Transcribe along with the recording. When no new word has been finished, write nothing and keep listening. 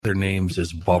their names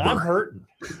is Bubber. I'm hurting.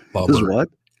 Bubber. Is what?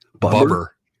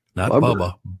 Bubber. Not Bubber.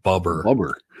 Bubba. Bubber.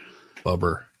 Bubber.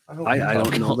 Bubber. I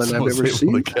don't know that I've ever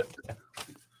seen that.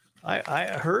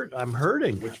 I'm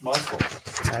hurting. Which muscle?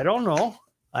 I don't know.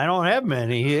 I don't have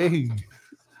many.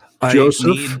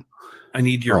 Joseph? I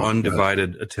need your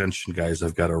undivided attention, guys.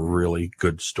 I've got a really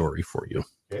good story for you.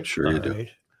 Okay. Sure you do. Right.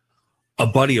 A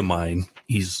buddy of mine,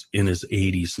 he's in his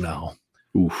 80s now.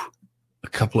 Oof. A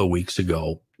couple of weeks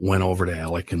ago, went over to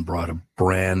Alec and brought a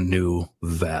brand new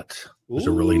vet. It was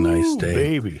a really nice day.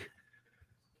 Baby.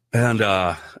 And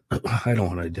I don't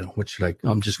want to do, what should I,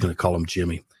 I'm just going to call him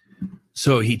Jimmy.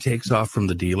 So he takes off from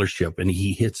the dealership and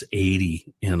he hits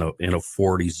 80 in a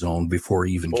 40 zone before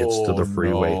he even gets to the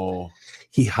freeway. No.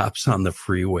 He hops on the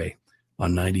freeway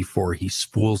on 94. He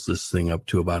spools this thing up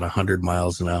to about 100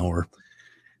 miles an hour.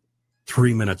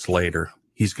 3 minutes later,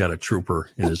 he's got a trooper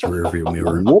in his rearview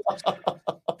mirror.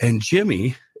 And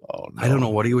Jimmy, I don't know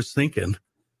what he was thinking,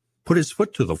 put his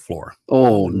foot to the floor.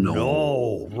 Oh, no.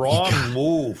 No, wrong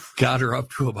move. Got her up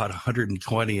to about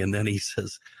 120. And then he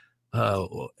says,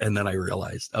 and then I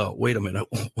realized, oh, wait a minute.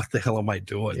 What the hell am I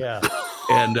doing? Yeah.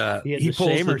 And He had he the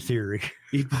pulls Samer theory.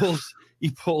 He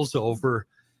pulls over,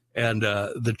 and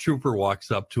the trooper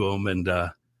walks up to him and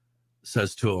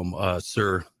says to him,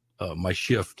 sir, my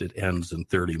shift, it ends in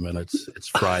 30 minutes. It's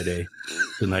Friday.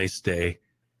 It's a nice day.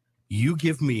 You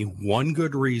give me one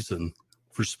good reason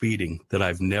for speeding that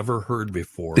I've never heard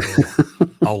before,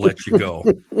 I'll let you go.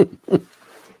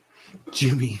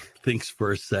 Jimmy thinks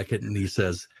for a second and he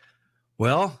says,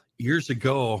 well, years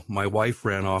ago, my wife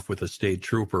ran off with a state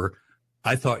trooper.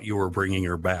 I thought you were bringing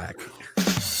her back.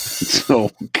 Oh,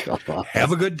 God.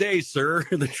 Have a good day, sir,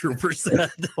 the trooper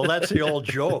said. Well, that's the old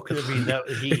joke. I mean, that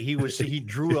he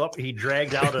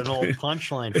dragged out an old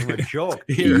punchline from a joke.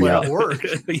 Well, it worked.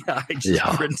 Yeah,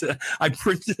 I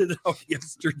printed it out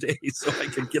yesterday so I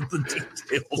could get the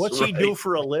details. What's he do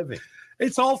for a living?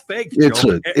 It's all fake. It's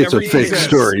Joe. a fake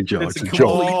story, Joe. It's a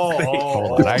joke.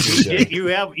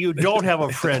 You don't have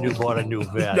a friend who bought a new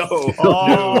vet.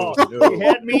 No. You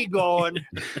had me going.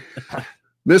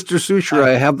 Mr. Sushar,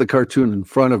 I have the cartoon in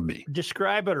front of me.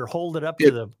 Describe it or hold it up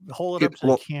to the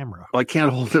camera. I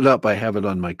can't hold it up. I have it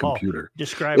on my computer.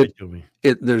 Describe it to me.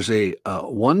 There's a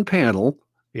one panel,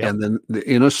 and then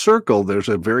in a circle, there's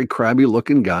a very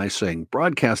crabby-looking guy saying,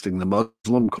 broadcasting the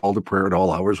Muslim call to prayer at all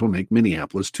hours will make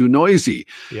Minneapolis too noisy.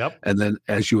 Yep. And then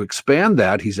as you expand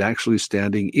that, he's actually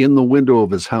standing in the window of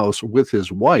his house with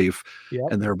his wife,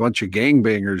 and there are a bunch of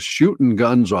gangbangers shooting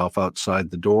guns off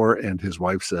outside the door, and his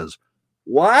wife says,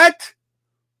 what?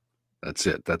 That's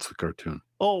it. That's the cartoon.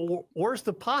 Oh, where's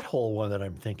the pothole one that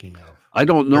I'm thinking of? I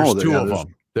don't know. There's two of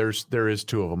them. There is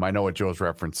two of them. I know what Joe's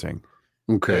referencing.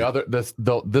 Okay.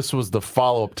 This was the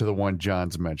follow-up to the one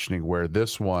John's mentioning, where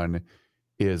this one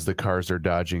is the cars are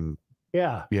dodging.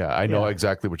 Yeah. Yeah, I know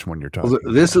exactly which one you're talking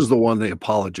about. This is the one they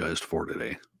apologized for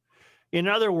today. In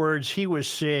other words, he was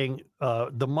saying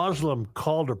the Muslim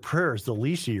call to prayer is the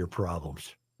least of your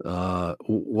problems.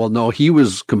 Well, no, he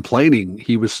was complaining.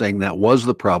 He was saying that was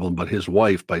the problem, but his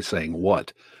wife, by saying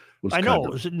what? I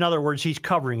know. In other words, he's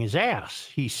covering his ass.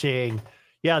 He's saying,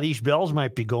 yeah, these bells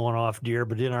might be going off, dear,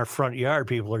 but in our front yard,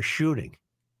 people are shooting.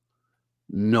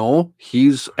 No,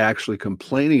 he's actually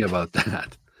complaining about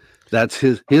that. That's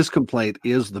his complaint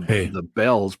is the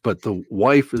bells, but the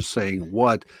wife is saying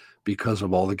what because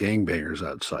of all the gangbangers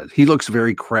outside. He looks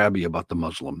very crabby about the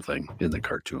Muslim thing in the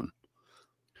cartoon.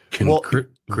 Can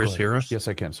Chris hear us? Yes,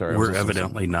 I can. Sorry. We're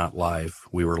evidently not live.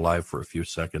 We were live for a few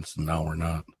seconds, and now we're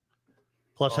not.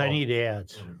 Plus, I need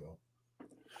ads.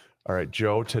 All right,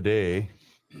 Joe, today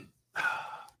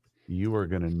you are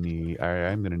going to need,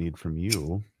 I'm going to need from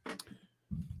you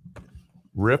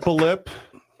Ripple-Lip,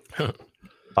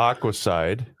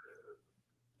 Aquaside,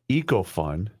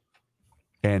 EcoFun,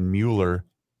 and Mueller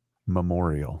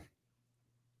Memorial.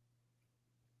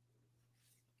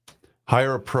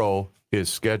 Hire a Pro is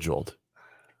scheduled,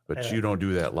 but you don't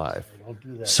do that live.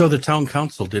 So the town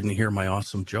council didn't hear my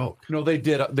awesome joke. No, they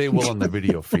did. They will on the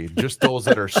video feed. Just those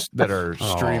that are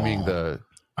streaming the.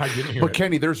 I didn't hear But it.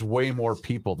 Kenny, there's way more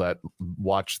people that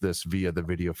watch this via the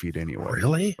video feed anyway.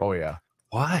 Really? Oh yeah.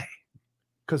 Why?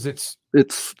 Because it's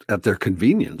at their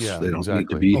convenience. Yeah, they don't need to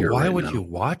exactly. be Well, here. why right would now. you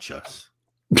watch us?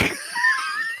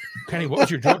 Penny, what was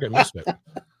your joke? I missed it.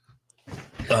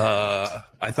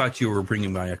 I thought you were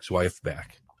bringing my ex-wife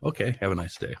back. Okay, have a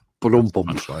nice day. Ba-dum-bum.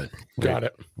 I'm sorry. Got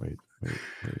it. wait.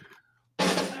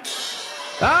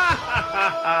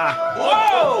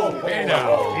 Whoa! Hey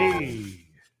now. Hey.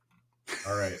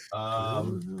 All right.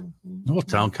 No,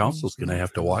 town council's going to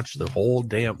have to watch the whole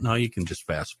damn. No, you can just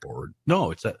fast forward.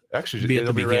 No, it's at Actually, Be at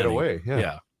it'll the be right beginning. away.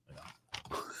 Yeah.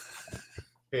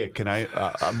 Hey, can I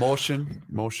motion?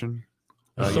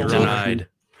 You're denied.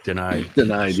 Denied. So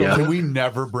Yeah. can we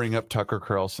never bring up Tucker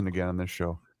Carlson again on this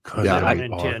show? Yeah, I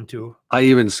don't intend to. I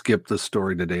even skipped the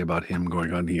story today about him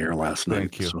going on the air last night.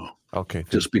 Thank you. So Okay.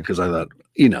 just because I thought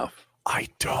enough. I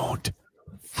don't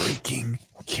freaking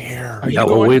care. Are you Yeah,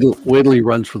 well, going- wait till he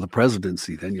runs for the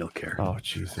presidency, then you'll care. Oh,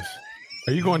 Jesus.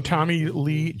 Are you going Tommy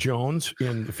Lee Jones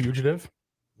in The Fugitive?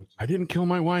 I didn't kill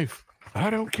my wife. I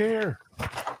don't care.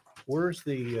 Where's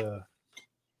the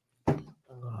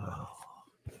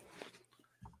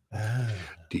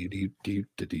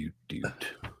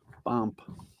Bump.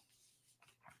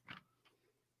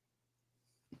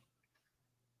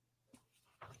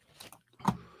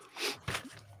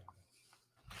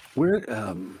 Where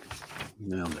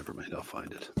no, never mind, I'll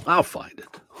find it.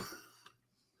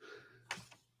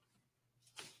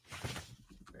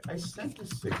 I sent the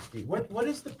 60. What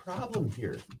is the problem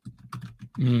here?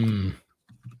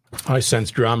 I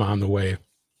sense drama on the way.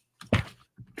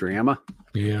 Drama.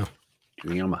 Yeah.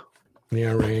 Drama.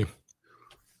 Yeah, Ray.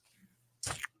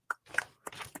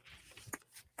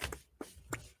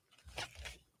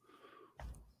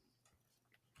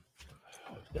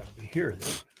 got to be here? Then.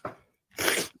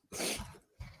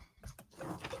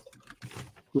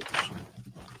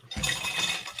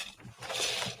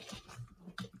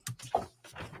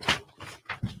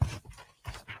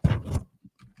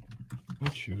 I'll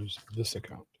choose this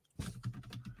account.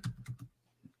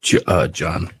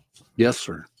 John, Yes,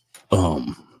 sir.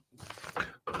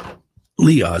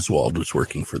 Lee Oswald was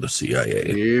working for the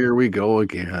CIA. Here we go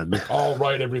again. All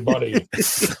right, everybody.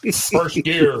 First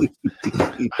gear.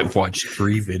 I've watched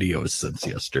 3 videos since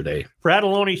yesterday.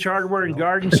 Fratelloni's Hardware and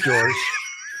Garden Stores.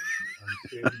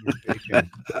 Can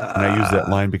I use that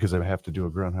line because I have to do a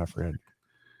Grunhofer ad?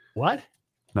 What?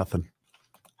 Nothing.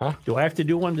 Do I have to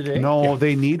do one today? No,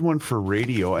 they need one for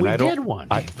radio, and we I don't. did one.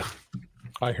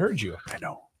 I heard you. I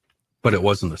know. But it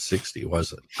wasn't a 60,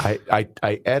 was it?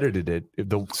 I edited it.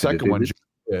 The second one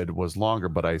did was longer,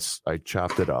 but I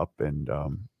chopped it up, and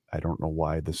I don't know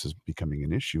why this is becoming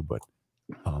an issue, but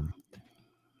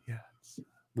yeah.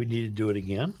 We need to do it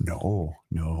again. No.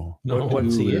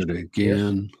 What's the Do issue? it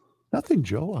again. Nothing,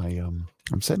 Joe.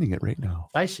 I'm sending it right now.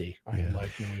 I see. I Yeah.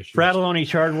 like no issues.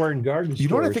 Fratelloni's Hardware and Garden Stores. You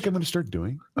know what I think I'm going to start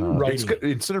doing? Writing.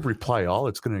 Instead of reply all,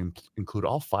 it's going to include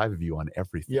all 5 of you on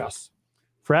everything. Yes.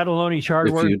 Fratelloni's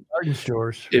Hardware you- and Garden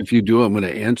Stores. If you do, I'm going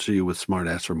to answer you with smart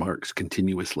ass remarks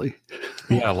continuously.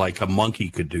 Yeah, like a monkey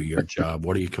could do your job.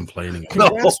 What are you complaining No,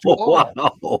 about? Congrats to all.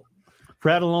 wow.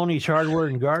 Fratelloni's Hardware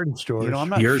and Garden Stores. You know, I'm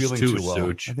not Yours feeling too, too well.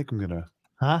 Such. I think I'm going to.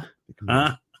 Huh?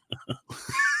 Huh?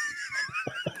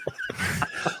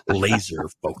 Laser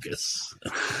focus.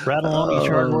 Fratelloni's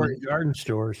Hardware and Garden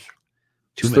Stores.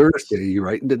 It's Thursday. You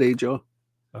writing today, Joe?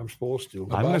 I'm supposed to.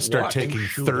 I'm going to start what? taking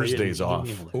Shoot, I Thursdays didn't off.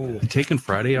 email it. Ooh. You taking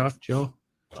Friday off, Joe?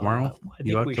 Tomorrow? I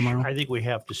You think out tomorrow? I think we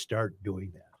have to start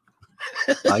doing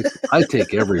that. I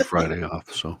take every Friday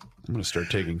off. So I'm going to start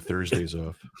taking Thursdays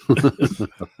off.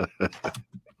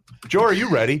 Joe, are you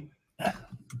ready?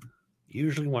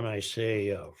 Usually when I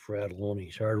say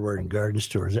Fratelloni's Hardware and Garden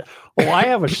Stores. I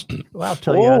have a. Well, I'll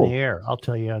tell you on the air. I'll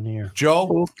tell you on the air.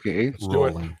 Joe, okay. Let's do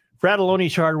it. rolling.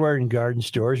 Fratelloni's Hardware and Garden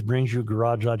Stores brings you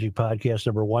Garage Logic Podcast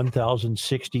number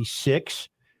 1066,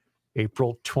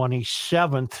 April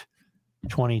 27th,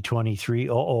 2023.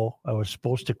 I was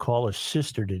supposed to call a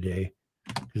sister today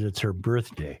because it's her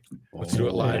birthday. Let's do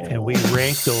it live. And we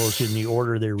rank those in the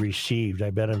order they're received.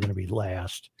 I bet I'm going to be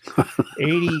last.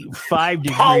 85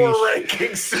 degrees. Power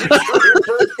rankings,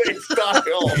 birthday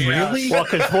style. Really? Well,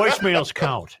 because voicemails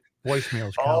count.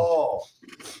 Voicemails count. Oh,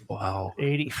 Wow.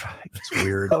 85. That's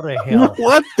weird. Go to hell.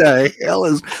 What the hell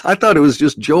is? I thought it was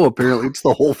just Joe. Apparently, it's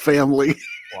the whole family.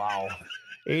 Wow.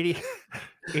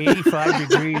 85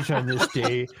 degrees on this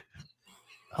day.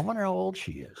 I wonder how old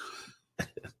she is.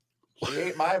 she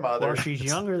ain't my mother. Well, she's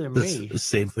younger than The me.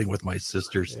 same thing with my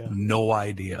sisters. Yeah. No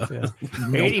idea. Yeah.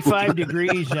 85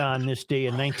 degrees on this day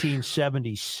in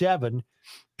 1977,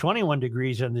 21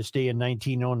 degrees on this day in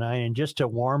 1909, and just to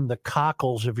warm the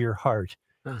cockles of your heart,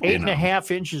 8.5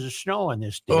 inches of snow on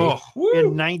this day Oh,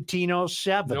 in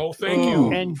 1907. No, thank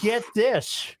you. And get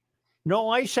this, no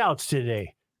ice outs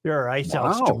today. There are ice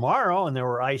outs Wow. tomorrow, and there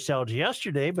were ice outs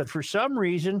yesterday, but for some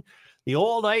reason, the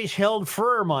old ice held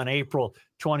firm on April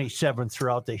 27th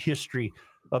throughout the history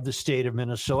of the state of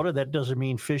Minnesota. That doesn't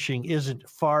mean fishing isn't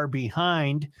far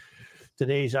behind.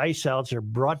 Today's ice outs are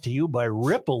brought to you by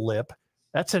Ripple Lip.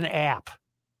 That's an app.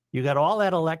 You got all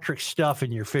that electric stuff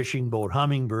in your fishing boat,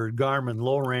 Humminbird, Garmin,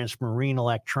 Lowrance, Marine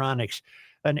Electronics.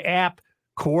 An app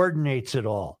coordinates it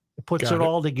all. It puts Got it it.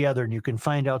 all together, and you can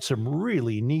find out some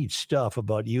really neat stuff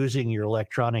about using your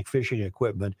electronic fishing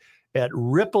equipment at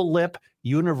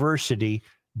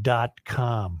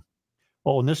ripplelipuniversity.com.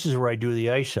 Oh, and this is where I do the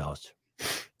ice house.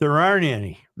 There aren't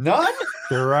any. None?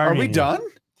 There aren't Are we any, done?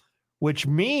 which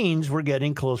means we're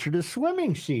getting closer to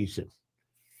swimming season.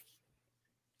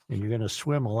 And you're going to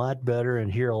swim a lot better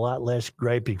and hear a lot less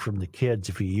griping from the kids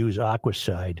if you use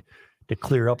Aquacide to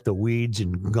clear up the weeds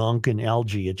and gunk and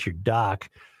algae at your dock.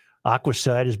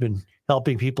 Aquacide has been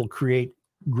helping people create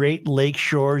great lake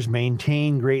shores,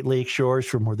 maintain great lake shores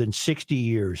for more than 60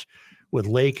 years with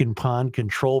lake and pond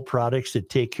control products that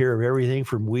take care of everything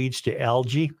from weeds to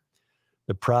algae.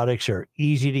 The products are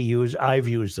easy to use. I've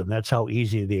used them. That's how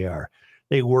easy they are.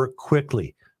 They work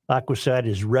quickly. Aquacide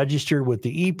is registered with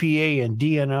the EPA and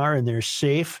DNR, and they're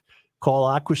safe. Call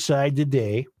Aquacide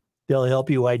today. They'll help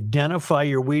you identify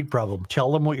your weed problem.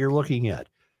 Tell them what you're looking at,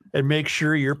 and make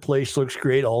sure your place looks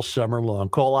great all summer long.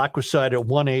 Call Aquacide at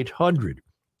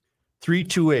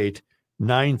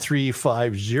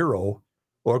 1-800-328-9350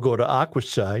 or go to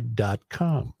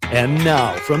aquacide.com. And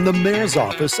now, from the mayor's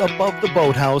office above the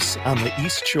boathouse on the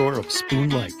east shore of Spoon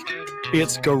Lake,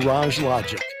 it's Garage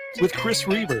Logic with Chris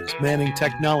Reavers manning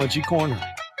Technology Corner,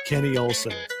 Kenny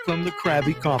Olson from the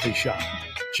Krabby Coffee Shop,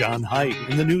 John Haidt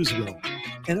in the newsroom,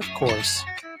 and of course,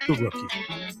 the Rookie.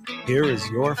 Here is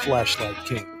your flashlight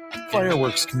king,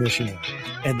 fireworks commissioner,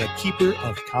 and the keeper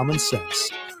of common sense,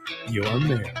 your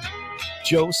mayor,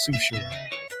 Joe Souchere.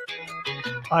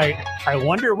 I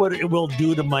wonder what it will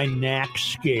do to my knack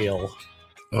scale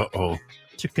Uh-oh.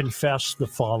 to confess the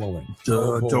following.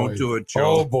 Don't do it,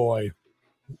 Joe. Oh, boy.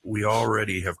 We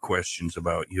already have questions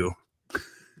about you.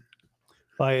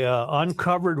 I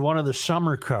uncovered one of the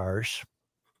summer cars,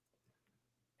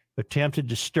 attempted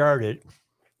to start it.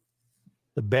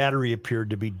 The battery appeared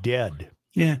to be dead.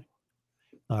 Yeah.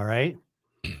 All right.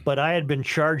 But I had been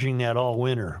charging that all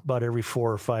winter. About every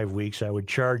 4 or 5 weeks, I would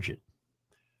charge it.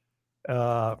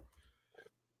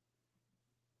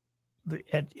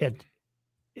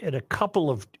 At a couple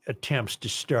of attempts to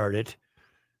start it,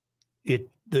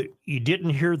 you didn't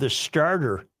hear the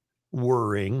starter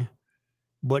whirring,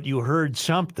 but you heard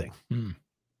something.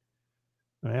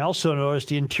 I also noticed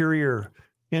the interior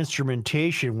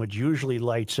instrumentation, which usually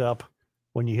lights up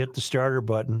when you hit the starter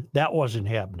button, that wasn't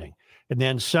happening. And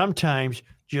then sometimes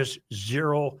just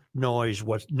zero noise,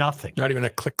 was nothing. Not even a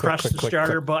click, click, Press click, the click,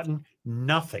 starter click. button,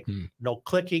 nothing. No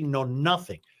clicking, no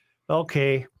nothing.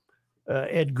 Okay.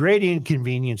 At great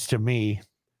inconvenience to me,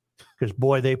 because,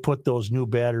 boy, they put those new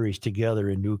batteries together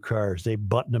in new cars. They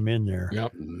button them in there.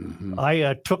 Yep.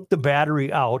 I took the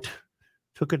battery out,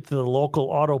 took it to the local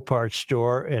auto parts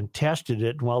store and tested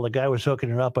it. And while the guy was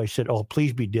hooking it up, I said, oh,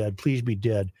 please be dead. Please be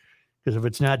dead. Because if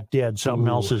it's not dead, something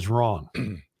else is wrong.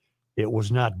 It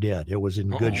was not dead. It was in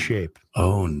good shape.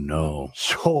 Oh, no.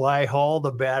 So I hauled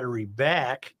the battery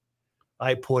back.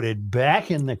 I put it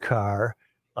back in the car.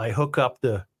 I hook up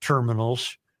the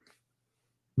terminals.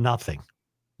 Nothing.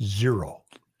 Zero.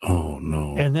 Oh,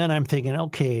 no. And then I'm thinking,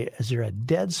 okay, is there a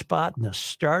dead spot in the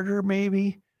starter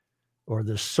maybe? Or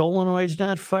the solenoid's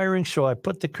not firing? So I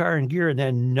put the car in gear and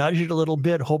then nudged it a little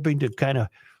bit, hoping to kind of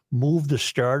move the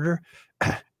starter.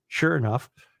 Sure enough.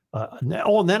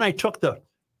 And then I took the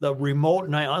remote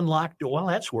and I unlocked it. Well,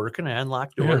 that's working. I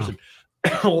unlocked doors and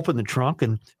opened the trunk,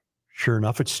 and sure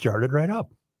enough, it started right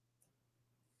up.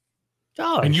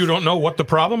 Oh, And you don't know what the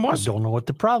problem I was? don't know what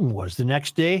the problem was. The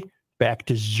next day, back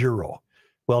to zero.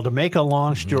 Well, to make a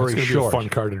long story That's gonna short, be a fun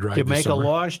car to drive. to this make a summer.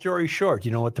 long story short,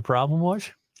 you know what the problem was?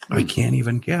 I can't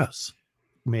even guess.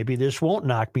 Maybe this won't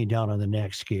knock me down on the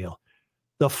next scale.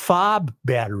 The fob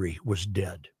battery was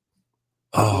dead.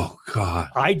 Oh, God.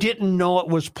 I didn't know it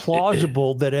was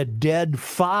plausible that a dead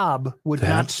fob would not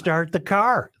That's- start the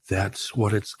car. That's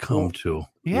what it's come to.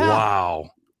 Yeah.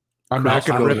 Wow. I'm not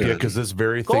going to rip you ahead. because this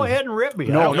very thing. Go ahead and rip me.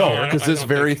 No, No, I because this don't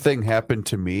very thing happened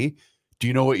to me. Do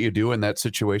you know what you do in that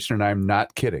situation? And I'm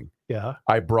not kidding. Yeah.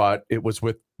 It was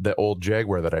with the old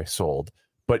Jaguar that I sold,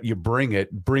 but you bring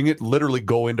it, literally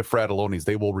go into Fratelloni's.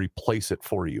 They will replace it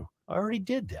for you. I already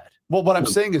did that. Well, what I'm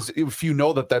saying is if you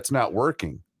know that that's not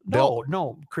working,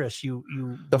 No, Chris, you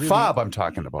the really- fob I'm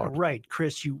talking about. Right,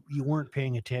 Chris, you weren't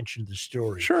paying attention to the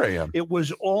story. Sure I am. It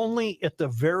was only at the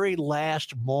very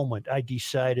last moment I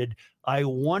decided, I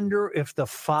wonder if the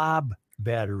fob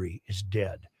battery is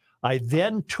dead. I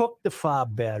then took the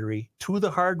fob battery to the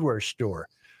hardware store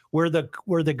where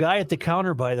the guy at the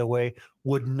counter, by the way,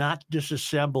 would not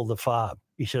disassemble the fob.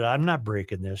 He said, I'm not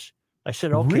breaking this. I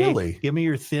said, okay, Really? give me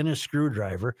your thinnest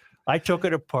screwdriver. I took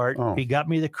it apart. Oh. He got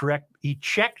me he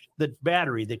checked the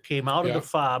battery that came out of Yeah. the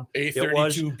fob.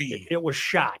 A32B. It was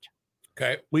shot.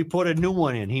 Okay. We put a new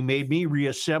one in. He made me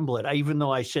reassemble it. Even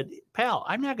though I said, pal,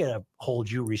 I'm not going to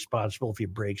hold you responsible if you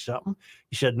break something.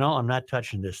 He said, no, I'm not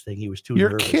touching this thing. He was too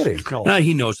You're nervous. kidding. No,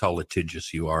 He knows how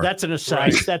litigious you are. that's an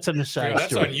aside. Right. That's an aside Yeah,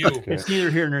 that's story. on you. It's neither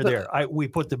here nor there. We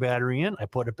put the battery in. I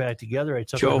put it back together. I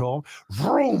took Joe, it home.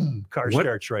 Vroom! Car what-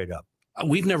 starts right up.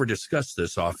 We've never discussed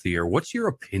this off the air. What's your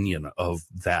opinion of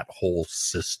that whole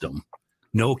system?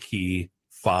 No key,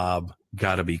 fob,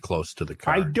 got to be close to the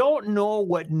car. I don't know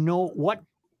what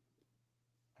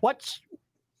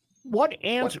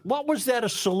was that a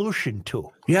solution to?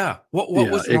 Yeah. What was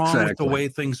wrong with the exactly. way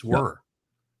things were?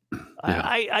 Yeah.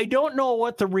 I don't know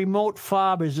what the remote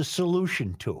fob is a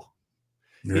solution to.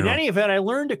 In Yeah. any event, I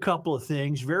learned a couple of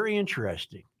things very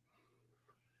interesting.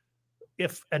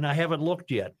 And I haven't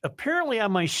looked yet. Apparently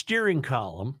on my steering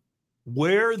column,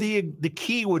 where the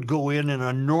key would go in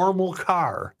a normal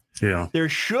car, Yeah. there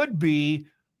should be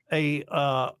a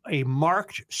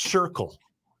marked circle,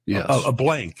 Yes. A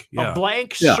blank. Yeah. a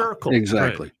blank Yeah, circle.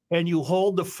 exactly. And you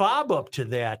hold the fob up to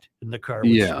that and the car would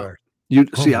Yeah. start. You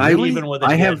see, Even with a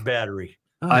I dead have battery.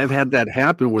 I've had that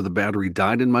happen where the battery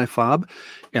died in my fob,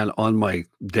 and on my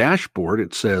dashboard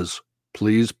it says,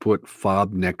 "Please put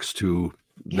fob next to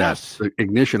Yes. that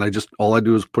ignition." All I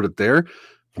do is put it there,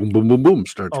 boom, boom, boom, boom,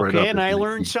 starts right up. Okay, and I the-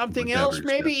 learned the something else, battery's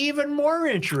maybe dead. even more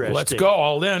interesting. Let's go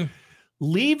all in.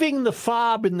 Leaving the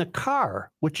fob in the car,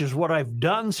 which is what I've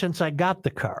done since I got the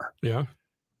car. Yeah.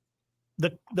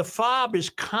 The fob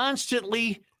is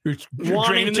constantly You're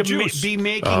wanting draining the to juice. be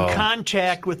making Oh.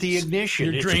 contact with the ignition.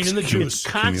 You're It's- draining the it's juice.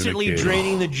 constantly Communicating.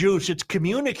 draining the juice. It's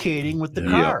communicating with the Yeah.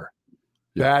 car.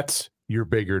 That's your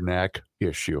bigger neck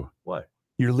issue. What?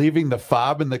 You're leaving the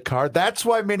fob in the car. That's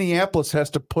why Minneapolis has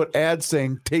to put ads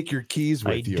saying, take your keys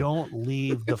with I you. don't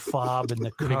leave the fob in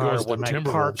the When he car goes to when I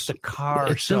park Timberwolves. the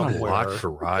car It's in a somewhere. locked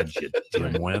garage, you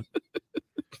dimwit.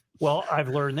 Well, I've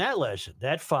learned that lesson.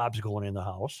 That fob's going in the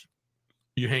house.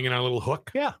 You hanging on a little hook?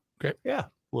 Yeah. Okay. Yeah.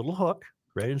 Little hook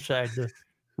right inside the.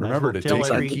 Remember to Tell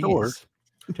take every- the keys.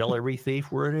 Tell every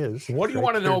thief where it is. What do you Right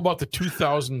want to know there. about the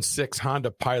 2006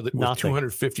 Honda Pilot with Nothing.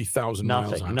 250,000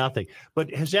 miles Nothing. on it? Nothing.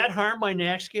 But has that harmed my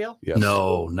knack scale? Yes.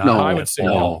 No, not No, I would say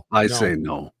no. no. I No. say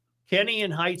no. Kenny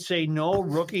and Height say no.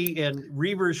 Rookie and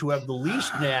Reavers, who have the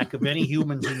least knack of any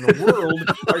humans in the world,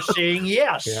 are saying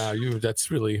yes. Yeah, that's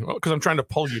really because I'm trying to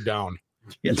pull you down.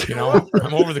 Yes. You know,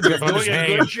 I'm over the cliff. I'm You're just doing a good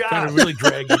hanging, job. trying to really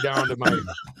drag you down to my.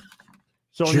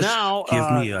 So Just now, give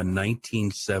me a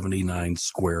 1979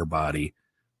 square body,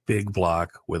 big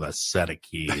block with a set of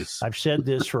keys. I've said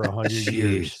this for 100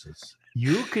 years. Jesus.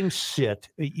 You can sit,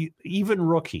 even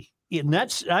Rookie, and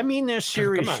I mean this Come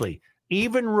on. seriously,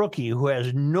 even Rookie who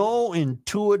has no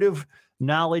intuitive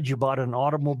knowledge about an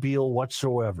automobile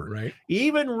whatsoever. Right.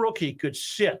 Even Rookie could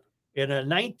sit in a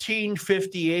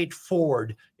 1958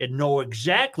 Ford and know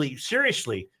exactly,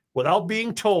 seriously, without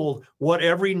being told what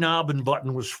every knob and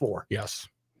button was for. Yes.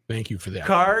 Thank you for that.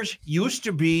 Cars used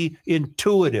to be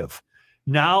intuitive.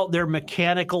 Now they're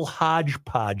mechanical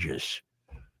hodgepodges,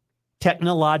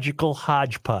 technological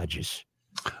hodgepodges.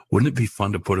 Wouldn't it be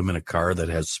fun to put them in a car that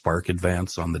has spark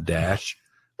advance on the dash?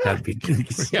 That'd be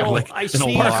Yeah, Oh, like I in a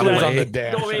sneezed. lot of Sparklers on the ways.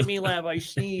 dash. Don't make me laugh. I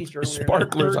sneezed earlier.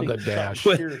 Sparklers on the dash.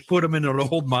 Put them in an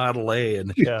old Model A,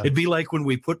 and Yeah. it'd be like when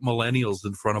we put millennials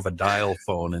in front of a dial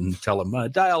phone and tell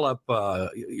them dial up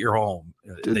your home.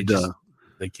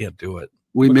 They can't do it.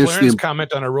 We missed McLaren's the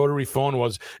comment on a rotary phone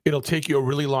was, "It'll take you a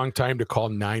really long time to call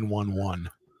 911."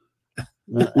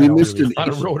 we missed an On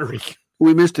a rotary.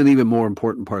 we missed an even more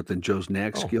important part than Joe's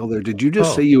knack Oh. skill there. Did you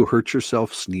just Oh. say you hurt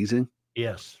yourself sneezing?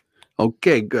 Yes.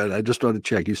 Okay, good. I just wanted to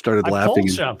check. You started I laughing. pulled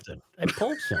and- something. I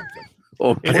pulled something.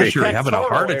 Okay. Unless you're Pectoral having a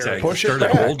heart area. attack, you Push it started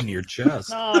back. holding your chest.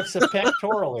 No, it's the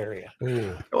pectoral area.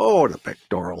 Ooh. Oh, the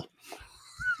pectoral.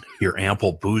 Your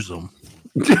ample bosom.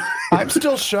 I'm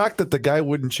still shocked that the guy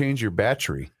wouldn't change your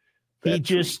battery.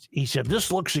 He said, "This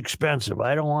looks expensive.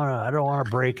 I don't want to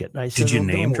break it." And I said, Did you "Well,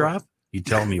 name don't worry." drop? You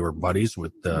tell me you were buddies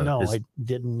with No, his- I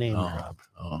didn't name Oh, drop.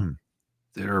 oh.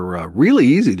 They're really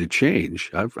easy to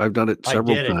change. I've done it I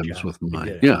several did it, times John. with I mine.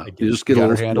 did it. Yeah, I did you it. just get Got a it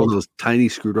little, one handled? of those tiny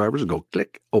screwdrivers and go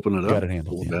click, open it up. Got it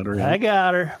handled, pull the yeah. battery I out.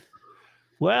 got her.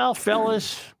 Well,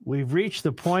 fellas, we've reached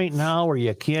the point now where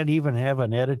you can't even have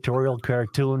an editorial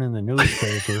cartoon in the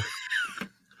newspaper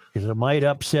because it might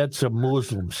upset some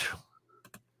Muslims.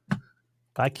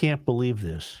 I can't believe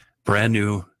this. Brand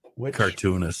new Which,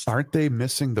 cartoonist. aren't they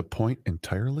missing the point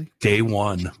entirely? Day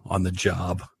one on the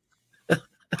job.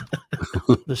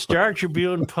 The Star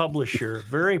Tribune publisher,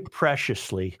 very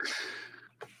preciously,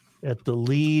 at the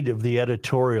lead of the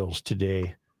editorials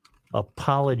today,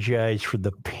 apologized for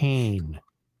the pain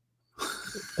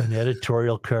an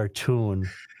editorial cartoon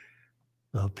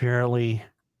apparently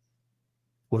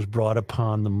was brought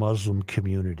upon the Muslim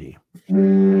community.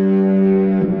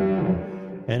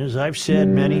 And as I've said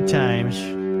many times,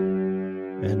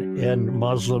 and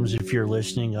Muslims, if you're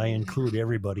listening, I include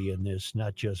everybody in this,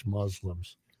 not just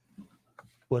Muslims.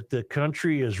 But the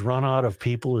country has run out of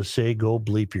people to say, go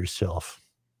bleep yourself.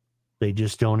 They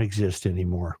just don't exist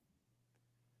anymore.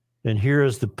 And here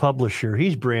is the publisher.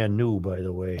 He's brand new, by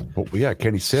the way. Well, yeah,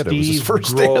 Kenny said Steve it was his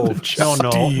first day on the Grove. job.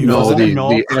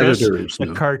 The Chris, editor is the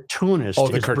new. cartoonist Oh,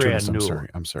 the is cartoonist. brand new.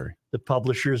 I'm sorry. The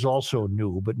publisher is also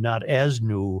new, but not as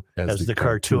new as the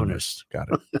cartoonist. Got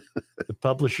it. The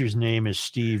publisher's name is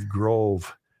Steve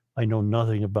Grove. I know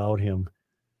nothing about him,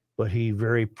 but he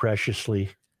very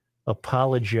preciously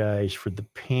apologized for the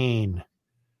pain.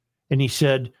 And he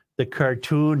said the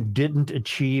cartoon didn't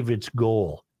achieve its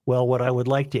goal. Well, what I would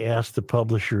like to ask the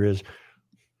publisher is,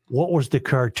 what was the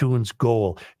cartoon's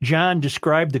goal? John,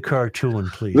 describe the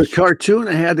cartoon, please. The cartoon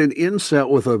had an inset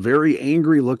with a very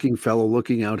angry-looking fellow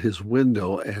looking out his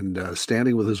window and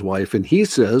standing with his wife. And he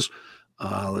says,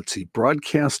 let's see,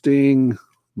 broadcasting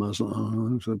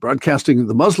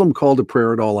the Muslim call to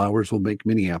prayer at all hours will make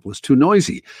Minneapolis too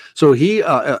noisy. So he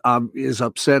is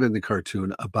upset in the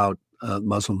cartoon about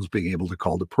Muslims being able to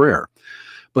call to prayer.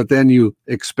 But then you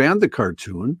expand the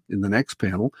cartoon in the next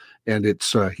panel, and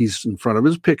it's he's in front of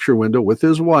his picture window with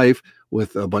his wife,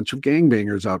 with a bunch of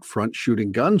gangbangers out front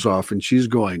shooting guns off, and she's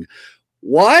going,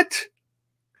 "What?"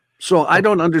 So I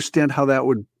don't understand how that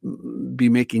would be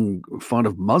making fun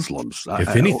of Muslims. If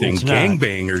anything,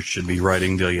 gangbangers should be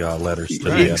writing the letters to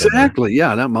the editor. Exactly.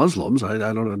 Yeah, not Muslims. I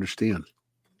don't understand.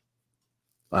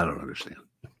 I don't understand.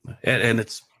 And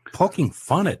it's poking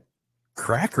fun at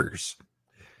crackers.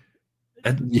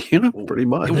 And pretty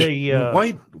much.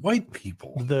 White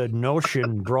people. The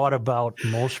notion brought about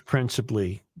most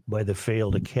principally by the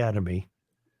failed academy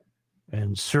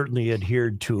and certainly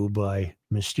adhered to by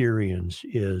Mysterians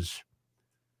is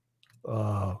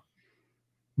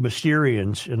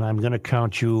Mysterians, and I'm going to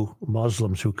count you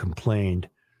Muslims who complained.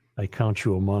 I count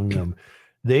you among them.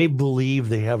 They believe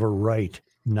they have a right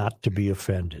not to be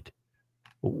offended.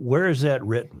 Where is that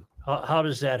written? How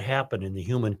does that happen in the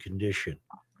human condition?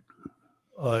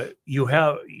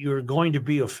 You're going to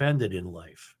be offended in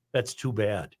life. That's too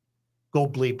bad. Go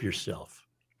bleep yourself.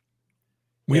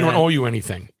 We don't owe you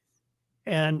anything.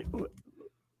 And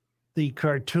the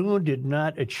cartoon did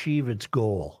not achieve its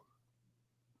goal.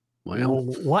 Well,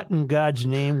 what in God's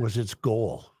name was its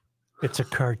goal? It's a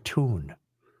cartoon.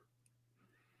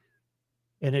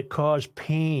 And it caused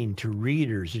pain to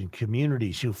readers and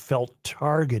communities who felt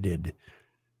targeted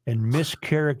and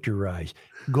mischaracterized.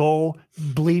 Go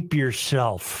bleep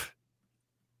yourself.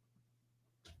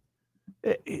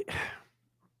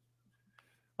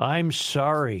 I'm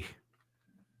sorry,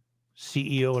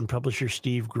 CEO and publisher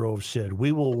Steve Grove said.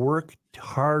 We will work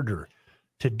harder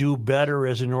to do better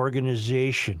as an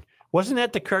organization. Wasn't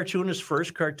that the cartoonist's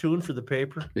first cartoon for the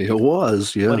paper? It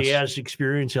was, yes. But he has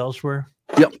experience elsewhere?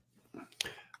 Yep.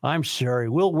 I'm sorry.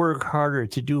 We'll work harder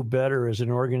to do better as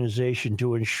an organization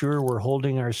to ensure we're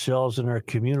holding ourselves and our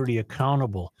community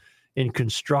accountable in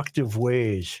constructive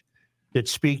ways that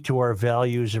speak to our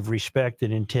values of respect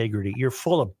and integrity. You're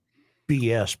full of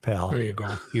BS, pal. There you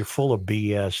go. You're full of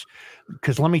BS.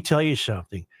 Because let me tell you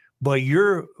something. By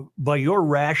your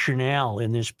rationale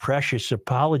in this precious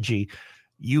apology,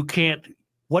 you can't.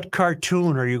 What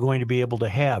cartoon are you going to be able to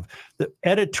have? The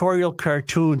editorial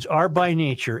cartoons are by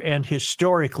nature and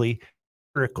historically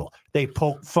critical. They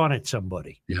poke fun at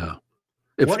somebody. Yeah.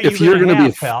 If you're going to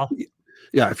be, pal?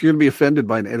 Yeah, if you're going to be offended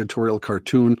by an editorial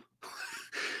cartoon,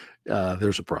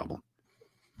 there's a problem.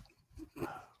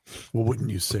 Well, wouldn't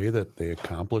you say that they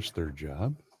accomplished their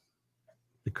job?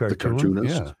 The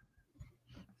cartoonist? Yeah.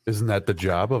 Isn't that the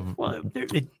job of... Well,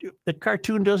 the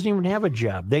cartoon doesn't even have a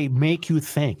job. They make you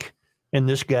think. And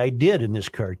this guy did in this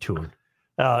cartoon.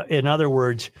 In other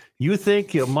words, you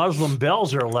think Muslim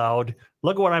bells are loud.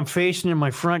 Look at what I'm facing in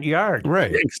my front yard.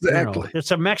 Right. Exactly.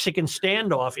 It's a Mexican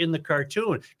standoff in the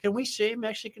cartoon. Can we say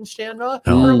Mexican standoff?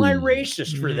 Or am I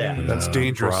racist for that? That's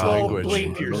dangerous language.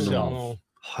 Bleep yourself.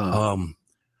 I'm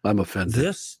offended.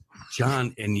 This,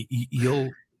 John, and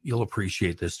you'll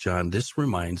appreciate this, John. This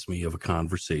reminds me of a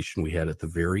conversation we had at the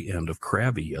very end of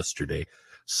Krabby yesterday.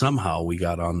 Somehow we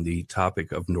got on the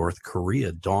topic of North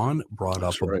Korea. Dawn brought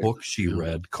up a book she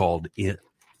read called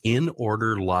In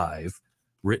Order Live,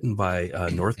 written by a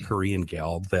North Korean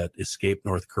gal that escaped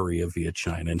North Korea via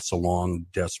China. And it's a long,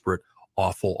 desperate,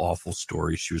 awful, awful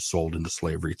story. She was sold into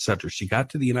slavery, etc. She got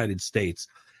to the United States,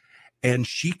 and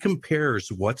she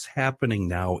compares what's happening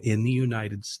now in the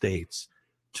United States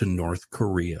to North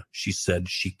Korea. She said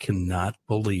she cannot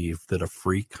believe that a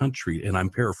free country, and I'm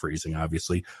paraphrasing,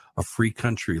 obviously, a free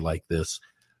country like this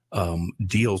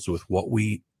deals with what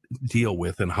we deal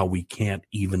with and how we can't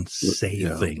even say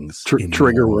things.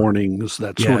 Trigger warnings,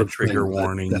 that sort of trigger thing.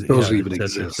 warnings, that those even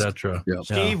exist. etc. Yeah.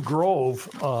 Steve Grove,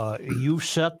 you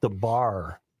set the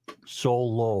bar so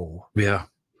low. Yeah.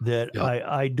 That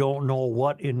I don't know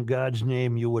what in God's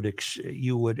name you would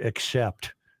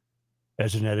accept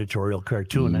as an editorial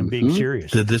cartoon. I'm being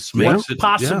serious. Did this makes what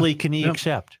possibly can he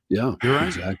accept? Yeah, you're right.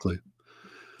 Exactly.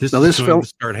 This is going to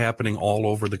start happening all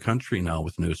over the country now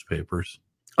with newspapers.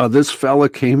 This fella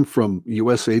came from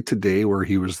USA Today, where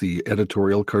he was the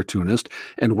editorial cartoonist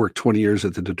and worked 20 years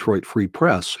at the Detroit Free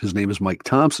Press. His name is Mike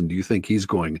Thompson. Do you think he's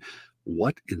going,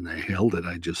 what in the hell did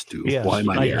I just do? Yes, why am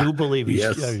I here? do believe he's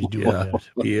doing that.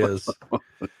 He is.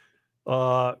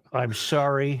 I'm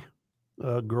sorry.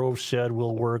 Grove said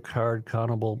we'll work hard,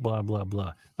 accountable, blah, blah,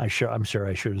 blah. I'm sorry,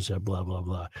 I shouldn't have said blah, blah,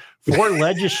 blah. 4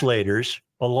 legislators,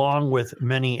 along with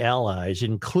many allies,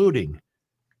 including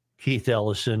Keith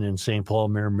Ellison and St. Paul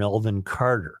Mayor Melvin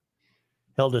Carter,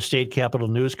 held a state capitol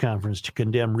news conference to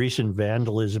condemn recent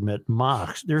vandalism at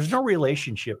mosques. There's no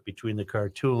relationship between the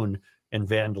cartoon and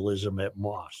vandalism at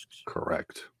mosques.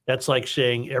 Correct. That's like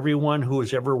saying everyone who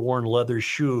has ever worn leather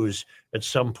shoes at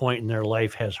some point in their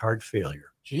life has heart failure.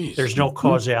 Jeez. There's no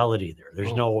causality there.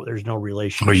 There's no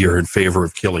relationship. Or you're in favor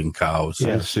of killing cows.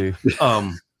 Yes.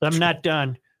 I'm not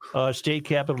done. State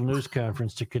Capitol News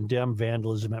Conference to condemn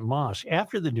vandalism at mosques.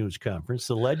 After the news conference,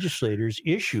 the legislators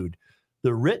issued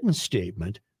the written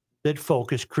statement that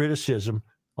focused criticism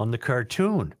on the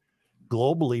cartoon.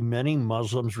 Globally, many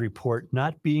Muslims report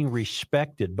not being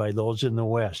respected by those in the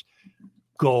West.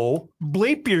 Go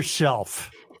bleep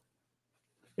yourself.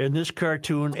 And this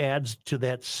cartoon adds to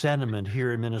that sentiment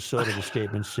here in Minnesota, the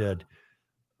statement said.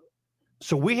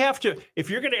 So we have to, if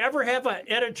you're going to ever have an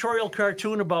editorial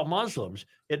cartoon about Muslims,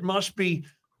 it must be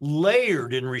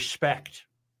layered in respect.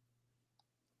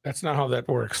 That's not how that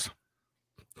works.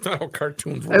 That's not how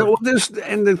cartoons work.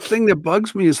 And the thing that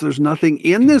bugs me is there's nothing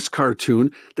in this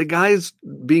cartoon. The guy's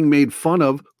being made fun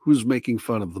of who's making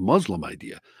fun of the Muslim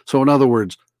idea. So in other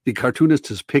words, the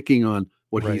cartoonist is picking on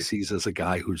what he sees as a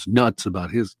guy who's nuts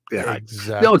about his. Yeah,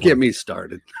 exactly. Don't get me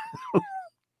started.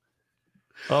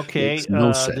 Okay,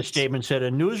 the statement said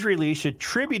a news release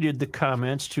attributed the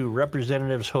comments to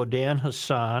Representatives Hodan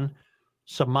Hassan,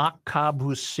 Samak Kab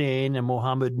Hussein, and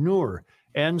Mohammed Noor,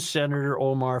 and Senator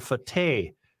Omar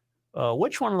Fateh.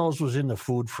 Which one of those was in the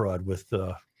food fraud with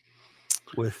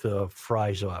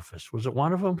Fry's office? Was it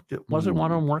one of them? Wasn't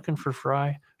one of them working for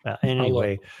Fry?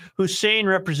 Anyway, Hussein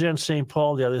represents St.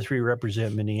 Paul. The other 3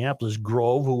 represent Minneapolis.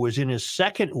 Grove, who was in his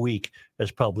second week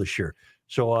as publisher.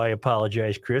 So I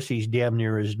apologize, Chris. He's damn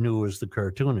near as new as the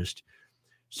cartoonist.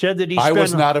 Said that I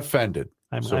was not offended.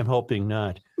 I'm hoping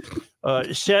not.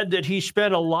 Said that he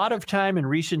spent a lot of time in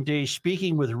recent days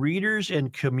speaking with readers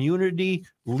and community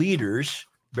leaders.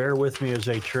 Bear with me as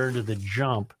I turn to the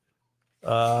jump.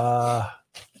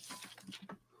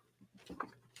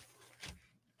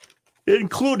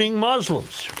 Including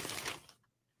Muslims.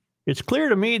 It's clear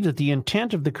to me that the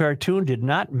intent of the cartoon did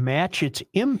not match its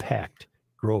impact,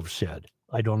 Grove said.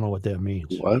 I don't know what that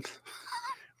means. What?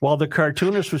 While the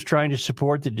cartoonist was trying to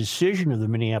support the decision of the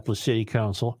Minneapolis City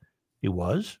Council, he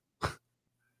was.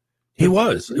 He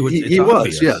was. He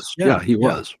was, yes. Yeah, he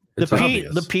was.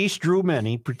 The piece drew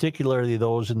many, particularly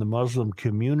those in the Muslim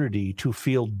community, to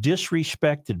feel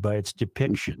disrespected by its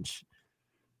depictions.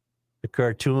 The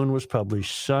cartoon was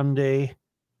published Sunday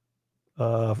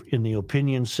in the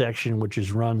opinion section, which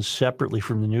is run separately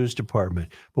from the news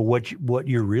department. But what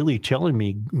you're really telling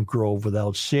me, Grove,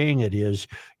 without saying it, is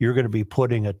you're going to be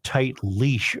putting a tight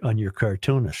leash on your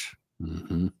cartoonists,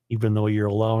 even though you're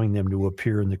allowing them to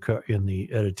appear in the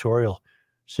editorial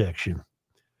section.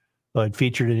 It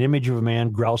featured an image of a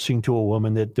man grousing to a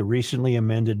woman that the recently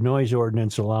amended noise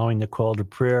ordinance allowing the call to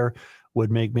prayer would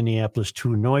make Minneapolis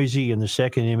too noisy. In the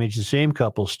second image, the same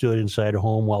couple stood inside a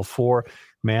home while 4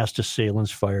 masked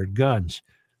assailants fired guns.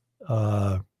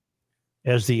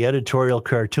 As the editorial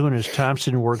cartoonist,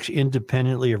 Thompson works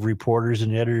independently of reporters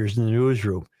and editors in the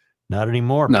newsroom. Not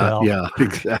anymore, pal. Yeah,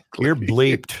 exactly. You're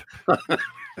bleeped.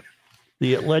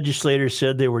 The legislators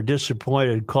said they were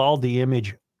disappointed, called the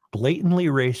image blatantly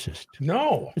racist.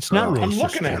 No, it's not racist. I'm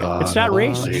looking at it. It's not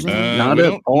racist. Not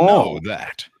at all.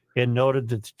 That. And noted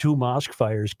that the 2 mosque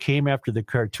fires came after the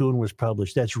cartoon was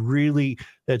published. That's really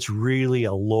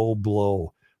a low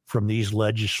blow from these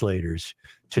legislators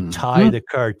to tie the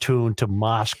cartoon to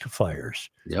mosque fires.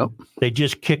 Yep. They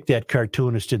just kicked that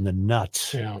cartoonist in the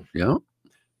nuts. Yeah. Yeah.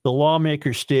 The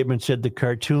lawmaker's statement said the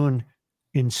cartoon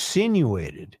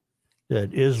insinuated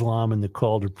that Islam and the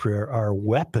call to prayer are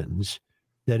weapons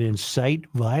that incite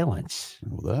violence.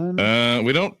 Well, then,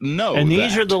 We don't know. And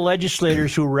these that. are the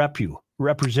legislators who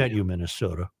represent you,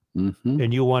 Minnesota. Mm-hmm.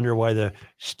 And you wonder why the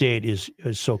state is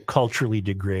so culturally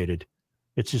degraded.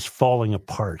 It's just falling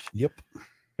apart. Yep.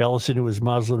 Ellison, who was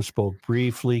Muslim, spoke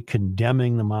briefly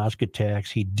condemning the mosque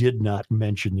attacks. He did not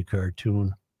mention the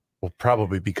cartoon. Well,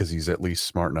 probably because he's at least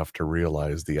smart enough to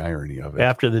realize the irony of it.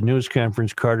 After the news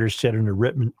conference, Carter said in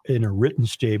a written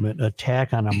statement,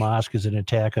 attack on a mosque is an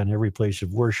attack on every place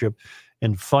of worship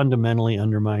and fundamentally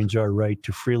undermines our right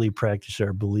to freely practice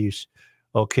our beliefs.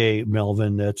 Okay,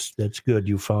 Melvin, that's good.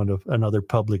 You found another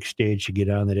public stage to get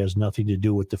on that has nothing to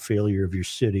do with the failure of your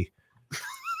city.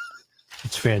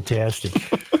 It's fantastic.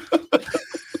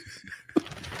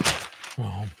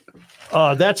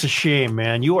 That's a shame,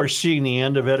 man. You are seeing the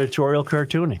end of editorial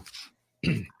cartooning.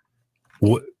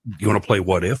 What you want to play?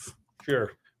 What if?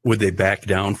 Sure. Would they back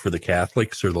down for the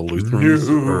Catholics or the Lutherans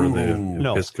or the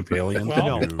No. Episcopalians?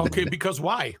 Well, No. okay, because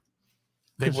why?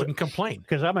 They wouldn't complain.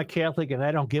 Because I'm a Catholic and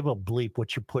I don't give a bleep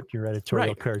what you put in your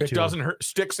editorial cartoon. It doesn't hurt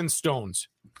sticks and stones.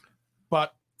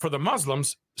 But for the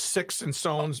Muslims, sticks and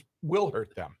stones will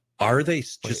hurt them. Are they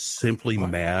just simply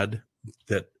mad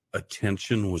that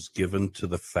attention was given to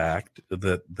the fact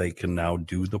that they can now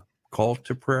do the call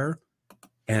to prayer?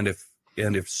 And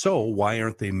if so, why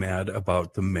aren't they mad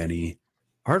about the many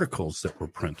articles that were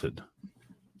printed?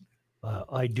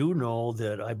 I do know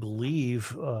that I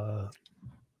believe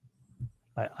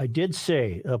I did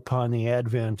say upon the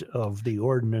advent of the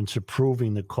ordinance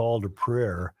approving the call to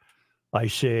prayer, I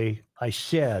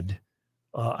said,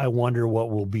 I wonder what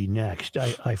will be next.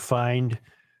 I find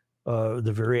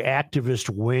the very activist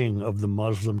wing of the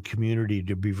Muslim community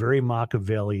to be very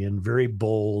Machiavellian, very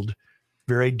bold,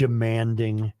 very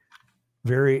demanding,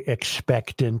 very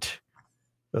expectant,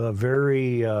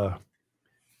 very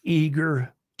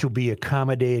eager to be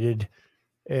accommodated.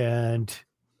 And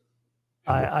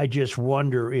I just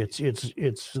wonder, it's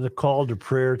the call to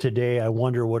prayer today. I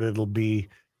wonder what it'll be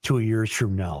 2 years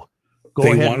from now. Go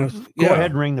ahead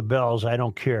and ring the bells. I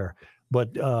don't care.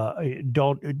 But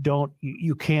don't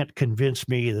you can't convince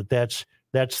me that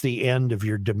that's the end of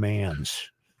your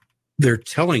demands. They're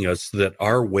telling us that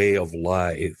our way of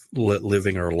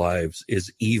living our lives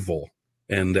is evil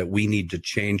and that we need to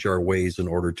change our ways in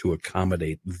order to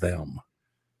accommodate them.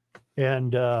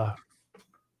 And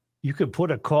you could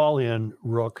put a call in,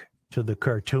 Rook, to the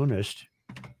cartoonist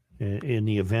in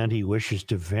the event he wishes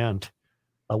to vent.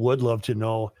 I would love to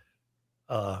know.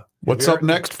 What's up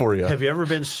next for you? Have you ever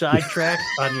been sidetracked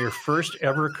on your first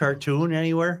ever cartoon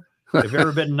anywhere? Have you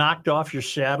ever been knocked off your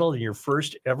saddle in your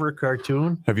first ever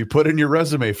cartoon? Have you put in your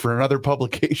resume for another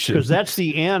publication? Because that's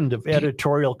the end of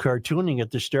editorial cartooning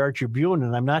at the Star Tribune,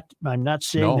 and I'm not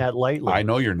saying that lightly. I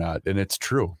know you're not, and it's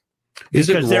true.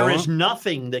 Because there is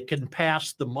nothing that can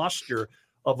pass the muster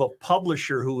of a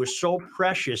publisher who is so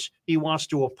precious he wants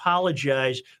to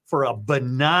apologize for a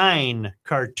benign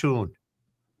cartoon.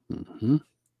 Mm-hmm.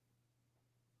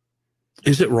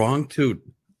 Is it wrong to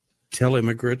tell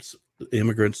immigrants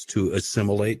to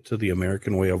assimilate to the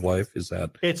American way of life? Is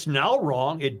that? It's now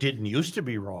wrong. It didn't used to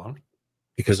be wrong.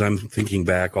 Because I'm thinking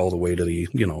back all the way to the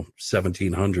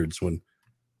 1700s when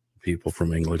people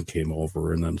from England came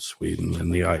over, and then Sweden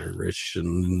and the Irish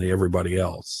and everybody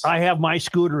else. I have my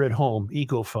scooter at home,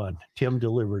 EcoFun. Tim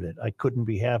delivered it. I couldn't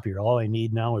be happier. All I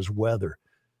need now is weather.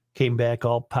 Came back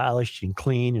all polished and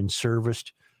clean and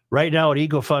serviced. Right now at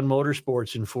EcoFun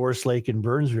Motorsports in Forest Lake and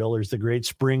Burnsville, there's the great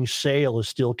spring sale is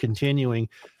still continuing.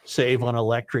 Save on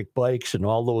electric bikes and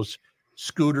all those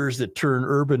scooters that turn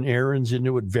urban errands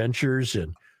into adventures,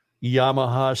 and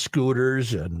Yamaha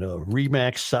scooters and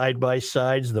Remax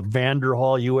side-by-sides, the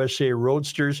Vanderhall USA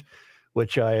Roadsters,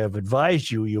 which I have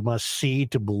advised you must see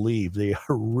to believe. They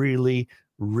are really,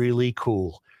 really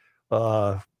cool.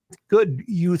 Good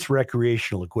youth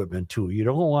recreational equipment too. You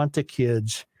don't want the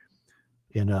kids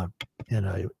in an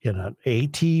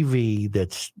ATV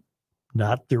that's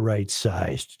not the right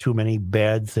size. Too many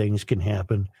bad things can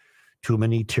happen. Too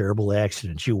many terrible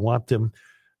accidents. You want them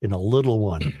in a little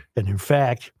one. And in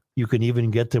fact, you can even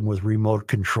get them with remote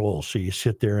control. So you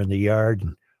sit there in the yard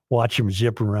and watch them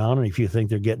zip around. And if you think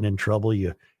they're getting in trouble,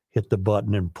 you hit the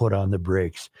button and put on the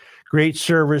brakes. Great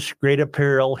service, great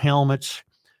apparel, helmets.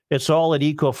 It's all at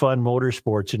EcoFun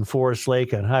Motorsports in Forest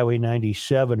Lake on Highway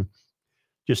 97,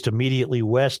 just immediately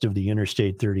west of the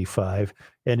Interstate 35,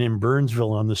 and in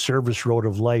Burnsville on the Service Road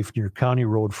of Life near County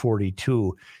Road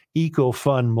 42,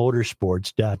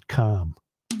 EcoFunMotorsports.com.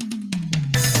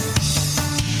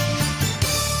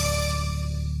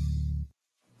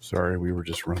 Sorry, we were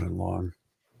just running long.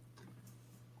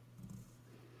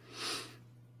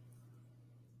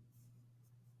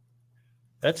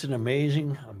 That's an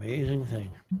amazing, amazing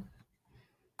thing.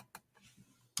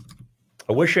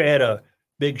 I wish I had a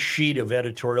big sheet of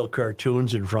editorial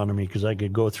cartoons in front of me because I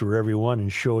could go through every one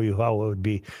and show you how it would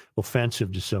be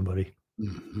offensive to somebody.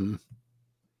 Mm-hmm.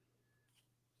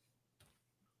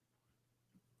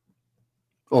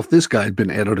 Well, if this guy had been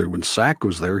editor when Sack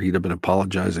was there, he'd have been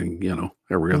apologizing,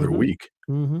 every other week.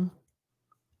 Mm-hmm.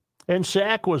 And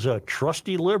Sack was a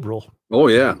trusty liberal. Oh,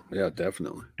 yeah. Yeah,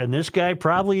 definitely. And this guy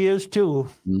probably is too.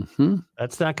 Mm-hmm.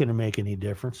 That's not going to make any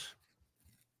difference.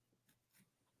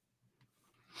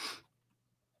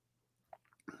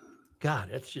 God,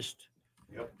 it's just.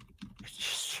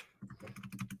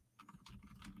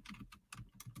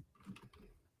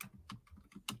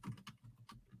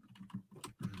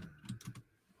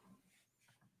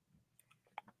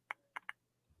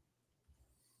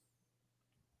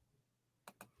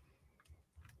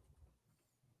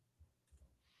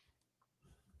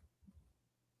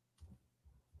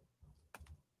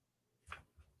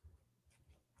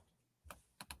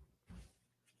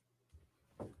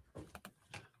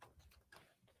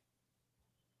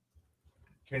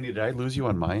 Kenny, did I lose you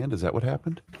on my end? Is that what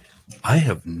happened? I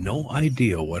have no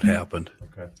idea what happened.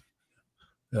 Okay.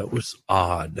 That was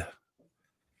odd.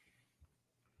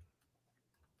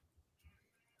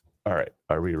 All right.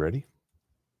 Are we ready?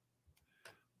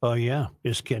 Oh, yeah.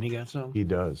 Is Kenny got something? He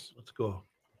does. Let's go.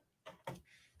 All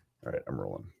right. I'm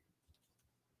rolling.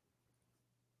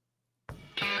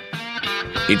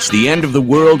 It's the end of the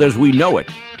world as we know it.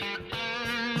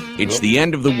 It's the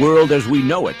end of the world as we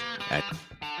know it.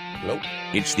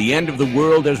 It's the end of the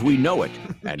world as we know it,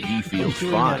 and he feels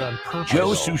fine. Joe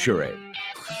Souchere.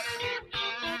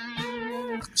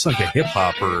 It's like a hip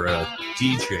hop or a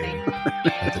DJ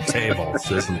at the table,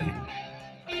 isn't he?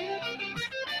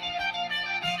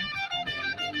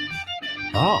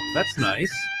 Oh, that's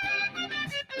nice.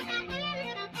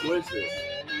 What is this?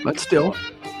 But still.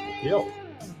 Yo.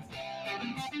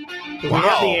 Can Wow. we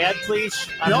have the ad, please?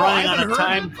 I'm running on a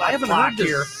time I haven't clock heard this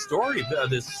here. story,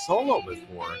 this solo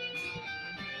before.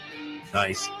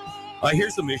 Nice.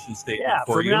 Here's the mission statement Yeah,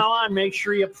 for from you. now on, make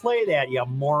sure you play that, you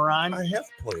moron. I have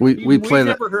played. We play We've that.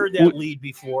 never heard that lead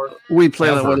before. We play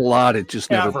that Ever. one a lot. It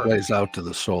just never Ever. plays out to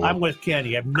the solo. I'm with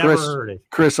Kenny. I've never heard it.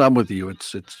 Chris, I'm with you.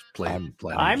 It's playing.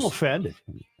 I'm offended.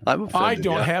 I'm offended. I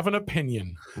don't yeah. have an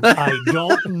opinion. I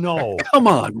don't know. Come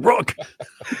on, Rook.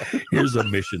 Here's a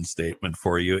mission statement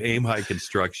for you. Aim High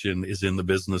Construction is in the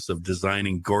business of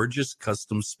designing gorgeous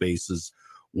custom spaces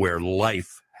where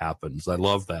life happens. I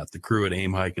love that. The crew at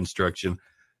Aim High Construction,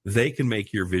 they can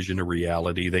make your vision a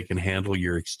reality. They can handle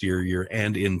your exterior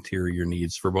and interior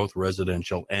needs for both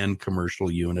residential and commercial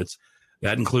units.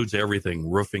 That includes everything: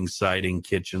 roofing, siding,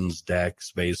 kitchens,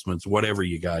 decks, basements, whatever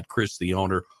you got. Chris, the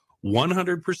owner,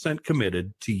 100%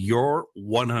 committed to your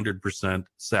 100%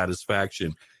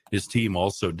 satisfaction. His team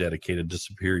also dedicated to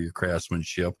superior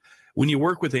craftsmanship. When you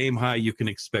work with Aim High, you can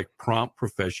expect prompt,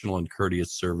 professional, and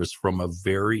courteous service from a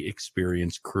very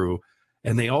experienced crew.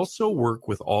 And they also work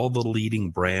with all the leading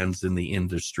brands in the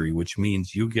industry, which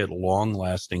means you get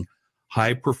long-lasting,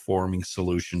 high-performing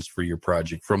solutions for your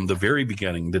project. From the very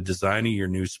beginning, the design of your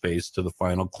new space to the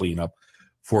final cleanup,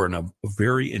 for a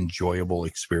very enjoyable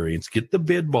experience. Get the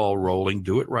bid ball rolling.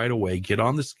 Do it right away. Get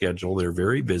on the schedule. They're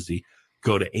very busy.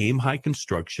 Go to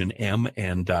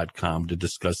aimhighconstructionmn.com to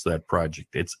discuss that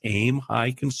project. It's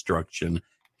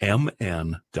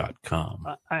aimhighconstructionmn.com.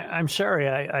 I'm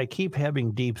sorry. I keep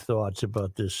having deep thoughts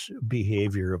about this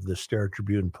behavior of the Star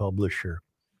Tribune publisher.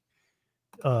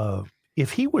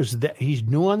 If he was that, he's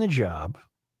new on the job.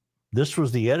 This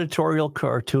was the editorial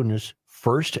cartoonist's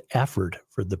first effort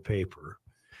for the paper.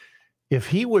 If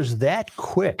he was that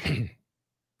quick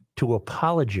to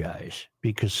apologize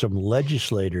because some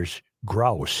legislators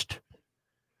groused,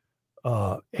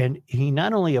 and he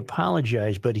not only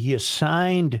apologized, but he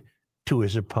assigned to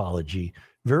his apology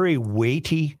very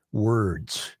weighty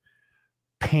words: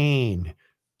 pain,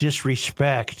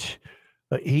 disrespect.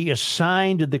 He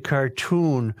assigned to the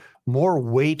cartoon more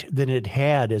weight than it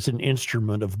had as an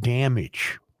instrument of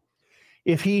damage.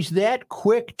 If he's that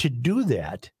quick to do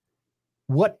that,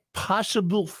 what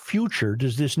possible future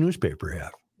does this newspaper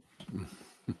have?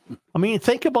 I mean,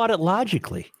 think about it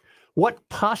logically. What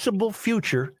possible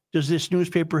future does this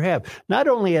newspaper have? Not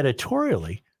only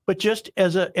editorially, but just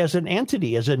as an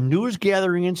entity, as a news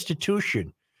gathering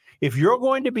institution. If you're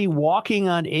going to be walking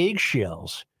on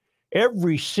eggshells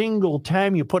every single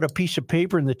time you put a piece of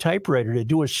paper in the typewriter to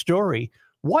do a story,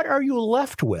 what are you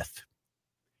left with?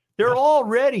 They're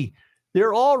already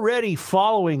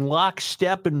following lock,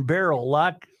 step, and barrel.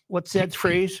 What's that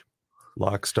phrase?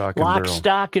 Lock, stock,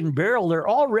 and barrel. They're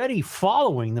already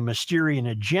following the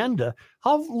Mysterian agenda.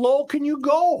 How low can you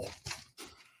go?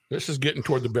 This is getting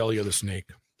toward the belly of the snake.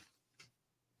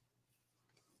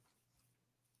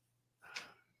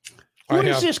 Who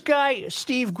is this guy,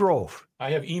 Steve Grove?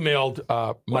 I have emailed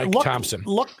Mike Thompson.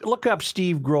 Look up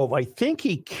Steve Grove. I think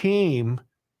he came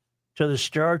to the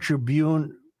Star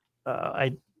Tribune.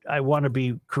 I want to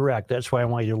be correct. That's why I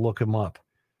want you to look him up.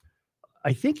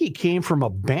 I think he came from a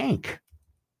bank.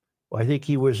 I think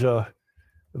he was a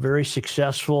very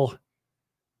successful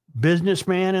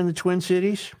businessman in the Twin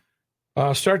Cities.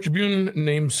 Star Tribune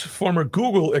names former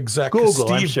Google exec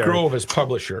Steve Grove as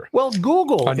publisher. Well,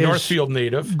 Google a Northfield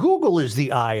native. Google is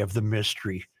the eye of the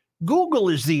mystery. Google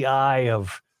is the eye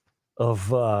of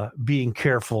being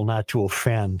careful not to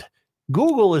offend.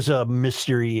 Google is a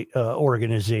mystery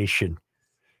organization.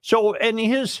 So, and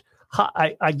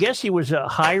I guess he was a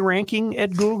high ranking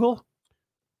at Google.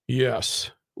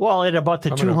 Yes. Well, at about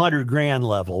the 200 grand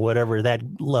level, whatever that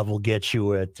level gets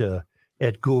you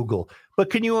at Google. But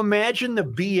can you imagine the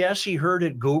BS he heard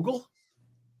at Google?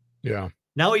 Yeah.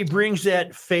 Now he brings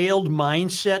that failed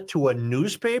mindset to a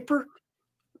newspaper?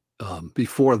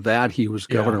 Before that, he was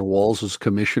Governor Walz's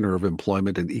Commissioner of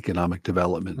Employment and Economic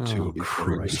Development, too.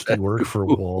 Christ, he worked for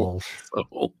Walz.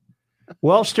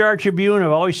 Well, Star Tribune,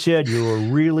 I've always said you were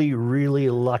really, really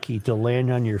lucky to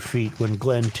land on your feet when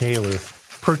Glenn Taylor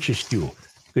purchased you,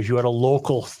 because you had a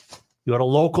local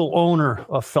owner,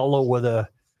 a fellow with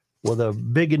a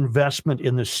big investment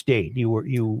in the state.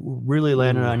 You really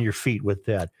landed on your feet with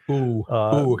that.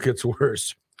 It gets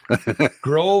worse.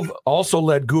 Grove also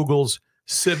led Google's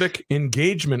civic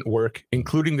engagement work,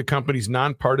 including the company's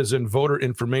nonpartisan voter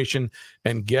information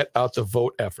and get out the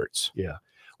vote efforts. Yeah.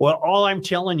 Well, all I'm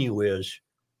telling you is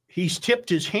he's tipped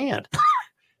his hand,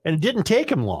 and it didn't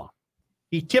take him long.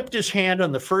 He tipped his hand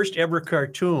on the first ever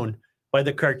cartoon by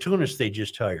the cartoonist they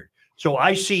just hired. So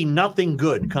I see nothing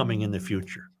good coming in the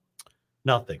future.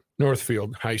 Nothing.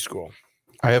 Northfield High School.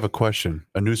 I have a question,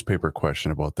 a newspaper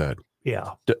question about that.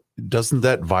 Yeah. Doesn't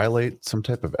that violate some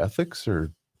type of ethics,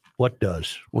 or what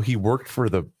does? Well, he worked for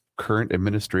the current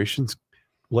administration's.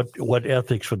 What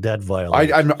ethics would that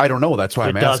violate? I don't know. That's why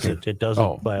I'm asking. It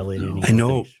doesn't violate any. I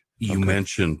know you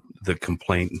mentioned the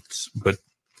complaints, but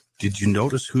did you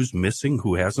notice who's missing,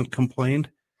 who hasn't complained?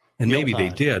 And maybe they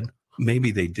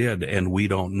did, and we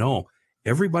don't know.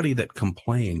 Everybody that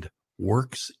complained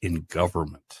works in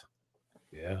government.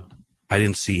 Yeah. I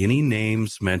didn't see any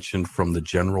names mentioned from the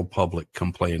general public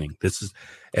complaining.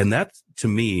 And that to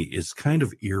me is kind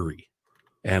of eerie.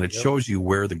 And it shows you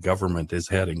where the government is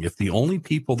heading. If the only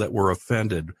people that were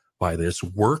offended by this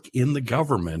work in the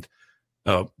government,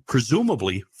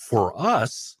 presumably for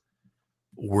us,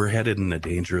 we're headed in a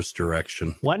dangerous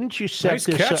direction. Why don't you set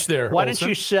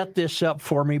this up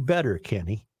for me better,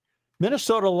 Kenny?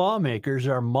 Minnesota lawmakers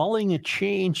are mulling a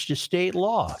change to state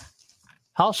law.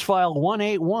 House File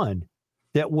 181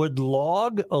 that would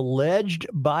log alleged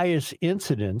bias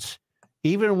incidents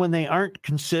even when they aren't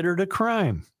considered a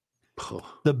crime.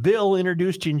 The bill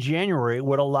introduced in January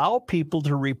would allow people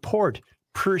to report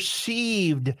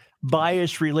perceived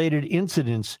bias-related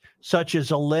incidents such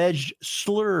as alleged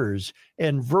slurs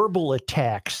and verbal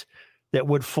attacks that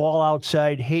would fall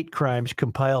outside hate crimes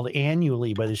compiled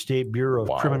annually by the State Bureau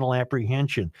of Criminal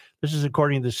Apprehension. This is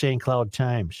according to the St. Cloud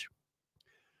Times.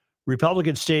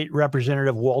 Republican State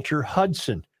Representative Walter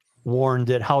Hudson warned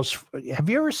that have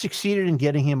you ever succeeded in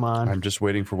getting him on? I'm just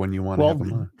waiting for when you want to have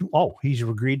him on. Oh, he's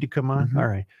agreed to come on? Mm-hmm. All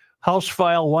right. House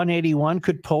File 181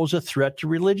 could pose a threat to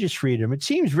religious freedom. It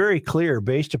seems very clear,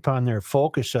 based upon their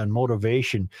focus on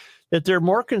motivation, that they're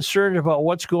more concerned about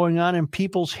what's going on in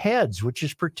people's heads, which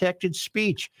is protected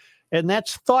speech. And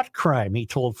that's thought crime, he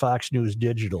told Fox News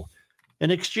Digital.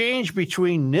 An exchange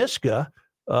between Niska,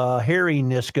 Harry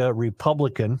Niska,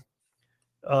 Republican,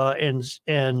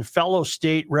 and fellow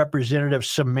state representative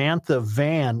Samantha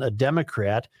Van, a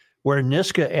Democrat, where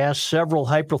Niska asked several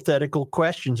hypothetical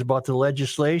questions about the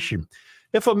legislation.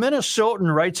 If a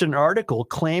Minnesotan writes an article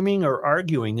claiming or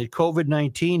arguing that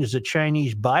COVID-19 is a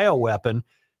Chinese bioweapon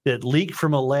that leaked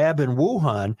from a lab in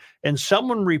Wuhan, and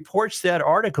someone reports that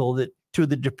article to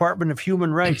the Department of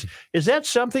Human Rights, is that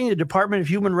something the Department of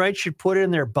Human Rights should put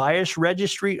in their bias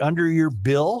registry under your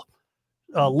bill?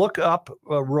 Look up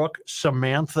Rook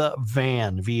Samantha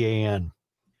Van, V-A-N.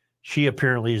 She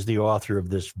apparently is the author of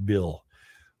this bill.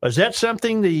 Is that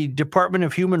something the Department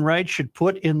of Human Rights should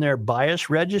put in their bias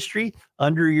registry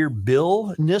under your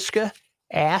bill, Niska?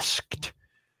 Asked.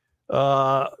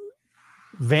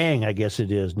 Vang, I guess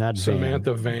it is, not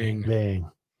Samantha Vang.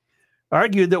 Vang.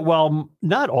 argued that while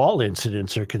not all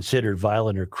incidents are considered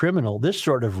violent or criminal, this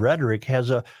sort of rhetoric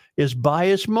is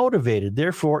bias motivated.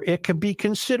 Therefore, it can be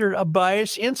considered a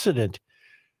bias incident.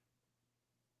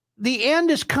 The end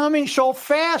is coming so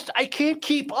fast, I can't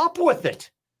keep up with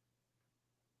it.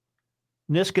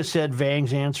 Niska said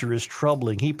Vang's answer is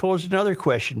troubling. He posed another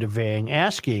question to Vang,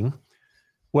 asking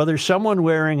whether someone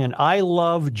wearing an I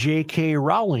Love J.K.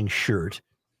 Rowling shirt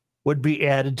would be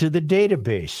added to the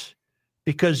database.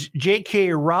 Because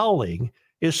J.K. Rowling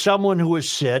is someone who has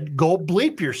said, go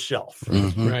bleep yourself.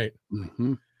 Mm-hmm. Right.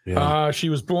 Mm-hmm. Yeah. She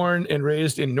was born and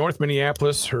raised in North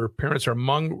Minneapolis. Her parents are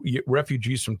Hmong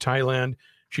refugees from Thailand.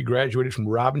 She graduated from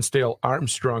Robbinsdale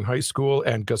Armstrong High School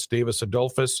and Gustavus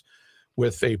Adolphus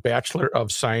with a Bachelor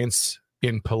of Science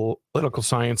in Political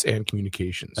Science and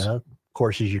Communications.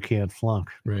 Courses you can't flunk.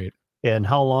 Right. And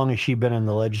how long has she been in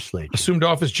the legislature? Assumed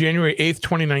office January 8th,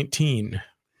 2019.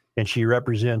 And she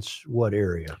represents what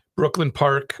area? Brooklyn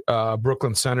Park,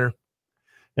 Brooklyn Center.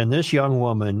 And this young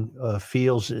woman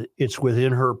feels it's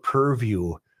within her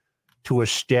purview to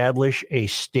establish a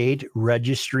state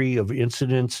registry of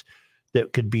incidents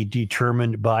that could be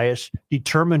determined bias.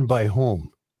 Determined by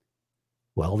whom?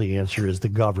 Well, the answer is the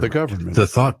government. The government. The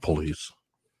thought police.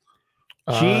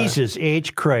 Jesus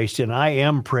H. Christ, and I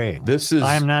am praying.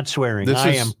 I'm not swearing.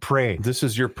 I am praying. This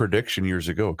is your prediction years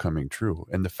ago coming true.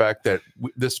 And the fact that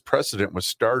this precedent was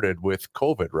started with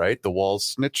COVID, right? The Walls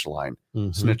snitch line.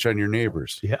 Mm-hmm. Snitch on your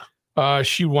neighbors. Yeah.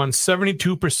 She won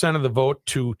 72% of the vote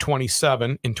to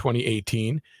 27 in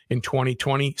 2018. In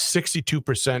 2020,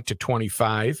 62% to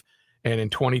 25. And in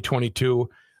 2022,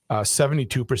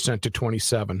 72% to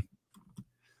 27.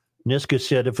 Niska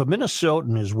said, if a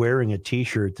Minnesotan is wearing a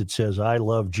T-shirt that says, I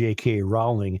love J.K.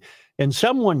 Rowling, and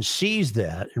someone sees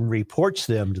that and reports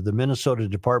them to the Minnesota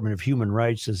Department of Human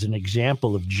Rights as an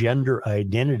example of gender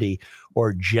identity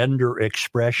or gender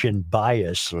expression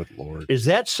bias, good Lord, is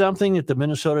that something that the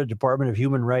Minnesota Department of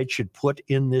Human Rights should put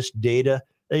in this data,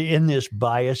 in this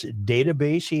bias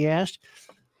database, he asked?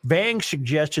 Vang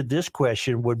suggested this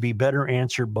question would be better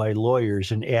answered by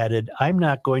lawyers and added, I'm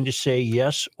not going to say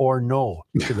yes or no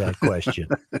to that question.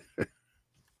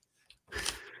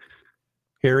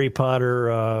 Harry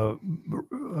Potter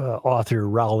author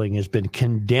Rowling has been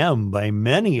condemned by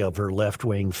many of her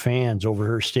left-wing fans over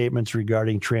her statements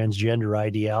regarding transgender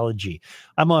ideology.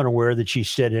 I'm unaware that she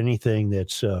said anything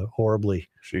that's horribly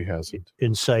she hasn't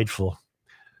insightful.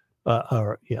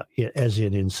 As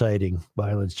in inciting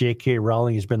violence. J.K.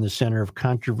 Rowling has been the center of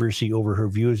controversy over her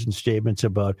views and statements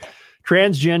about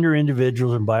transgender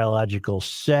individuals and biological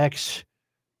sex.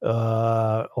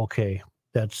 Okay,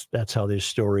 that's how this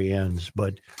story ends.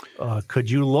 But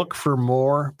could you look for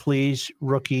more, please,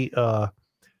 Rookie?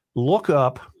 Look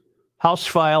up House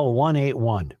File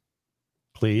 181,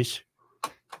 please,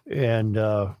 and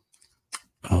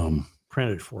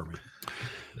print it for me.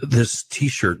 This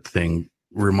T-shirt thing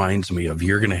reminds me of,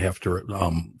 you're going to have to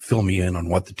fill me in on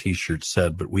what the T-shirt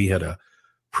said, but we had a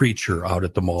preacher out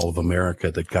at the Mall of America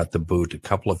that got the boot a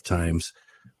couple of times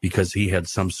because he had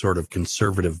some sort of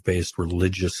conservative-based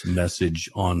religious message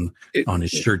on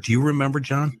his shirt. Do you remember,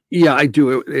 John? Yeah, I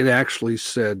do. It actually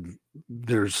said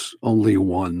there's only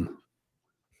one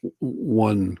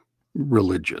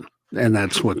religion. And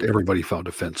that's what everybody found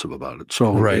offensive about it.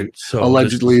 So, right. So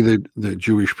allegedly, the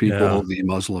Jewish people, the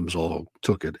Muslims all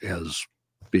took it as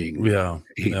being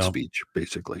hate speech,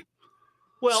 basically.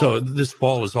 Well, so this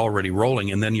ball is already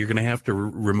rolling, and then you're going to have to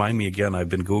remind me again. I've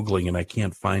been Googling, and I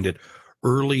can't find it.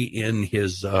 Early in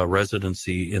his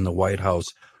residency in the White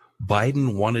House,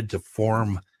 Biden wanted to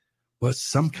form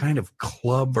some kind of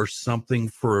club or something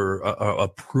for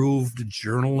approved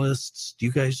journalists. Do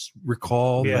you guys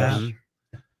recall that?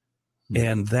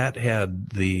 And that had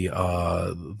the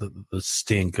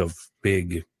stink of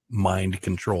big mind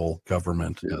control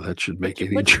government. Yeah, that should make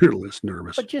any journalist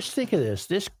nervous. But just think of this: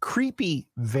 this creepy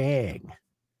Vang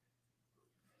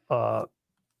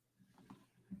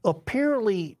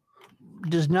apparently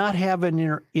does not have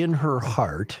in her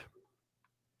heart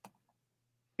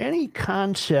any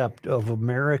concept of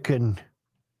American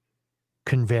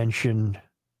convention.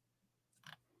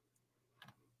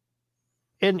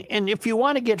 And if you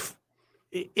want to get,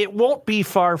 it won't be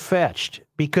far-fetched,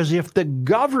 because if the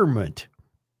government,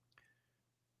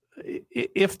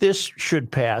 if this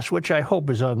should pass, which I hope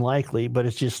is unlikely, but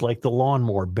it's just like the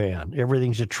lawnmower ban.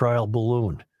 Everything's a trial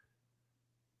balloon.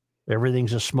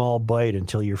 Everything's a small bite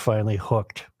until you're finally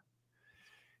hooked.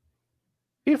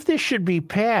 If this should be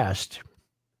passed,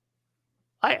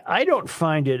 I don't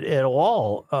find it at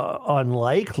all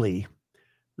unlikely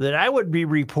that I would be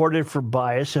reported for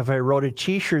bias if I wrote a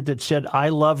T-shirt that said, I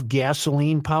love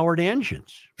gasoline-powered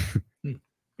engines.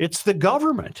 It's the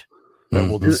government. That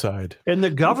will decide. And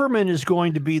the government is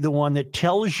going to be the one that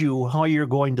tells you how you're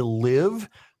going to live,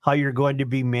 how you're going to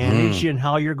be managed, and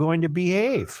how you're going to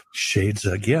behave. Shades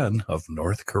again of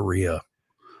North Korea.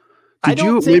 I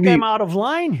don't think I'm out of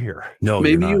line here. No,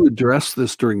 maybe you address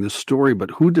this during this story,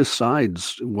 but who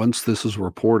decides once this is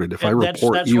reported? If I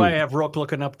report that's why I have Rook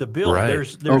looking up the bill. Right.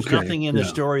 There's nothing in the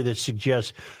story that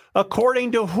suggests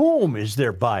according to whom is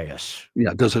their bias.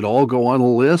 Yeah. Does it all go on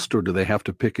a list, or do they have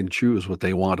to pick and choose what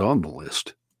they want on the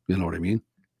list? You know what I mean?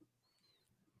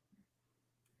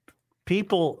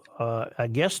 People, I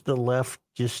guess the left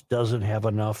just doesn't have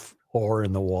enough ore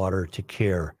in the water to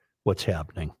care what's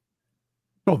happening.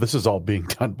 No, this is all being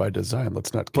done by design.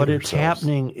 Let's not. But it's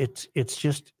happening. It's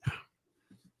just.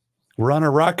 We're on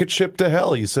a rocket ship to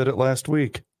hell. You said it last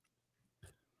week.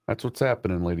 That's what's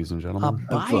happening, ladies and gentlemen.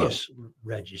 A bias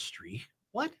registry.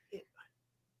 What?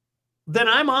 Then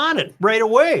I'm on it right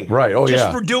away. Right. Oh,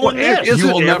 just for doing this.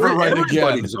 You will never write again.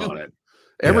 Everybody's on it.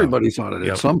 Everybody's on it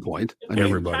at some point. I mean,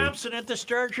 everybody. Thompson at the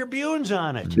Star Tribune's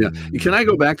on it. Yeah. Can I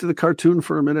go back to the cartoon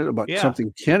for a minute about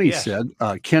something Kenny said?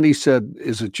 Kenny said,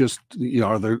 "Is it just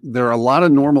there are a lot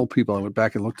of normal people." I went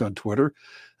back and looked on Twitter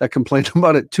that complain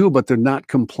about it too, but they're not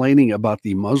complaining about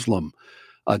the Muslim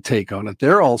take on it.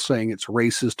 They're all saying it's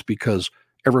racist because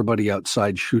everybody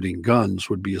outside shooting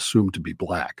guns would be assumed to be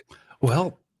black.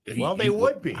 Well, they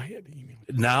would be.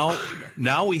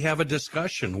 Now we have a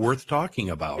discussion worth talking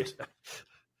about.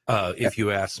 If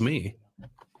you ask me.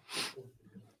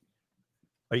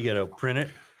 Are you going to print it?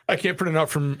 I can't print it out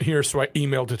from here, so I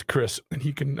emailed it to Chris, and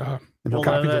he can copy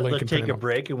the link. Let's take a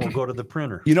break, and we'll go to the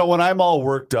printer. You know, when I'm all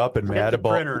worked up and mad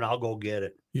about printer, and I'll go get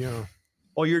it. Yeah.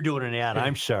 Oh, you're doing an ad.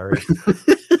 I'm sorry.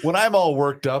 When I'm all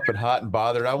worked up and hot and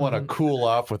bothered, I want to cool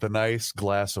off with a nice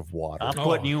glass of water. I'm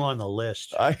putting you on the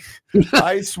list.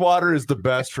 Ice water is the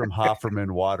best from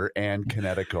Hofferman Water and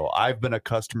Connecticut. I've been a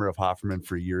customer of Hofferman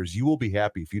for years. You will be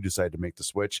happy if you decide to make the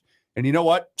switch. And you know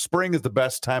what? Spring is the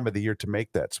best time of the year to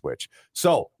make that switch.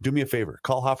 So do me a favor.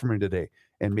 Call Hofferman today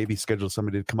and maybe schedule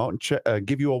somebody to come out and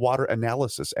give you a water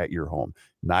analysis at your home.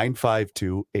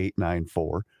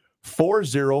 952-894-4040.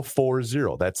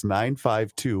 That's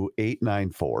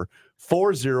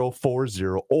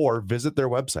 952-894-4040, or visit their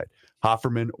website,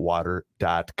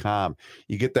 HoffermanWater.com.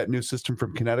 You get that new system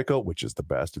from Connecticut, which is the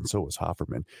best, and so is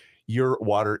Hofferman. Your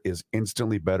water is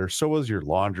instantly better. So is your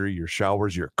laundry, your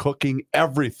showers, your cooking.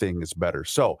 Everything is better.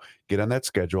 So get on that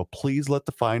schedule. Please let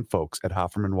the fine folks at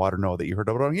Hofferman Water know that you heard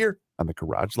about it here on the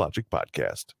Garage Logic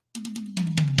Podcast.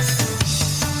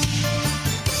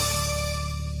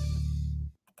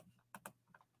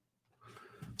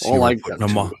 Putting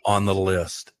them on the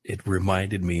list. It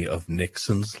reminded me of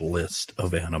Nixon's list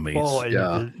of enemies. Oh,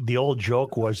 and the old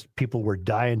joke was people were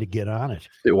dying to get on it.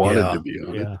 They wanted to be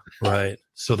on it. Right.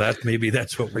 So that's what we should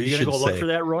say. Are you going to go look for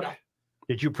that, Rook?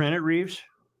 Did you print it, Reeves?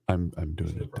 I'm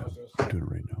doing it. I'm doing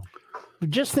it right now.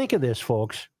 Just think of this,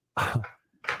 folks.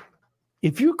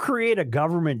 If you create a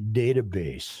government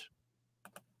database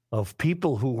of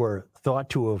people who were thought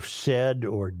to have said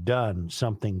or done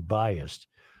something biased,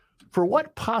 for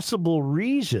what possible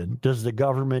reason does the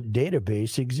government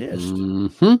database exist?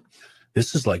 Mm-hmm.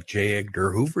 This is like J.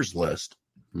 Edgar Hoover's list.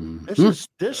 Mm-hmm.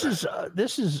 This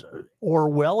is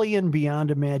Orwellian beyond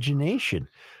imagination.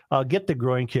 Get the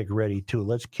groin kick ready too.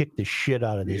 Let's kick the shit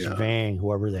out of this Vang,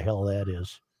 whoever the hell that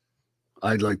is.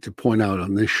 I'd like to point out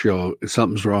on this show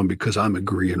something's wrong because I'm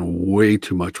agreeing way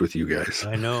too much with you guys.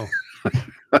 I know.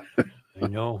 I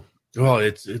know. Well,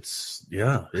 it's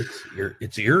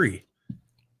eerie.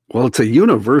 Well, it's a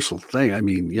universal thing. I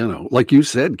mean, like you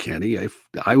said, Kenny,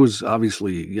 I was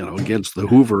obviously, against the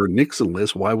Hoover and Nixon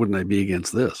list. Why wouldn't I be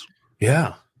against this?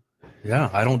 Yeah. Yeah.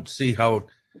 I don't see how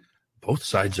both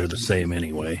sides are the same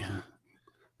anyway.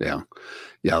 Yeah.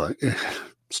 Yeah.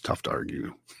 It's tough to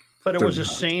argue. But it was a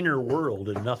saner world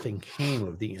and nothing came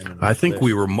of the end. I think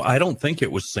I don't think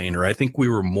it was saner. I think we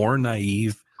were more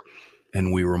naive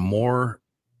and we were more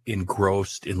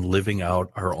engrossed in living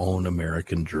out our own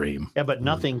American dream. Yeah, but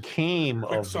nothing came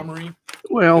Quick of summary.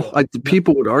 Well,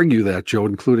 people would argue that, Joe,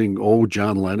 including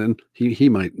John Lennon. He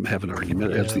might have an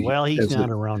argument. He's not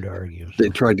around to argue. So. They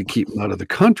tried to keep him out of the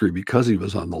country because he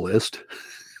was on the list.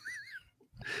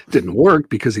 Didn't work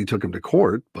because he took him to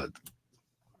court, but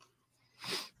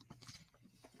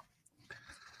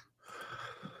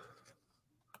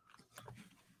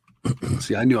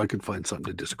see, I knew I could find something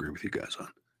to disagree with you guys on.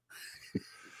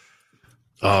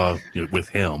 With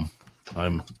him,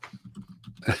 I'm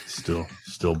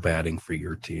still batting for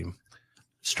your team,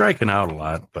 striking out a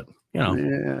lot, but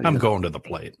I'm going to the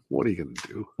plate. What are you going to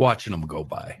do? Watching them go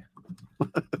by.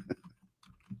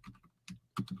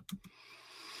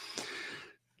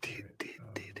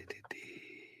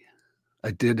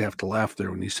 I did have to laugh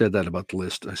there when you said that about the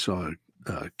list. I saw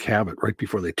Cabot right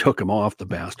before they took him off, the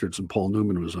bastards, and Paul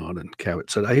Newman was on, and Cabot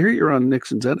said, "I hear you're on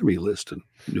Nixon's enemy list," and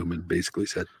Newman basically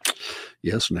said,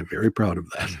 "Yes, and I'm very proud of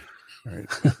that." All right.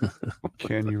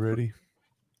 Ken, you ready?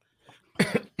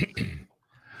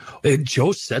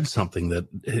 Joe said something that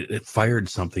it fired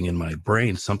something in my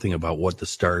brain, something about what the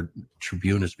Star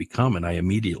Tribune has become. And I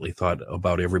immediately thought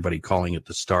about everybody calling it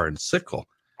the Star and Sickle.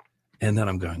 And then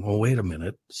I'm going, well, wait a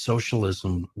minute.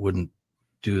 Socialism wouldn't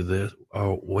do this.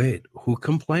 Oh, wait, who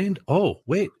complained? Oh,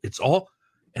 wait, it's all.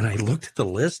 And I looked at the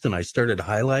list and I started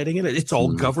highlighting it. It's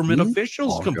all government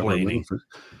officials all complaining.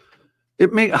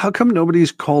 How come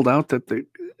nobody's called out that they,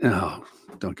 oh,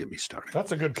 don't get me started.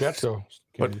 That's a good catch, though.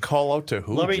 But call out to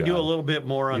who? Let me John? do a little bit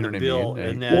more on the bill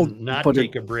and then not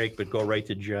take a break, but go right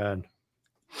to John.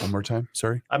 One more time.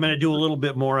 Sorry. I'm going to do a little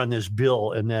bit more on this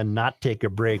bill and then not take a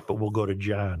break, but we'll go to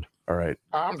John. All right.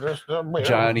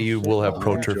 Johnny, you will have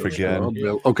Pro Turf again.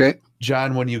 Okay.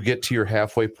 John, when you get to your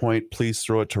halfway point, please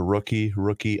throw it to Rookie.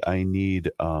 Rookie, I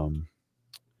need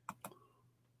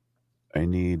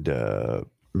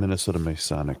Minnesota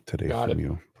Masonic today from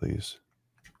you, please.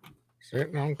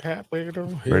 Sitting on Capitol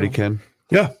Hill. Ready, Ken?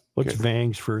 Yeah. What's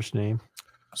Vang's first name?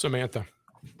 Samantha.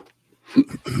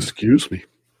 Excuse me.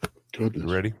 Goodness.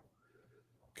 Ready?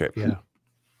 Okay. Yeah.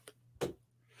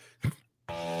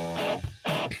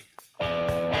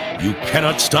 You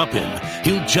cannot stop him.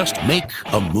 He'll just make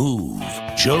a move.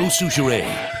 Joe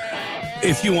Souchere.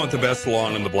 If you want the best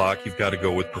lawn in the block, you've got to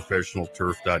go with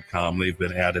professionalturf.com. They've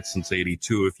been at it since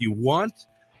 '82. If you want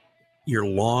your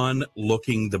lawn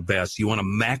looking the best, you want to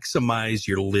maximize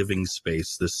your living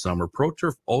space this summer,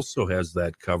 ProTurf also has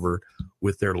that covered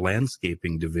with their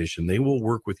landscaping division. They will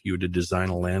work with you to design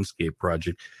a landscape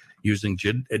project using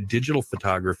digital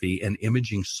photography and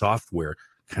imaging software,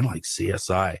 kind of like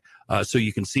CSI. So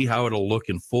you can see how it'll look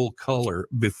in full color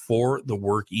before the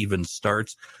work even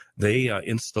starts. They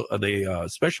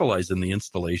specialize in the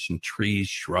installation, trees,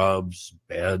 shrubs,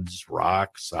 beds,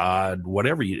 rock, sod,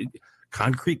 whatever you.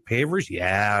 Concrete pavers,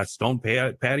 yeah. Stone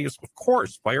patios, of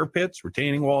course. Fire pits,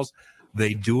 retaining walls.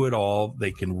 They do it all.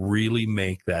 They can really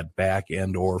make that back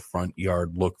end or front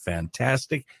yard look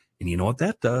fantastic. And you know what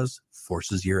that does?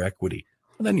 Forces your equity.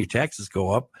 And then your taxes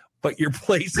go up, but your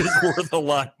place is worth a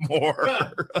lot more.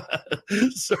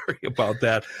 Sorry about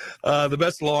that. The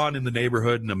best lawn in the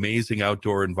neighborhood and amazing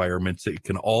outdoor environments. It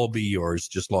can all be yours.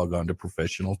 Just log on to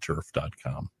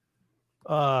professionalturf.com.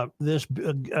 This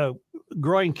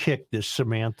groin kick, this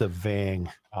Samantha Vang.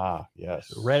 Ah,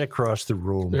 yes. Right across the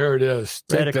room. There it is.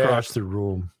 Right across the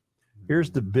room.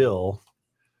 Here's the bill.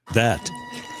 That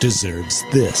deserves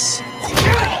this.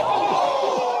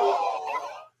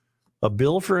 A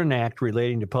bill for an act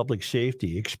relating to public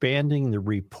safety, expanding the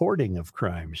reporting of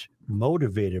crimes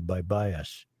motivated by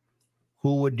bias.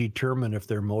 Who would determine if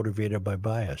they're motivated by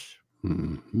bias?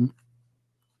 Mm-hmm.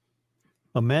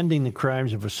 Amending the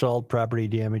crimes of assault, property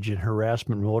damage, and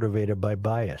harassment motivated by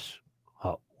bias.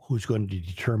 Who's going to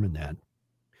determine that?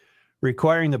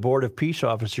 Requiring the Board of Peace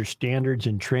Officers standards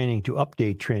and training to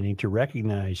update training to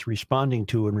recognize, responding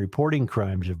to, and reporting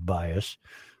crimes of bias.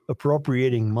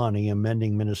 Appropriating money,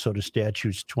 amending Minnesota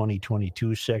statutes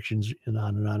 2022 sections, and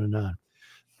on and on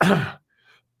and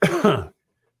on.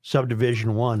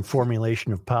 Subdivision 1,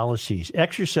 formulation of policies.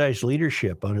 Exercise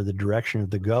leadership under the direction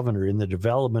of the governor in the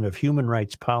development of human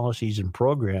rights policies and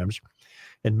programs,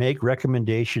 and make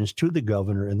recommendations to the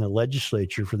governor and the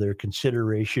legislature for their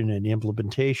consideration and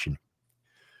implementation.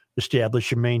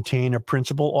 Establish and maintain a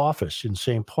principal office in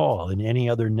St. Paul and any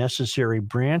other necessary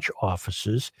branch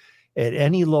offices at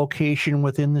any location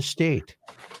within the state.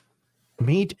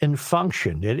 Meet and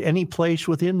function at any place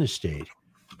within the state.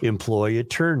 Employ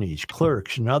attorneys,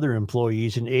 clerks, and other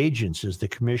employees and agents as the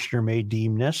commissioner may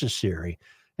deem necessary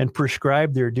and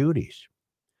prescribe their duties.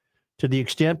 To the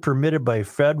extent permitted by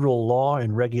federal law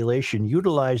and regulation,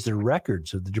 utilize the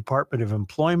records of the Department of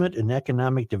Employment and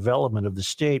Economic Development of the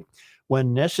state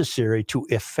when necessary to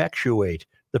effectuate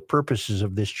the purposes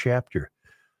of this chapter.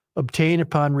 Obtain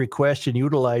upon request and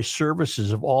utilize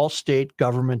services of all state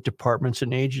government departments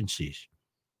and agencies.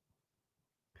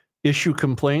 Issue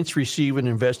complaints, receive and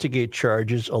investigate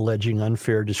charges alleging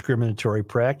unfair discriminatory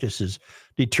practices,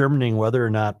 determining whether or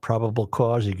not probable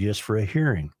cause exists for a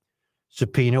hearing.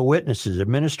 Subpoena witnesses,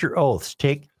 administer oaths,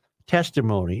 take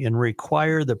testimony, and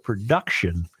require the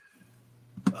production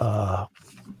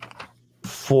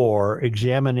for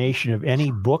examination of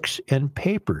any books and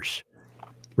papers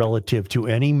relative to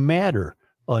any matter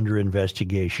under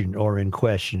investigation or in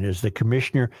question as the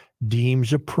commissioner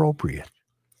deems appropriate.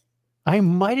 I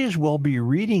might as well be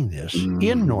reading this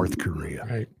in North Korea.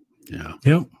 Right. Yeah.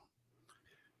 Yep.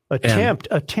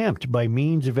 Attempt by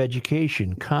means of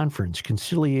education, conference,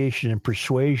 conciliation, and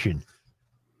persuasion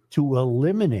to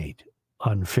eliminate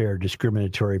unfair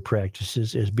discriminatory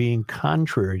practices as being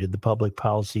contrary to the public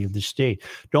policy of the state.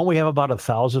 Don't we have about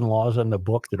 1,000 laws on the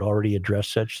book that already address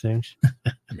such things?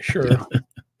 I'm sure.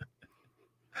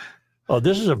 Oh,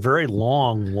 this is a very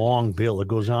long bill. It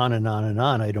goes on and on and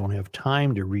on. I don't have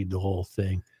time to read the whole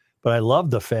thing, but I love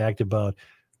the fact about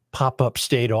pop-up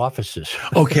state offices.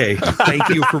 Okay, thank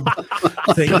you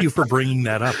for bringing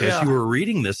that up. As you were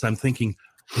reading this, I'm thinking,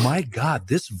 my God,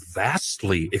 this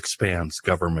vastly expands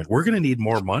government. We're going to need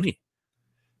more money.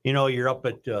 You know, you're up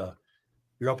at the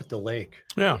lake.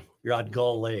 Yeah, you're on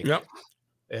Gull Lake. Yep.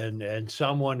 And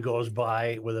someone goes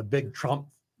by with a big Trump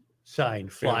sign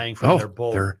flying from their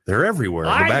boat. They're everywhere.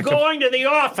 I'm going to the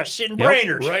office in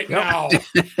Brainerd right now.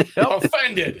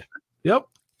 Offended. Yep.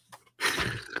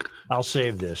 I'll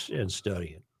save this and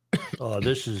study it.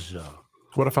 This is.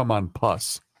 What if I'm on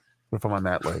PUS? What if I'm on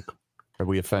that lake? Are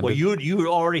we offended? Well, you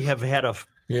already have had a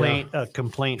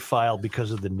complaint filed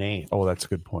because of the name. Oh, that's a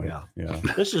good point. Yeah.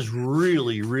 This is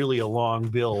really, really a long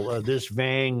bill. This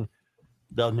Vang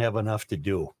doesn't have enough to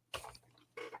do.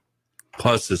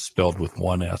 PUS is spelled with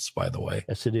one S, by the way.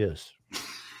 Yes, it is.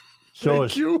 So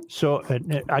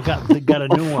I got a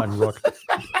new one, Rook.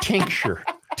 Tincture.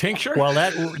 Well,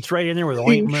 it's right in there with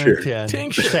ointment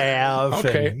and salve.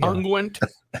 Okay, and, unguent.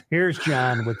 Here's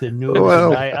John with the news.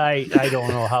 Well, I don't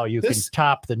know how you can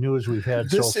top the news we've had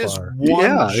so far. This is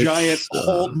one giant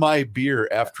hold my beer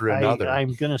after another.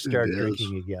 I'm going to start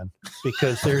drinking again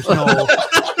because there's no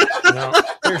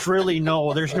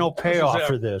payoff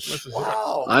for this.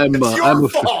 Wow. I'm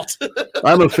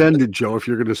offended, Joe, if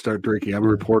you're going to start drinking. I'm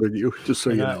reporting you, just so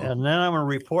you know. And then I'm going to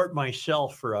report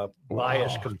myself for a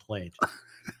bias complaint.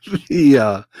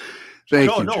 Yeah.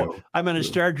 Thank you, Joe. I'm going to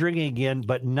start drinking again,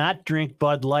 but not drink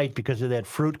Bud Light because of that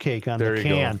fruitcake on the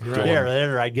can. Right.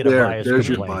 There, I get a bias there's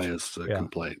complaint. Your bias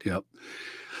complaint. Yep.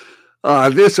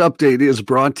 This update is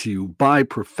brought to you by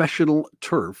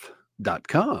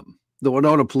ProfessionalTurf.com. The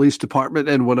Winona Police Department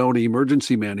and Winona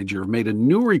Emergency Manager have made a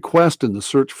new request in the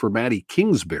search for Maddie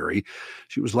Kingsbury.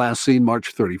 She was last seen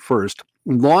March 31st.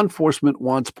 Law enforcement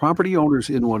wants property owners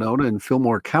in Winona and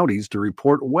Fillmore counties to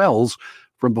report wells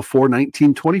from before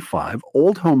 1925,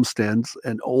 old homesteads,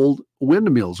 and old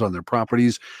windmills on their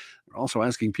properties. They're also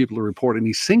asking people to report any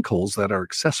sinkholes that are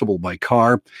accessible by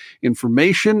car.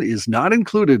 Information is not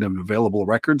included in available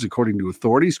records, according to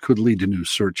authorities, could lead to new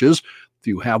searches. If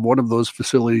you have one of those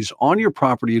facilities on your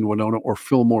property in Winona or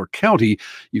Fillmore County,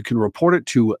 you can report it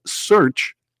to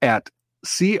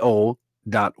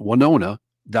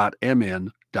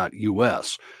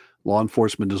search@co.winona.mn.us. Law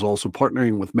enforcement is also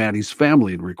partnering with Maddie's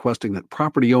family and requesting that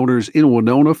property owners in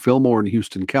Winona, Fillmore, and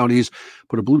Houston counties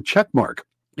put a blue check mark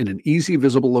in an easy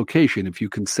visible location if you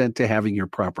consent to having your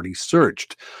property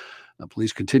searched.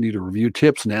 Police continue to review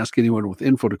tips and ask anyone with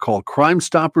info to call Crime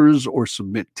Stoppers or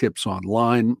submit tips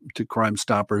online to Crime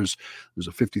Stoppers. There's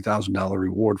a $50,000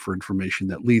 reward for information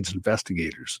that leads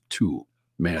investigators to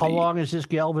Maddie. How long has this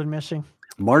gal been missing?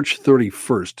 March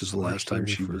 31st is the last time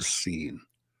she was seen.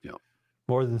 Yeah.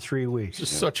 More than 3 weeks.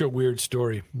 This is such a weird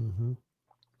story. Mm-hmm.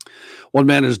 One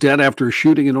man is dead after a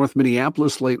shooting in North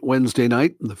Minneapolis late Wednesday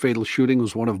night. The fatal shooting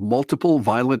was one of multiple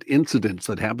violent incidents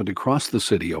that happened across the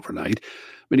city overnight.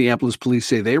 Minneapolis police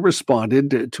say they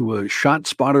responded to a shot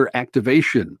spotter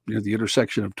activation near the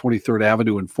intersection of 23rd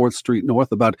Avenue and 4th Street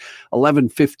North about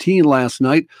 11:15 last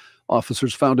night.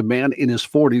 Officers found a man in his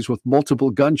 40s with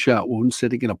multiple gunshot wounds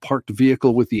sitting in a parked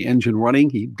vehicle with the engine running.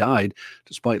 He died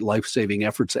despite life-saving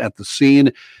efforts at the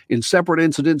scene. In separate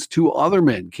incidents, 2 other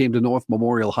men came to North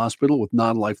Memorial Hospital with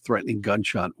non-life-threatening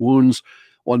gunshot wounds.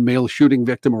 One male shooting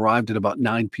victim arrived at about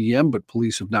 9 p.m., but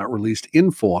police have not released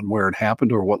info on where it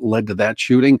happened or what led to that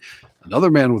shooting. Another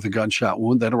man with a gunshot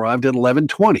wound then arrived at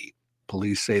 11:20.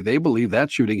 Police say they believe that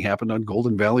shooting happened on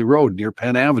Golden Valley Road near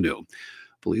Penn Avenue.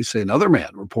 Police say another man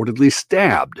reportedly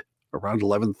stabbed around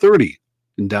 11:30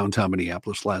 in downtown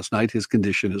Minneapolis last night. His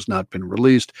condition has not been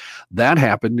released. That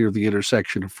happened near the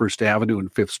intersection of 1st Avenue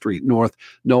and 5th Street North.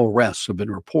 No arrests have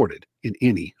been reported in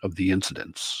any of the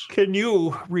incidents. Can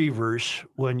you, Reavers,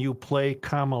 when you play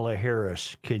Kamala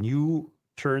Harris, can you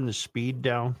turn the speed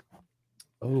down?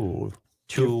 Oh.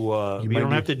 You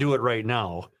don't have to do it right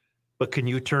now, but can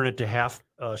you turn it to half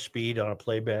speed on a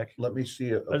playback? Let me see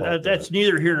it. That's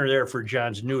neither here nor there for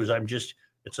John's news.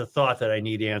 It's a thought that I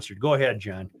need answered. Go ahead,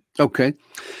 John. Okay.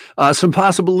 Some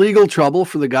possible legal trouble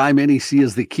for the guy many see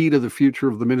as the key to the future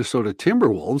of the Minnesota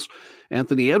Timberwolves.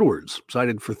 Anthony Edwards,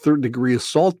 cited for third-degree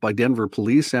assault by Denver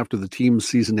police after the team's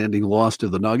season-ending loss to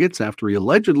the Nuggets after he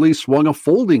allegedly swung a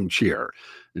folding chair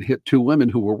and hit two women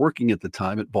who were working at the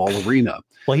time at Ball Arena.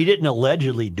 Well, he didn't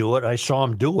allegedly do it. I saw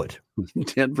him do it.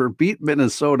 Denver beat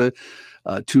Minnesota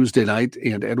Tuesday night,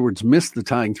 and Edwards missed the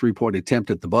tying three-point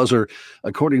attempt at the buzzer.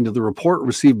 According to the report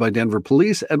received by Denver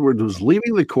police, Edwards was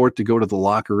leaving the court to go to the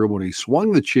locker room when he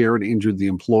swung the chair and injured the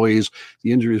employees.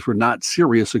 The injuries were not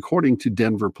serious, according to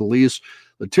Denver police.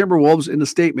 The Timberwolves, in a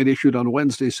statement issued on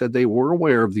Wednesday, said they were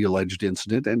aware of the alleged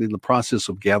incident and in the process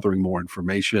of gathering more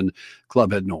information.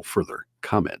 Club had no further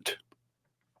comment.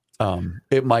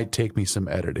 It might take me some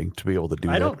editing to be able to do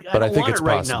that, but I think it's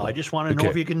right possible. Now. I just want to know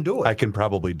if you can do it. I can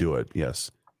probably do it. Yes.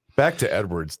 Back to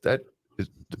Edwards. That is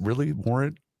really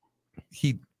warrant.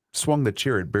 He swung the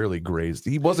chair. It barely grazed.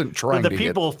 He wasn't trying. But the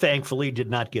people, thankfully, did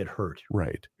not get hurt.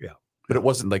 Right. Yeah. But it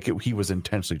wasn't like he was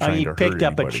intentionally trying to hurt anybody. He picked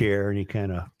up a anybody. chair and he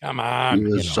kind of come on.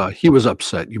 He was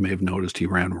upset. You may have noticed he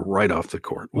ran right off the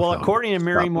court. Well, according to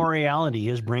Mary Moriality,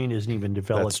 his brain isn't even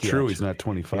developed. That's true. Yet. He's not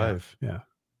 25. Yeah.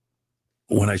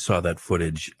 When I saw that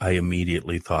footage, I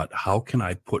immediately thought, how can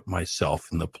I put myself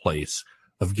in the place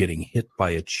of getting hit by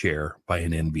a chair by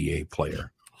an NBA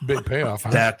player? Big payoff.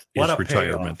 Huh? That What is a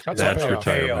retirement. payoff. That's Payoff.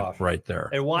 retirement right there.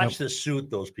 And watch the suit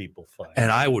those people find.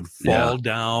 And I would fall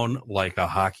down like a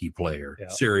hockey player. Yeah.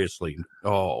 Seriously.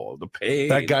 Oh, the pain.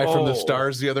 That guy from the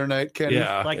Stars the other night, Kenny?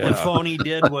 Yeah. Like what Phony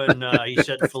did when he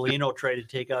said Foligno tried to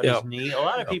take out his knee. A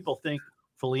lot of people think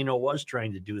Foligno was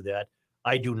trying to do that.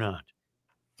 I do not.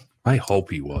 I hope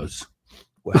he was.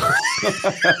 Well,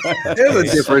 There's a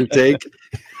different take.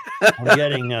 I'm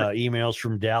getting emails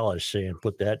from Dallas saying,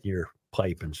 put that in your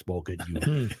pipe and smoke it,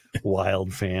 you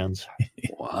Wild fans.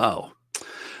 Wow.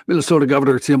 Minnesota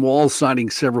Governor Tim Walz signing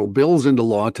several bills into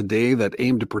law today that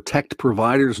aim to protect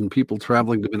providers and people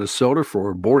traveling to Minnesota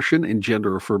for abortion and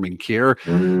gender-affirming care.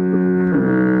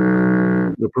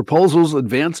 The proposals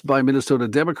advanced by Minnesota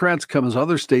Democrats come as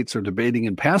other states are debating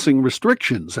and passing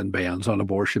restrictions and bans on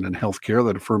abortion and health care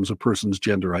that affirms a person's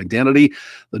gender identity.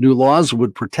 The new laws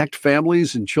would protect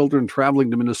families and children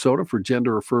traveling to Minnesota for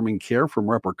gender-affirming care from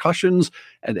repercussions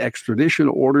and extradition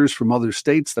orders from other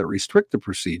states that restrict the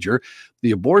procedure.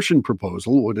 The abortion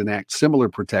proposal would enact similar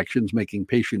protections, making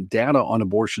patient data on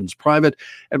abortions private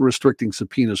and restricting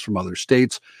subpoenas from other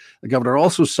states. The governor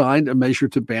also signed a measure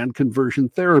to ban conversion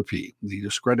therapy, the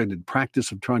discredited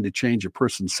practice of trying to change a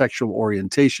person's sexual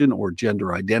orientation or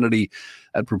gender identity.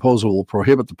 That proposal will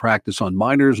prohibit the practice on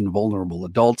minors and vulnerable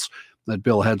adults. That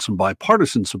bill had some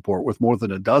bipartisan support, with more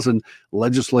than a dozen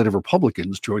legislative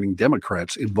Republicans joining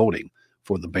Democrats in voting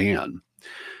for the ban.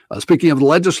 Speaking of the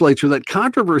legislature, that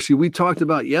controversy we talked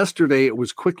about yesterday, it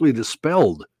was quickly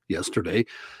dispelled yesterday.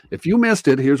 If you missed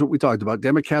it, here's what we talked about.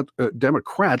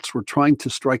 Democrats were trying to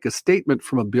strike a statement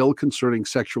from a bill concerning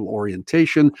sexual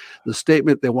orientation. The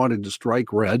statement they wanted to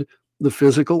strike read, "The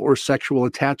physical or sexual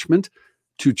attachment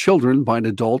to children by an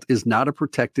adult is not a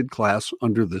protected class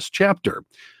under this chapter."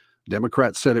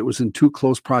 Democrats said it was in too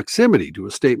close proximity to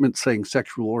a statement saying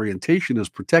sexual orientation is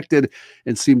protected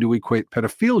and seemed to equate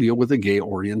pedophilia with a gay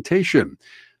orientation.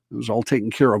 It was all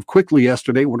taken care of quickly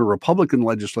yesterday when a Republican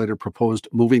legislator proposed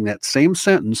moving that same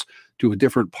sentence to a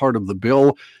different part of the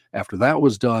bill. After that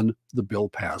was done, the bill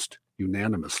passed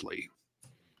unanimously.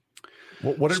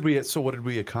 What did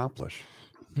we accomplish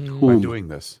by doing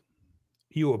this?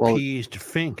 You appeased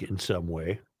Fink in some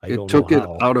way. It took it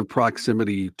out of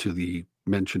proximity to the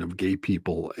mention of gay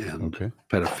people and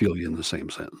pedophilia in the same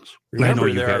sentence.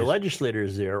 Remember, there are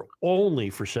legislators there only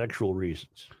for sexual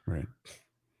reasons. Right.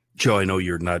 Joe, I know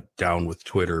you're not down with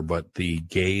Twitter, but the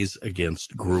Gays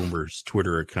Against Groomers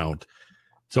Twitter account,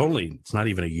 it's not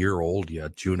even a year old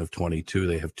yet. June of 22,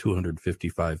 they have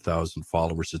 255,000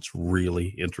 followers. It's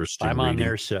really interesting. I'm on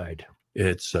their side.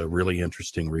 It's really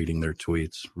interesting reading their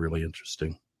tweets. Really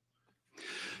interesting.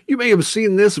 You may have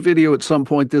seen this video at some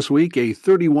point this week. A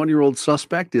 31-year-old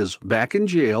suspect is back in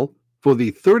jail for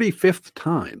the 35th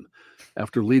time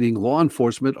after leading law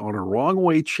enforcement on a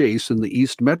wrong-way chase in the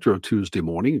East Metro Tuesday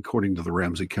morning, according to the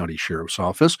Ramsey County Sheriff's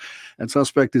Office. That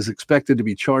suspect is expected to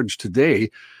be charged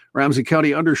today. Ramsey County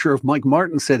Undersheriff Mike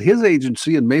Martin said his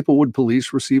agency and Maplewood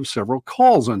Police received several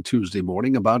calls on Tuesday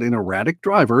morning about an erratic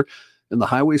driver in the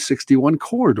Highway 61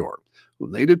 corridor,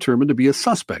 whom they determined to be a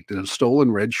suspect in a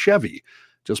stolen red Chevy.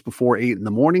 Just before 8 in the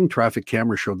morning, traffic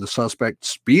cameras showed the suspect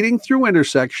speeding through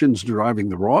intersections, driving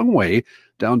the wrong way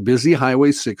down busy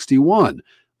Highway 61,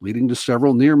 leading to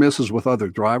several near misses with other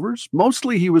drivers.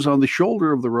 Mostly he was on the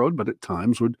shoulder of the road, but at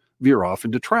times would veer off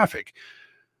into traffic.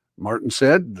 Martin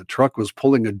said the truck was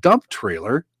pulling a dump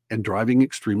trailer and driving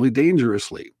extremely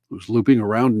dangerously. It was looping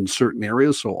around in certain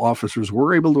areas, so officers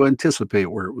were able to anticipate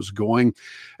where it was going.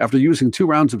 After using 2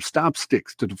 rounds of stop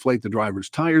sticks to deflate the driver's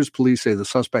tires, police say the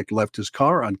suspect left his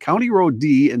car on County Road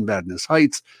D in Vadnais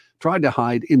Heights, tried to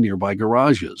hide in nearby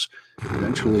garages.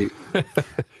 Eventually,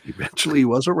 he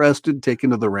was arrested, taken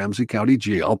to the Ramsey County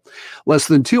Jail. Less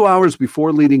than 2 hours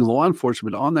before leading law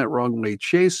enforcement on that wrong-way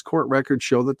chase, court records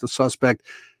show that the suspect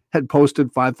had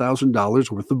posted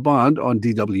 $5,000 worth of bond on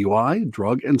DWI,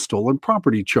 drug, and stolen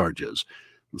property charges.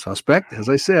 The suspect, as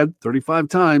I said, 35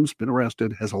 times, been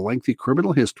arrested, has a lengthy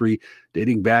criminal history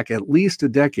dating back at least a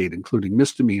decade, including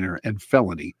misdemeanor and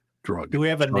felony drug. Do we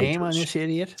have a charges. name on this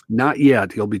idiot? Not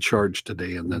yet. He'll be charged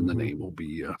today, and then the name will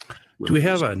be... Do we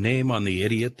have a name on the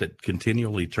idiot that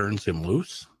continually turns him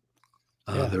loose?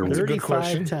 Yeah, there was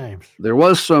 35 times. There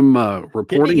was some reporting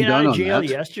Didn't he get done out of on jail that.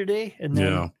 yesterday? And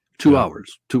then 2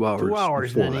 hours. 2 hours. 2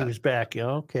 hours, then he that. was back. Yeah,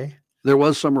 okay. There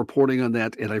was some reporting on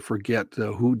that, and I forget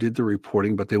who did the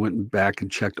reporting, but they went back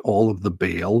and checked all of the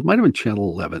bail. It might have been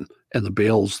Channel 11. And the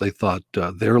bails, they thought,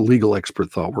 their legal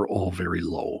expert thought were all very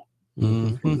low.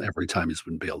 Mm-hmm. Every time he's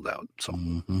been bailed out. So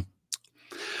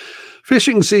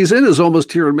fishing season is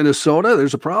almost here in Minnesota.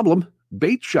 There's a problem.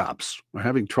 Bait shops are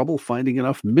having trouble finding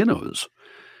enough minnows.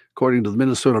 According to the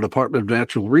Minnesota Department of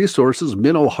Natural Resources,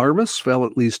 minnow harvests fell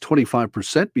at least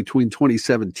 25% between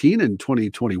 2017 and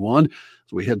 2021.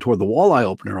 So we head toward the walleye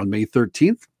opener on May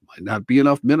 13th. Might not be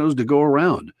enough minnows to go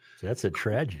around. That's a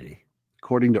tragedy.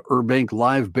 According to Urbank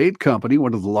Live Bait Company,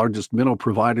 one of the largest minnow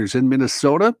providers in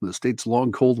Minnesota, the state's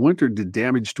long cold winter did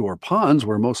damage to our ponds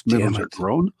where most minnows are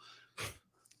grown.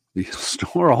 The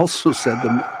store also said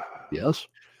yes.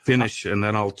 Finish, and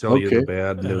then I'll tell you the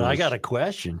bad news. I got a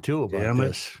question, too, about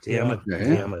this. Damn it.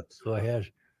 Go ahead.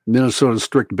 Minnesota's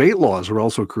strict bait laws are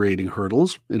also creating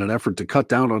hurdles. In an effort to cut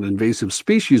down on invasive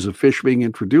species of fish being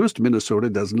introduced,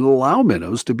 Minnesota doesn't allow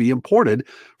minnows to be imported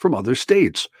from other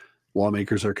states.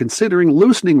 Lawmakers are considering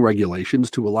loosening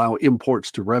regulations to allow imports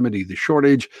to remedy the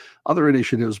shortage. Other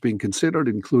initiatives being considered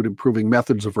include improving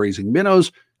methods of raising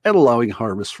minnows and allowing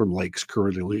harvests from lakes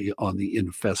currently on the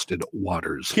infested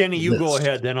waters. Kenny, you go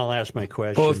ahead, then I'll ask my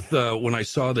question. Both when I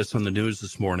saw this on the news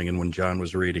this morning and when John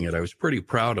was reading it, I was pretty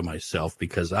proud of myself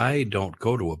because I don't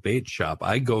go to a bait shop.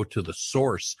 I go to the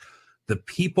source, the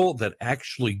people that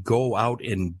actually go out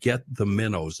and get the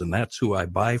minnows, and that's who I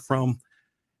buy from.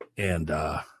 And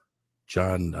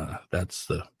John, that's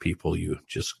the people you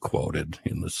just quoted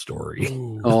in the story.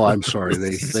 Oh, I'm sorry.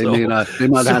 They may not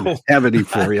have any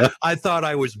for you. I thought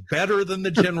I was better than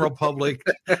the general public.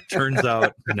 Turns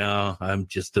out, no, I'm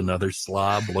just another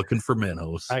slob looking for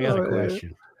minnows. I got a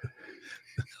question.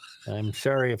 I'm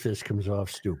sorry if this comes off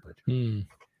stupid.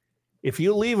 If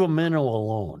you leave a minnow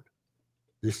alone,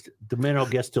 the minnow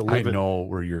gets to live. I know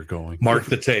where you're going. Mark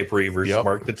the tape, Reavers. Yep.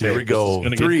 Mark the tape. Here we go.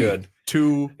 3,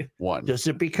 2, 1. Does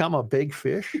it become a big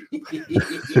fish?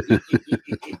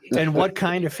 And what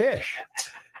kind of fish?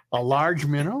 A large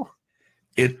minnow?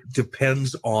 It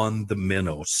depends on the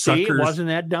minnow. See, it wasn't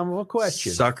that dumb of a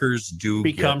question. Suckers do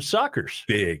become suckers.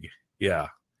 Big, yeah.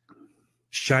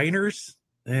 Shiners,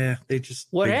 they just.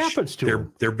 What happens to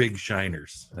them? They're big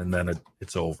shiners, and then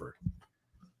it's over.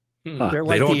 They're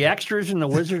like the extras in the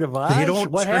Wizard of Oz.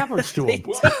 What happens to them?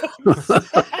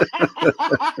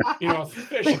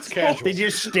 Fish, it's casual. They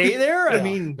just stay there. I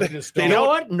mean, you know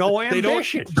what? No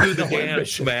ambition. They don't do the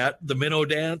dance, Matt. The minnow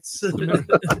dance. No,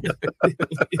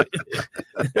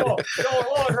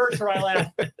 it hurts when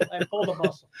I pull the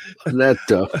muscle. On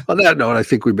that note, I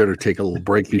think we better take a little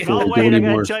break before we go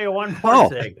anymore. I got to tell you one more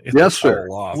thing. Yes, sir.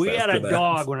 We had a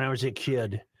dog when I was a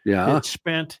kid. Yeah. That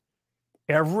spent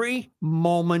every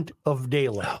moment of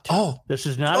daylight. This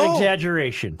is not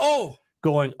exaggeration.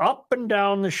 Going up and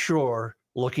down the shore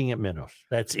looking at minnows.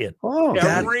 That's it.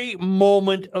 Every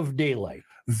moment of daylight.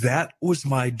 That was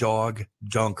my dog,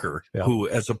 Dunker, who,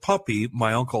 as a puppy,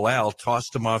 my Uncle Al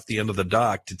tossed him off the end of the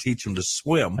dock to teach him to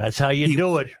swim. That's how you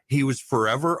do it. He was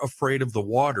forever afraid of the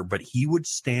water, but he would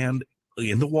stand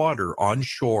in the water on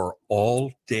shore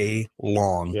all day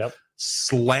long.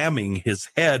 Slamming his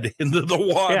head into the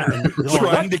water,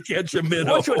 trying to catch a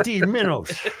minnow. What's with these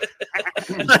minnows?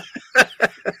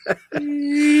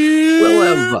 We'll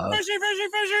have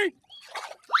fishy.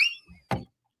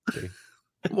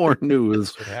 More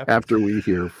news after we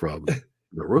hear from the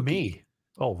rookie. Me?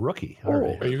 Oh, rookie. All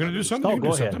right. Are you going to do something?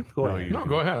 Go ahead. Go ahead. No,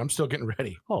 go ahead. I'm still getting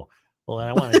ready. Oh, well, then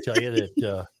I want to tell you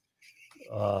that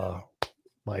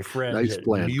my friends at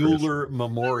Mueller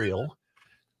Memorial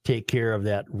take care of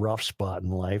that rough spot in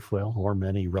life, or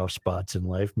many rough spots in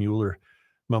life. Mueller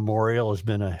Memorial has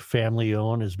been a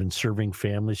family-owned, has been serving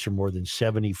families for more than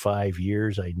 75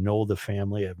 years. I know the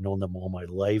family. I've known them all my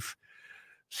life.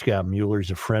 Scott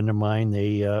Mueller's a friend of mine.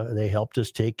 They helped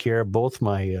us take care of both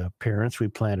my parents. We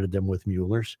planted them with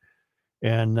Mueller's.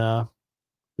 And the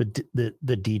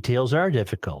details are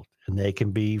difficult, and they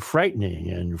can be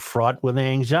frightening and fraught with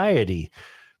anxiety.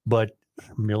 But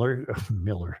Mueller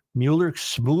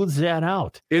smooths that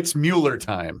out. It's Mueller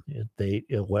time.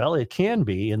 It can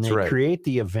be, and they create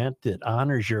the event that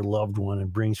honors your loved one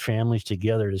and brings families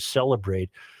together to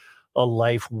celebrate a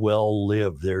life well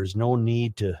lived. There's no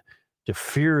need to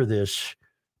fear this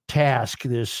task,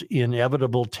 this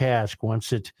inevitable task.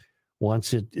 Once it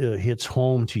hits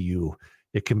home to you,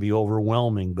 it can be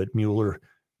overwhelming. But Mueller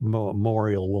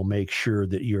Memorial will make sure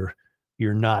that you're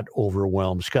not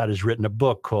overwhelmed. Scott has written a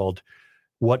book called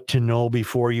What to Know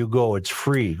Before You Go. It's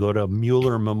free. Go to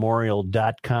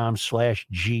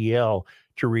MuellerMemorial.com/GL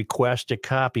to request a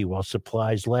copy while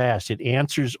supplies last. It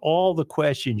answers all the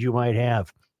questions you might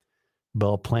have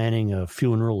about planning a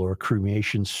funeral or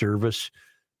cremation service.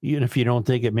 Even if you don't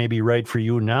think it may be right for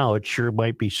you now, it sure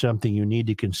might be something you need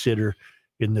to consider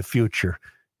in the future,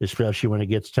 especially when it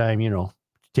gets time, to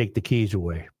take the keys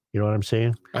away. You know what I'm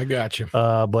saying? I got you.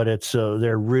 But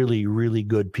they're really, really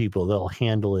good people. They'll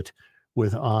handle it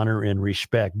with honor and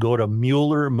respect. Go to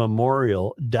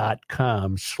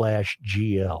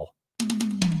MuellerMemorial.com/GL.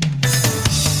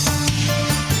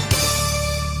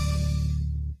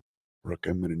 Rook,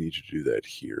 I'm going to need you to do that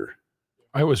here.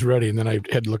 I was ready, and then I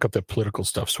had to look up the political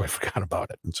stuff, so I forgot about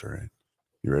it. That's all right.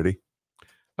 You ready?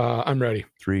 I'm ready.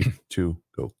 3, 2,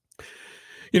 go.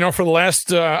 For the last,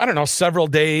 several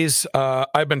days,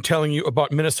 I've been telling you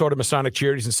about Minnesota Masonic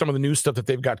Charities and some of the new stuff that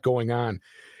they've got going on,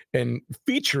 and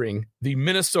featuring the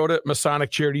Minnesota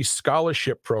Masonic Charities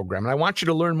Scholarship Program. And I want you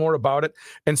to learn more about it,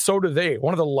 and so do they.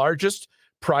 One of the largest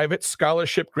private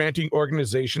scholarship granting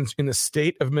organizations in the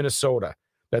state of Minnesota.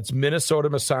 That's Minnesota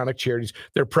Masonic Charities.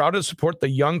 They're proud to support the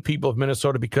young people of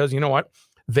Minnesota because, you know what?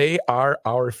 They are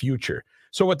our future.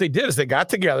 So what they did is they got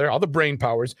together, all the brain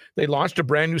powers. They launched a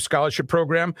brand new scholarship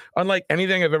program, unlike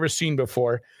anything I've ever seen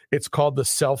before. It's called the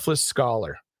Selfless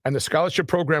Scholar. And the scholarship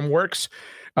program works.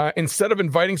 Instead of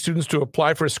inviting students to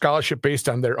apply for a scholarship based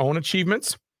on their own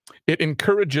achievements, it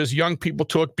encourages young people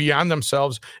to look beyond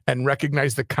themselves and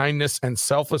recognize the kindness and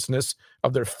selflessness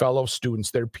of their fellow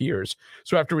students, their peers.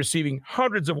 So after receiving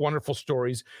hundreds of wonderful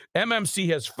stories, MMC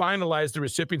has finalized the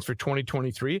recipients for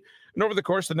 2023. And over the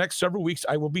course of the next several weeks,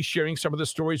 I will be sharing some of the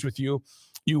stories with you,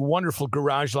 you wonderful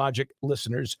Garage Logic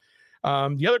listeners.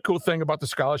 The other cool thing about the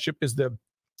scholarship is the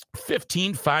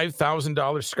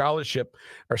 $5,000 scholarship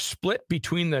are split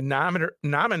between the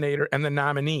nominator and the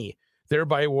nominee,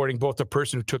 thereby awarding both the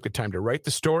person who took the time to write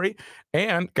the story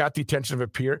and got the attention of a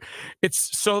peer.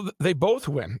 It's so they both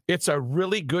win. It's a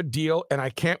really good deal, and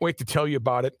I can't wait to tell you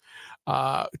about it.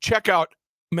 Check out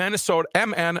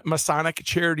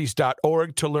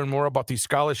MNMasonicCharities.org to learn more about these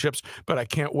scholarships, but I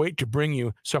can't wait to bring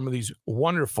you some of these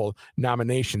wonderful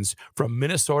nominations from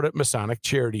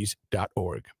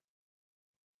MinnesotaMasonicCharities.org.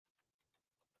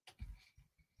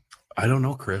 I don't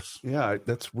know, Chris. Yeah,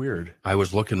 that's weird. I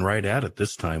was looking right at it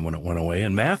this time when it went away.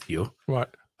 And Matthew,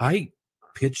 what? I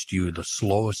pitched you the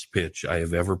slowest pitch I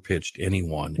have ever pitched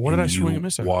anyone. What did I swing and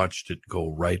miss? Watched it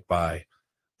go right by.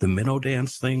 The minnow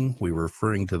dance thing, we were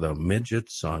referring to the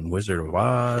midgets on Wizard of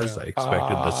Oz. I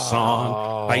expected the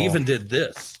song. I even did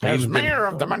this. As mayor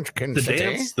of the Munchkin the City.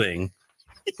 dance thing.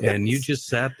 And you just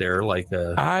sat there like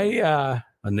a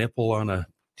nipple on a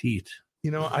teat.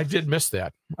 I did miss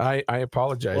that. I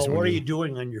apologize. Well, what are you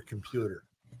doing on your computer?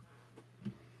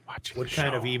 Watching what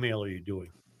kind of email are you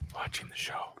doing? Watching the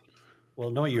show.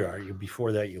 Well, no, you are.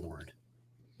 Before that, you weren't.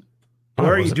 What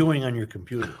are you doing on your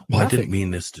computer? Well, I didn't mean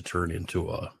this to turn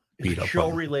into a beat up show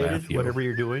related, Matthew. whatever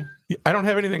you're doing. I don't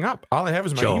have anything up. All I have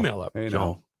is my email up.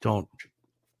 No, don't.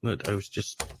 I was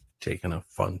just taking a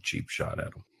fun, cheap shot at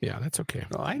him. Yeah, that's okay.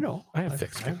 No, I know. I have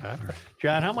thick skin.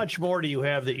 John, how much more do you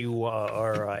have that you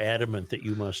are adamant that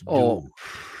you must do? Oh,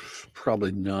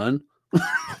 probably none.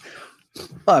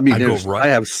 I mean, I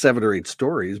have 7 or 8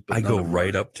 stories. But I go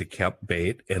right up to Cap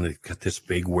Bait, and it's got this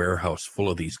big warehouse full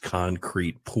of these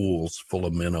concrete pools full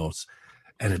of minnows.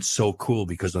 And it's so cool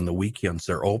because on the weekends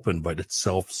they're open, but it's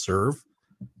self-serve.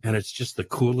 And it's just the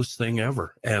coolest thing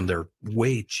ever. And they're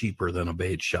way cheaper than a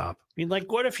bait shop. I mean,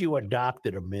 like, what if you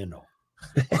adopted a minnow?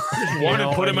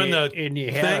 Put him in the and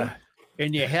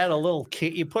you had a little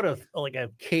cage. You put a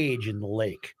cage in the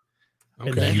lake. Okay.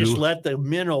 And then just let the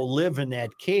minnow live in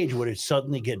that cage. Would it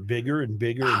suddenly get bigger and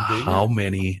bigger and bigger? How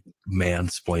many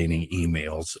mansplaining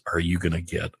emails are you going to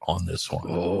get on this one?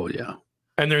 Oh, yeah.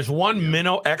 And there's one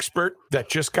minnow expert that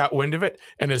just got wind of it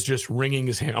and is just wringing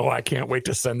his hand. Oh, I can't wait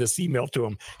to send this email to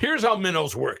him. Here's how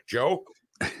minnows work, Joe.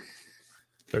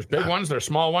 There's big ones, there's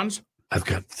small ones. I've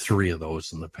got 3 of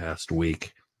those in the past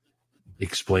week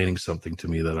explaining something to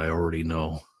me that I already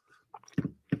know.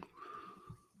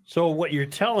 So what you're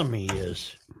telling me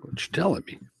is What you telling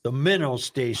me? the minnows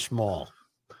stay small.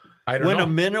 I don't When know. a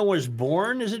minnow is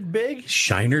born, is it big?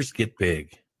 Shiners get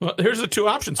big. Well, here's the 2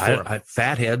 options for them.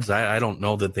 Fatheads, I don't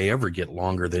know that they ever get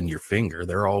longer than your finger.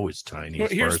 They're always tiny Well,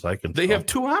 as far as I can They tell. have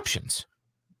 2 options.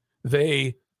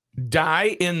 They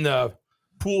die in the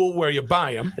pool where you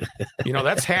buy them.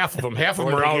 That's half of them. Half of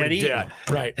them Or are they already get dead.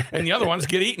 Right. And the other ones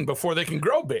get eaten before they can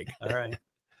grow big. All right.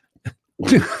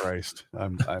 Christ,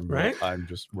 Right?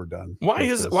 We're done. Why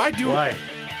Why?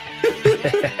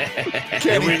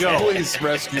 Can we go. Please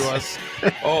rescue us.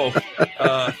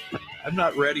 I'm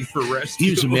not ready for rescue.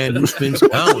 Here's a man who spends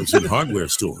hours in hardware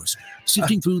stores,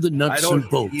 sifting through the nuts and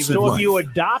bolts of So if life. you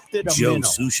adopted a Joe minnow,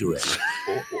 Souchere.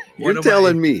 You're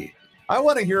telling me. I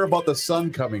want to hear about the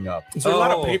sun coming up. Is there a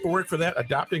lot of paperwork for that?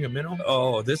 Adopting a minnow?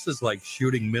 Oh, this is like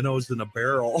shooting minnows in a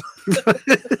barrel.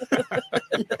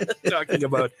 Talking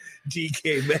about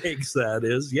DK Megs, that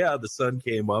is. Yeah, the sun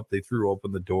came up. They threw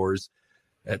open the doors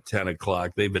at 10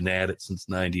 o'clock. They've been at it since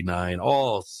 99.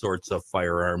 All sorts of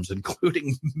firearms,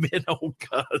 including minnow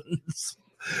guns,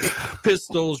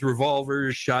 pistols,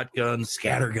 revolvers, shotguns,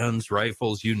 scatterguns,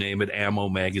 rifles, you name it, ammo,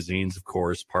 magazines, of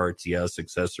course, parts, yes,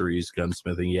 accessories,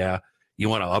 gunsmithing, yeah. You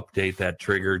want to update that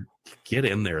trigger, get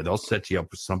in there. They'll set you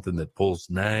up with something that pulls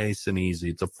nice and easy.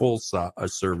 It's a full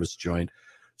service joint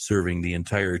serving the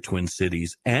entire Twin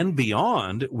Cities and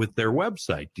beyond with their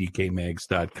website,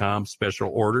 dkmags.com.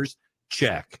 Special orders,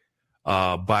 check.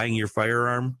 Buying your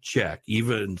firearm, check.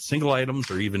 Even single items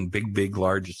or even big,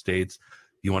 large estates.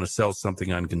 You want to sell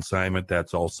something on consignment,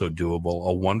 that's also doable.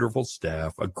 A wonderful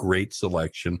staff, a great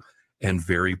selection, and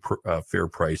very fair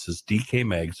prices. DK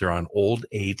Mags are on Old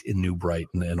 8 in New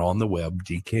Brighton and on the web,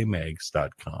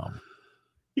 dkmags.com.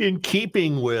 in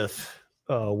keeping with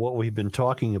what we've been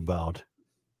talking about,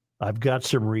 I've got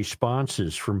some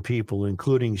responses from people,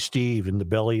 including Steve in the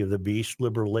Belly of the Beast,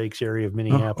 Liberal Lakes area of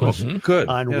Minneapolis, Good.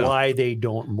 on why they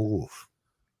don't move.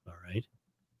 All right.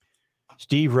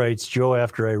 Steve writes, Joe,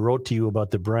 after I wrote to you about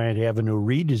the Bryant Avenue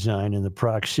redesign and the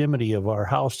proximity of our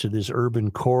house to this urban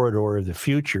corridor of the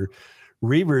future,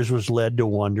 Reavers was led to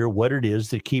wonder what it is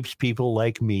that keeps people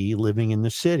like me living in the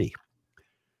city.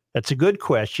 That's a good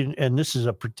question, and this is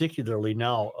a particularly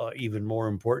now even more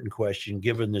important question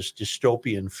given this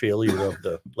dystopian failure of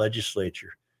the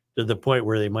legislature to the point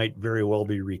where they might very well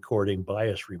be recording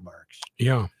bias remarks.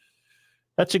 Yeah.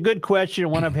 That's a good question,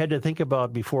 and one I've had to think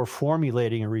about before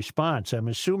formulating a response. I'm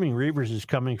assuming Reavers is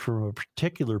coming from a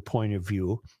particular point of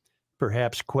view,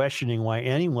 perhaps questioning why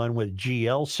anyone with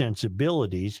GL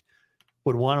sensibilities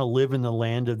would want to live in the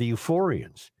land of the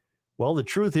Euphorians. Well, the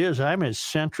truth is I'm as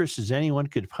centrist as anyone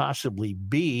could possibly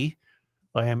be.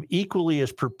 I am equally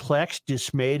as perplexed,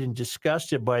 dismayed, and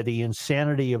disgusted by the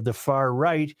insanity of the far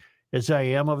right as I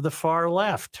am of the far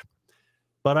left.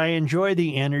 But I enjoy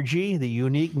the energy, the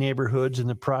unique neighborhoods, and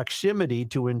the proximity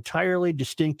to entirely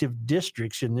distinctive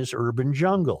districts in this urban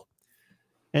jungle.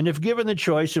 And if given the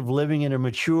choice of living in a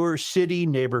mature city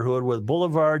neighborhood with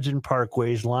boulevards and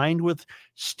parkways lined with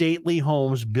stately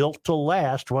homes built to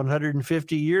last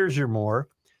 150 years or more,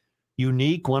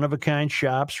 unique one-of-a-kind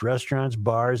shops, restaurants,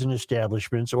 bars, and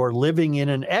establishments, or living in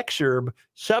an exurb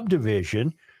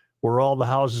subdivision where all the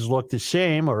houses look the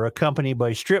same or accompanied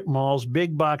by strip malls,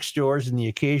 big box stores, and the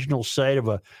occasional sight of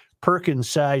a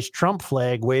Perkins-sized Trump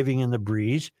flag waving in the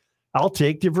breeze, I'll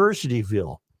take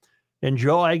Diversityville. And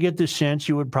Joe, I get the sense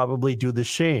you would probably do the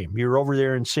same. You're over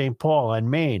there in St. Paul on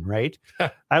Maine, right?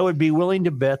 I would be willing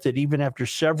to bet that even after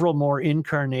several more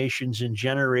incarnations and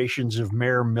generations of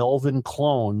Mayor Melvin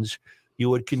clones,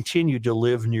 you would continue to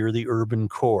live near the urban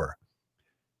core.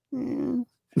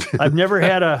 I've never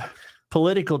had a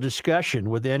political discussion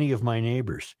with any of my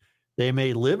neighbors. They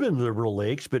may live in Liberal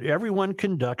Lakes, but everyone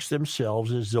conducts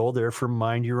themselves as though they're from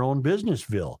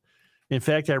mind-your-own-businessville. In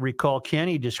fact, I recall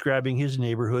Kenny describing his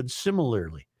neighborhood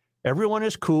similarly. Everyone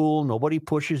is cool. Nobody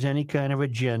pushes any kind of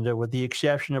agenda, with the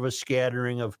exception of a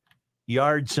scattering of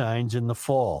yard signs in the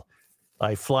fall.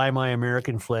 I fly my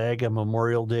American flag on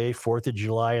Memorial Day, 4th of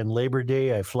July, and Labor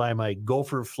Day. I fly my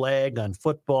Gopher flag on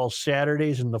football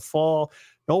Saturdays in the fall.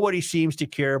 Nobody seems to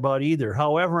care about either.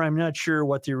 However, I'm not sure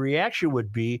what the reaction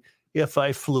would be if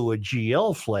I flew a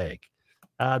GL flag.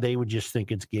 They would just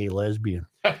think it's gay lesbian.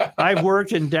 I've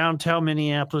worked in downtown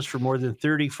Minneapolis for more than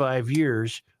 35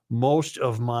 years. Most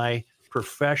of my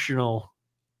professional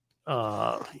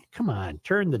come on,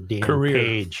 turn the damn Career.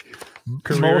 page.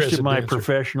 Career Most as of a my dancer.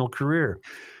 professional career.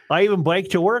 I even bike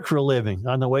to work for a living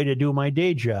on the way to do my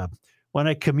day job. When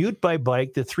I commute by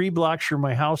bike, the 3 blocks from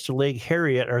my house to Lake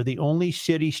Harriet are the only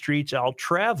city streets I'll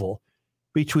travel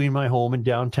between my home and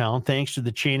downtown, thanks to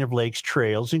the chain of lakes,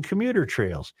 trails, and commuter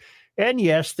trails. And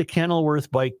yes, the Kenilworth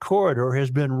Bike Corridor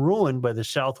has been ruined by the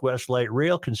Southwest Light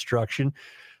Rail construction,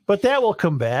 but that will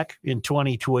come back in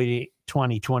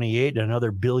 2028,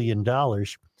 another $1 billion.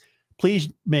 Please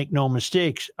make no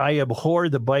mistakes. I abhor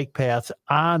the bike paths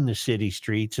on the city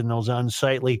streets and those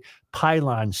unsightly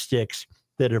pylon sticks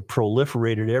that have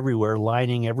proliferated everywhere,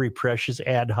 lining every precious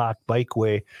ad hoc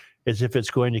bikeway as if it's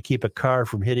going to keep a car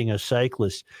from hitting a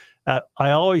cyclist.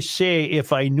 I always say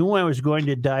if I knew I was going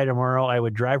to die tomorrow, I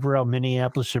would drive around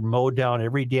Minneapolis and mow down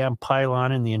every damn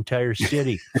pylon in the entire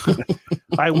city.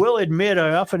 I will admit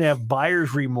I often have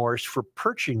buyer's remorse for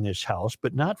purchasing this house,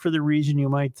 but not for the reason you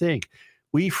might think.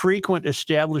 We frequent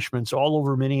establishments all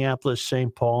over Minneapolis,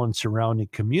 St. Paul, and surrounding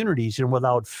communities, and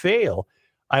without fail,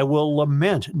 I will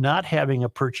lament not having a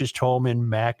purchased home in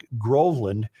Mac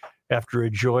Groveland after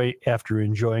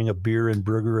enjoying a beer and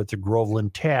burger at the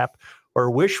Groveland Tap, or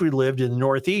wish we lived in the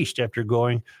Northeast after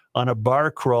going on a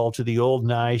bar crawl to the Old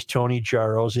Nice, Tony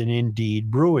Jarro's, and Indeed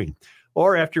Brewing,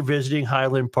 or after visiting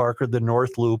Highland Park or the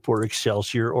North Loop or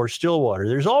Excelsior or Stillwater.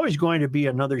 There's always going to be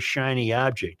another shiny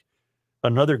object,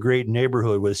 another great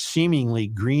neighborhood with seemingly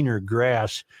greener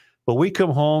grass. But we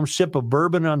come home, sip a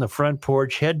bourbon on the front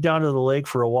porch, head down to the lake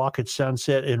for a walk at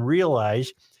sunset, and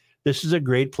realize this is a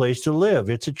great place to live.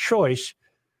 It's a choice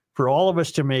for all of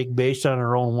us to make based on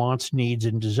our own wants, needs,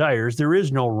 and desires. There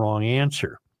is no wrong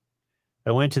answer.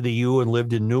 I went to the U and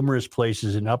lived in numerous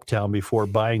places in Uptown before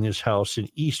buying this house in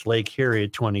East Lake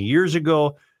Harriet 20 years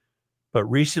ago. But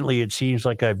recently it seems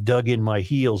like I've dug in my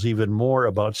heels even more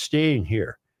about staying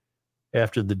here.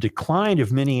 After the decline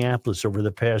of Minneapolis over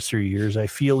the past 3 years, I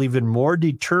feel even more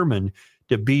determined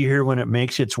to be here when it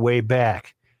makes its way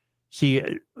back. See,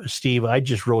 Steve, I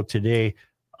just wrote today,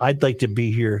 I'd like to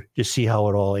be here to see how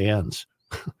it all ends.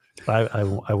 I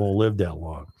won't live that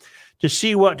long. To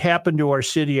see what happened to our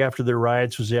city after the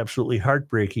riots was absolutely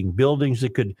heartbreaking. Buildings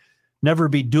that could never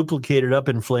be duplicated up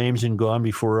in flames and gone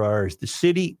before ours. The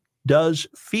city does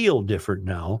feel different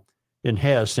now and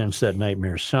has since that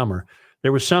nightmare summer.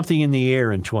 There was something in the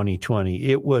air in 2020.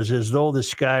 It was as though the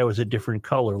sky was a different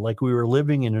color, like we were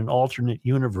living in an alternate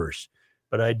universe.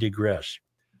 But I digress.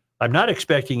 I'm not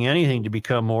expecting anything to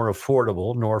become more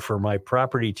affordable, nor for my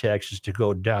property taxes to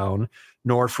go down,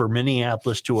 nor for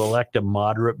Minneapolis to elect a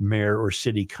moderate mayor or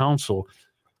city council.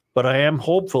 But I am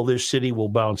hopeful this city will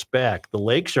bounce back. The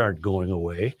lakes aren't going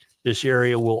away. This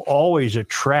area will always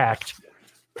attract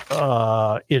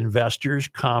investors,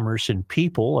 commerce, and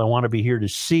people. I want to be here to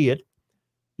see it,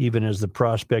 even as the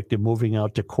prospect of moving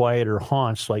out to quieter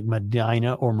haunts like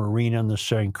Medina or Marina on the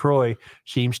St. Croix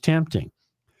seems tempting.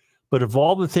 But of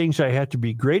all the things I have to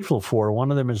be grateful for,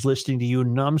 one of them is listening to you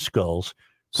numbskulls,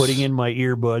 putting in my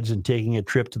earbuds and taking a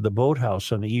trip to the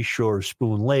boathouse on the east shore of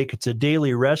Spoon Lake. It's a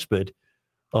daily respite,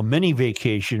 a mini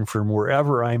vacation from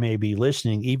wherever I may be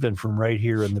listening, even from right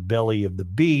here in the belly of the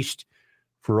beast.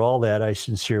 For all that, I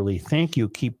sincerely thank you.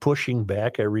 Keep pushing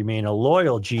back. I remain a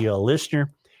loyal GL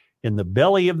listener in the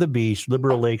belly of the beast,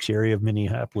 Liberal Lakes area of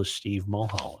Minneapolis, Steve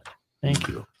Mulholland. Thank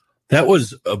you. That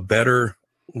was a better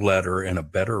letter and a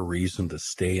better reason to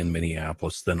stay in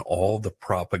Minneapolis than all the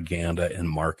propaganda and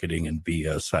marketing and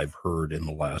BS I've heard in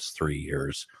the last 3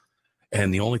 years.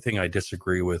 And the only thing I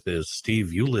disagree with is,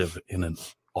 Steve, you live in an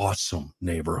awesome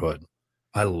neighborhood.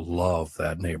 I love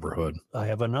that neighborhood. I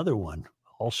have another one,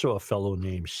 also a fellow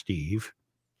named Steve.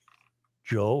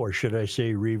 Joe, or should I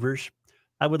say Reavers?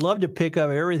 I would love to pick up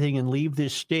everything and leave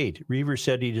this state. Reavers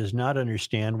said he does not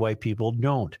understand why people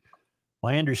don't.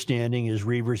 My understanding is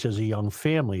Reavers has a young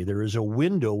family. There is a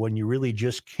window when you really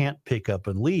just can't pick up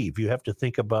and leave. You have to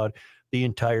think about the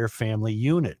entire family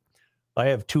unit. I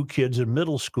have 2 kids in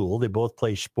middle school. They both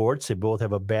play sports. They both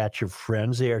have a batch of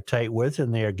friends they are tight with,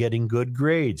 and they are getting good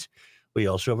grades. We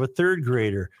also have a 3rd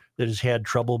grader that has had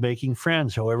trouble making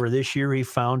friends. However, this year he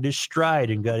found his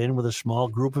stride and got in with a small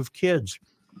group of kids.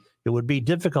 It would be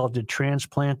difficult to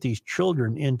transplant these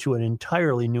children into an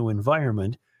entirely new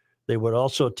environment. They would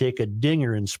also take a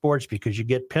dinger in sports because you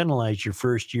get penalized your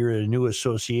first year at a new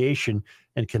association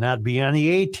and cannot be on the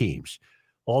A teams.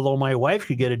 Although my wife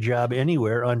could get a job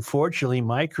anywhere, unfortunately,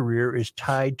 my career is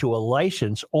tied to a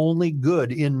license only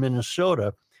good in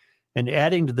Minnesota. And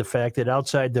adding to the fact that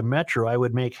outside the metro, I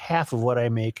would make half of what I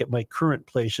make at my current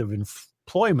place of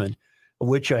employment, of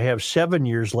which I have 7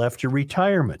 years left to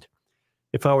retirement.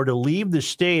 If I were to leave the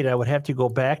state, I would have to go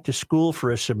back to school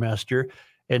for a semester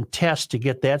and test to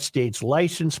get that state's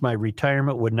license. My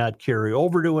retirement would not carry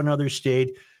over to another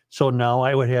state. So now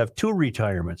I would have 2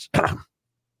 retirements.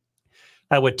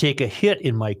 I would take a hit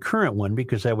in my current one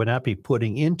because I would not be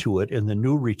putting into it, and the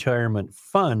new retirement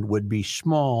fund would be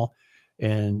small.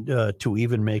 And to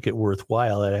even make it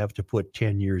worthwhile, I'd have to put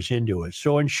 10 years into it.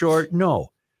 So in short,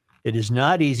 no, it is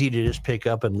not easy to just pick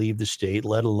up and leave the state,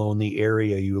 let alone the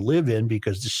area you live in,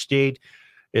 because the state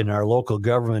and our local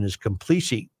government is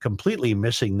completely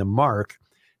missing the mark.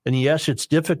 And yes, it's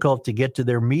difficult to get to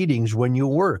their meetings when you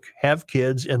work, have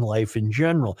kids, and life in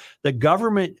general. The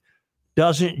government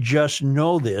doesn't just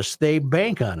know this, they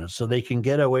bank on it so they can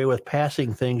get away with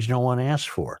passing things no one asked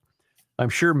for. I'm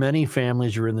sure many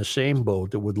families are in the same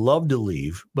boat that would love to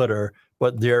leave, but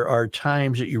there are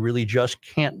times that you really just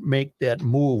can't make that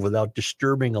move without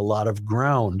disturbing a lot of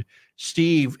ground.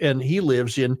 Steve, and he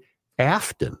lives in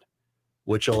Afton,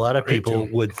 which a lot of people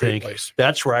would think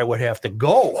that's where I would have to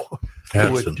go.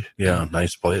 Yeah,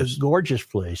 nice place. Gorgeous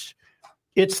place.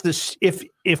 It's this.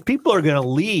 If people are going to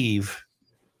leave,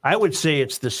 I would say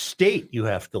it's the state you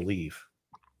have to leave.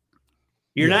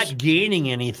 You're not gaining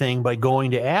anything by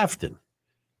going to Afton.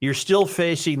 You're still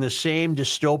facing the same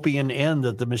dystopian end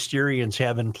that the Mysterians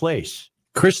have in place.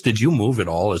 Chris, did you move at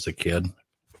all as a kid?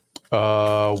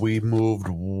 We moved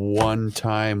one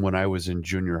time when I was in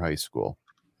junior high school.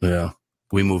 Yeah,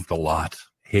 we moved a lot.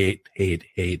 Hate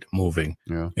moving.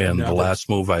 Yeah. And the last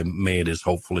move I made is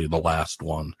hopefully the last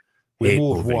one. We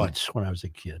moved once when I was a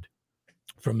kid.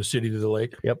 From the city to the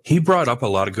lake? Yep. He brought up a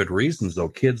lot of good reasons, though,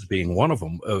 kids being one of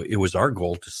them. It was our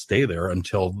goal to stay there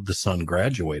until the son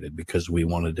graduated because we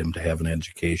wanted him to have an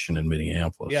education in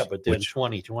Minneapolis. Yeah, but then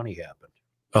 2020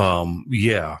 happened.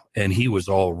 Yeah, and he was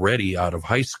already out of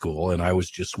high school, and I was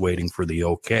just waiting for the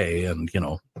okay, and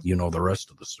you know the rest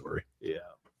of the story. Yeah,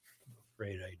 I'm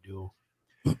afraid I do.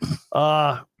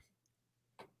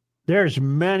 There's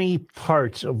many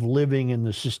parts of living in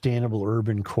the sustainable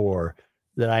urban core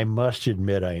that I must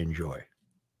admit I enjoy.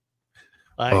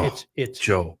 It's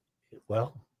Joe.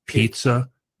 Well, pizza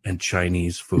and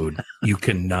Chinese food. You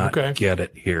cannot get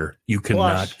it here. You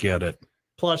cannot get it.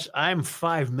 Plus, I'm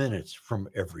 5 minutes from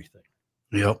everything.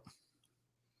 Yep.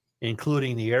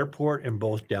 Including the airport and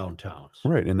both downtowns.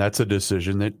 Right. And that's a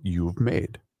decision that you've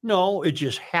made. No, it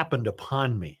just happened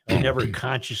upon me. I never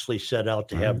consciously set out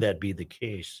to have that be the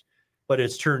case, but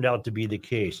it's turned out to be the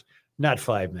case. Not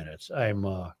 5 minutes. I'm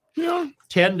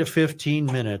 10 to 15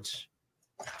 minutes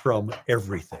from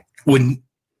everything. When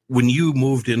you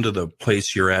moved into the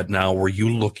place you're at now, were you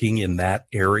looking in that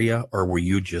area or were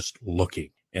you just looking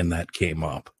and that came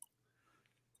up?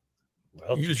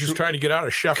 Well, you were just trying to get out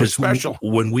of Shepherd Special.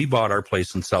 When we bought our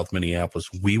place in South Minneapolis,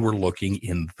 we were looking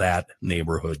in that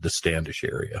neighborhood, the Standish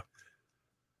area.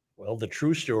 Well, the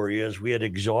true story is we had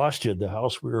exhausted the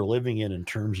house we were living in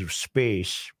terms of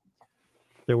space.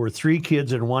 There were 3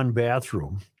 kids in 1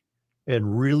 bathroom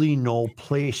and really no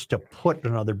place to put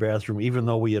another bathroom, even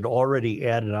though we had already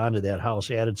added onto that house,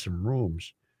 added some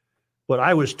rooms. But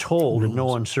I was told in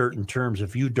no uncertain terms,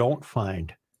 if you don't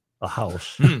find a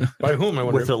house by whom I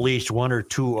wonder, with at least 1 or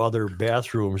 2 other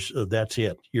bathrooms, that's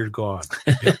it. You're gone.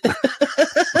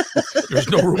 There's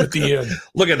no room at the inn.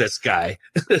 Look at this guy.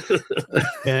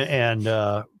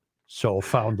 So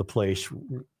found the place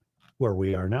where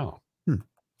we are now.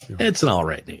 It's an all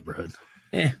right neighborhood.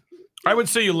 I would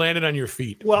say you landed on your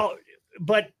feet. Well,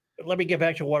 but let me get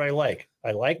back to what I like.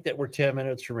 I like that we're 10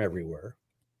 minutes from everywhere.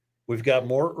 We've got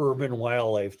more urban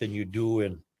wildlife than you do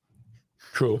in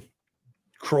Crow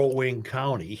Wing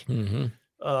County.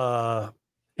 Mm-hmm.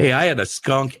 Hey, I had a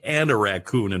skunk and a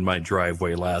raccoon in my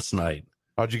driveway last night.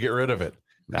 How'd you get rid of it?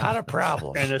 Not a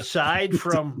problem. And aside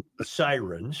from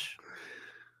sirens,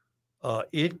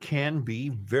 it can be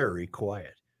very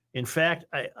quiet. In fact,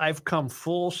 I've come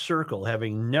full circle,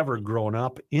 having never grown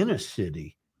up in a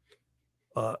city.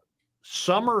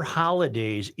 Summer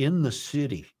holidays in the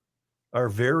city are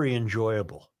very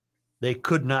enjoyable. They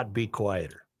could not be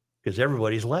quieter because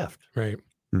everybody's left. Right.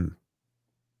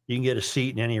 You can get a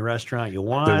seat in any restaurant you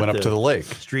want. They went up to the lake.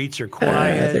 Streets are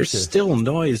quiet. There's still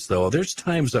noise, though. There's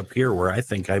times up here where I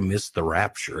think I missed the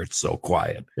rapture. It's so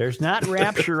quiet. There's not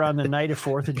rapture on the night of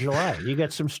 4th of July. You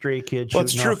got some stray kids. Well,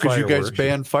 it's true because you guys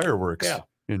banned fireworks Yeah.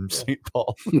 in St.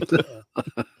 Paul.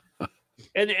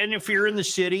 And if you're in the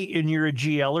city and you're a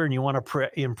GLer and you want to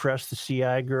impress the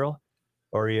CI girl,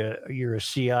 or you're a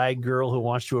CI girl who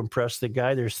wants to impress the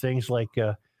guy, there's things like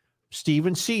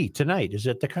Stephen C. tonight is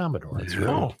at the Commodore. That's right.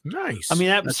 Oh, nice. I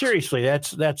mean, seriously,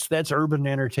 that's urban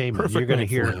entertainment. Perfect. You're going to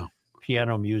hear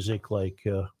piano music like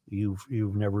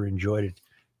you've never enjoyed it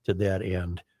to that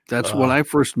end. That's when I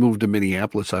first moved to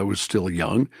Minneapolis. I was still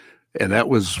young. And that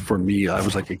was for me. I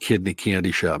was like a kid in a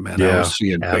candy shop, man. I Yeah, was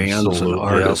seeing bands and absolutely,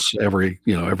 artists every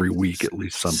week at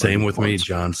least. Same with me,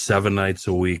 John. 7 nights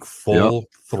a week, full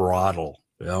throttle.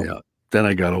 Yep. Yeah. Then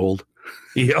I got old.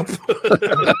 Yep.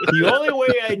 The only way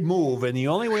I'd move, and the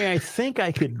only way I think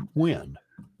I could win,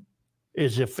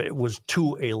 is if it was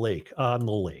to a lake, on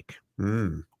the lake.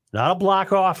 Mm. Not a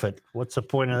block off it. What's the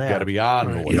point of that? Got to be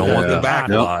on the lake. You don't want the Yeah. back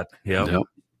Yep. lot. Yep. Yep.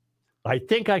 I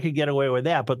think I could get away with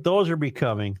that, but those are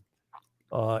becoming,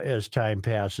 as time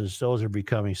passes, those are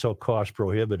becoming so cost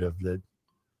prohibitive that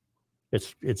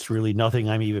it's really nothing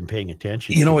I'm even paying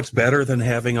attention You to. know, it's better than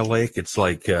having a lake. It's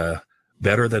like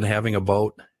better than having a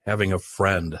boat, having a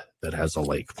friend that has a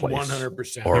lake place.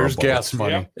 100%. Or a There's boat. gas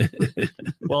money.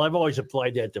 Well, I've always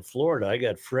applied that to Florida. I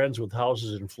got friends with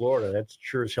houses in Florida. That's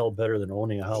sure as hell better than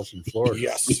owning a house in Florida.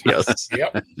 Yes. Yes.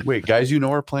 Yep. Wait, guys, you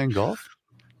know are playing golf?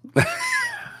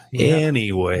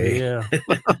 Anyway. Yeah.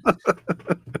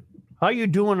 How you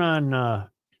doing on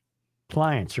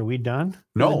clients? Are we done for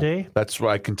No. the day? That's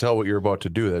why I can tell what you're about to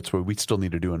do. That's why we still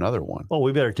need to do another one. Oh,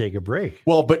 we better take a break.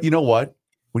 Well, but you know what?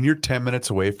 When you're 10 minutes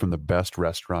away from the best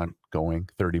restaurant going,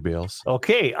 30 Bales.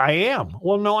 Okay, I am.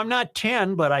 Well, no, I'm not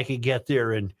 10, but I could get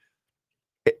there in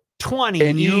 20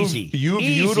 And easy. you've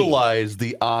Easy. utilized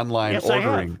the online Yes, I have.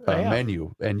 ordering I have.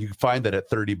 menu, and you can find that at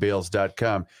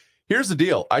 30bales.com. Here's the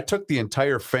deal. I took the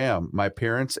entire fam, my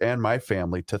parents and my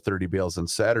family, to 30 Bales on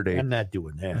Saturday. I'm not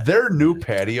doing that. Their new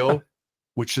patio,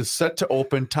 which is set to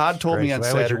open, Todd told me on Why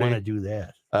would you Saturday, want to do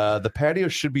that? the patio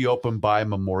should be open by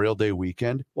Memorial Day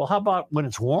weekend. Well, how about when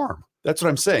it's warm? That's what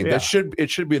I'm saying. Yeah. It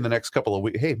should be in the next couple of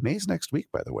weeks. Hey, May's next week,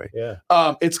 by the way. Yeah.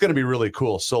 It's going to be really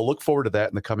cool. So look forward to that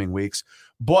in the coming weeks.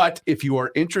 But if you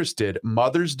are interested,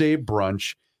 Mother's Day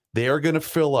brunch, they are going to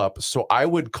fill up. So I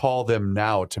would call them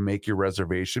now to make your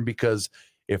reservation, because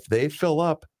if they fill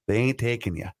up, they ain't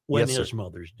taking you. When Yes, is sir.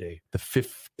 Mother's Day? The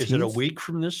 15th? Is it a week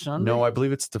from this Sunday? No, I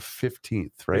believe it's the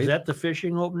 15th, right? Is that the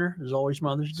fishing opener? Is always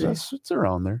Mother's Day? It's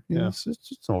around there. Yeah. Yes,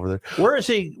 it's over there. Where is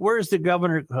he? Where is the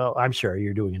governor? Oh, I'm sorry,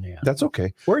 you're doing an ad. That's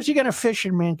okay. Where is he going to fish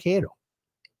in Mankato?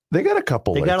 They got a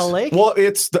couple. They got a lakes. lake? Well,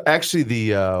 it's actually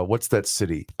the what's that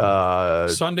city?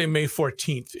 Sunday, May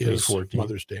 14th is 14th.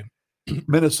 Mother's Day.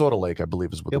 Minnesota Lake, I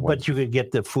believe, is what. Yeah, the one but you could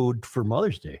get the food for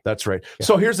Mother's Day. That's right. Yeah.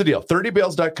 So here's the deal.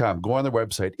 30bales.com. Go on their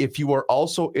website. If you are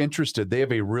also interested, they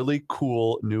have a really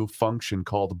cool new function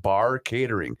called bar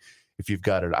catering. If you've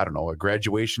got a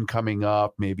graduation coming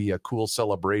up, maybe a cool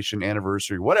celebration,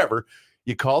 anniversary, whatever,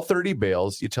 you call 30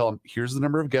 Bales, you tell them, here's the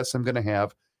number of guests I'm going to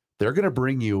have. They're going to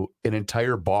bring you an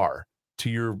entire bar to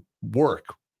your work,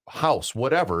 house,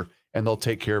 whatever, and they'll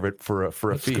take care of it for a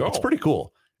Let's fee. go. It's pretty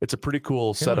cool. It's a pretty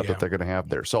cool setup yeah. that they're going to have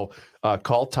there. So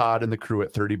call Todd and the crew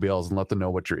at 30 Bales and let them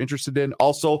know what you're interested in.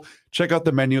 Also, check out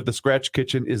the menu. The Scratch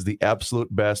Kitchen is the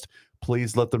absolute best.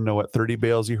 Please let them know at 30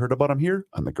 Bales you heard about them here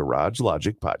on the Garage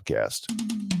Logic podcast.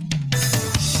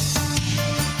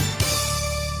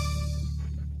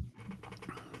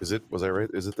 Was I right?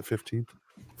 Is it the 15th?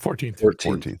 14th.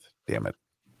 14th. Damn it.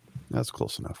 That's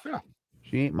close enough. Yeah.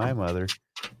 She ain't my mother.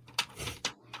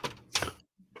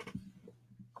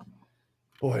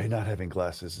 Boy, not having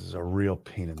glasses is a real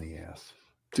pain in the ass.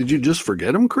 Did you just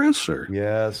forget him, Chris? Or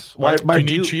Yes. Do you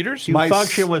need cheaters? Do you my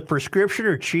function s- with prescription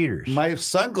or cheaters? My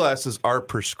sunglasses are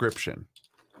prescription.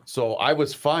 So I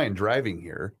was fine driving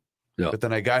here. Yeah. But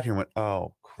then I got here and went,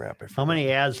 oh, crap. I How forgot.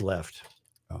 many ads left?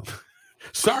 Oh.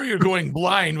 Sorry you're going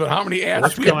blind, but how many ads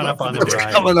What's we have coming up left on in the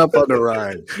ride? coming up on the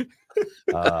ride?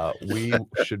 We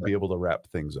should be able to wrap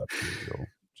things up here. So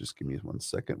just give me 1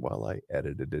 second while I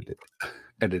edited it.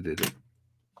 Edited it.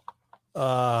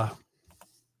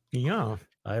 Yeah.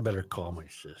 I better call my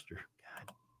sister.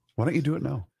 Why don't you do it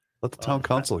now? Let the town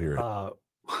council hear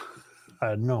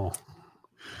it. No,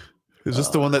 Is this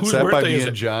the one that whose sat by birthday me is and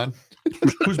it? John?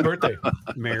 Whose birthday?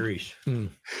 Mary's.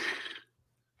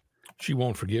 She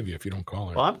won't forgive you if you don't call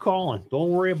her. Well, I'm calling.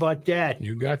 Don't worry about that.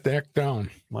 You got that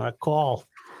down. When I call,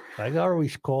 I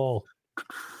always call.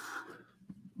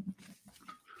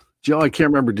 Joe, I can't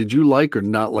remember. Did you like or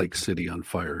not like City on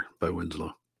Fire by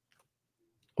Winslow?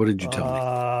 What did you tell me?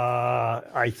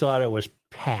 I thought it was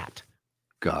Pat.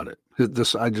 Got it.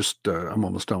 This I just I'm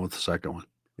almost done with the second one.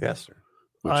 Yes, sir.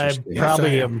 which I is-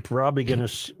 probably am probably going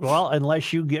to, well,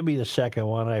 unless you give me the second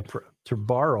one, to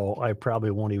borrow, I probably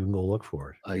won't even go look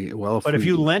for it. But if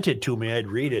you lent it to me, I'd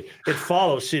read it. It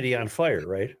follows City on Fire,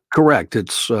 right? Correct.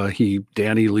 It's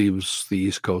Danny leaves the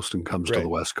East Coast and comes to the Right.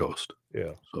 West Coast.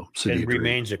 Yeah. So City And of Dreams.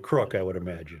 remains a crook, I would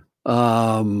imagine.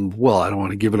 Well, I don't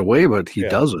want to give it away, but he Yeah.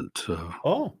 doesn't.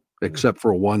 Except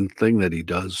for one thing that he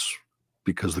does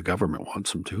because the government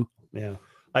wants him to. Yeah.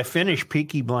 I finished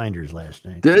Peaky Blinders last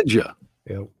night. Did you?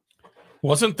 Yep.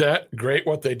 Wasn't that great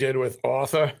what they did with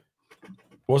Arthur?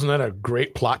 Wasn't that a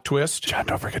great plot twist? John,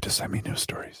 don't forget to send me news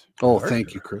stories. Oh,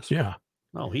 thank you, Chris. Yeah.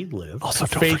 Oh, he'd live. Also,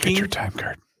 don't Faking. forget your time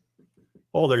card.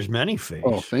 Oh, there's many fakes.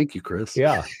 Oh, thank you, Chris.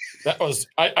 Yeah. That was,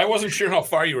 I wasn't sure how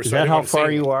far you were. Is that how far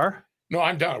you are? No,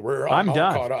 I'm done. I'm all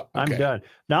done. caught up. I'm Okay. done.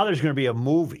 Now there's going to be a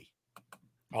movie.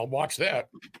 I'll watch that.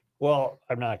 Well,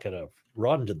 I'm not going to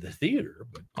run to the theater,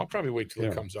 but I'll probably wait till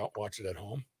it comes out, watch it at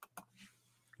home.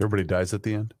 Everybody dies at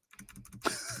the end.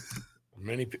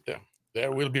 Many people.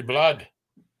 There will be blood.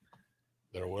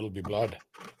 There will be blood.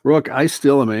 Rook, I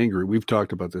still am angry. We've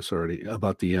talked about this already,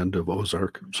 about the end of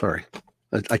Ozark. Sorry.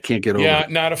 I can't get over Yeah, it.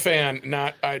 not a fan.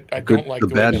 I Good, don't like the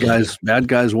bad guys. Bad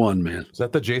guys won, man. Is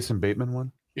that the Jason Bateman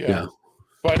one? Yeah.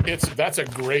 But that's a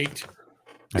great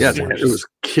Yeah, series. it was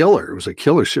killer. It was a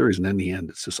killer series, and in the end,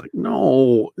 it's just like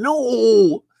no.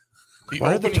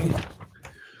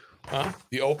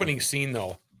 The opening scene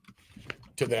though,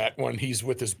 to that when he's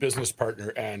with his business partner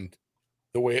and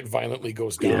the way it violently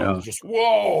goes down, Yeah. just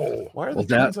whoa. Why are Well,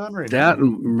 the kids on right that now?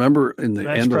 remember in the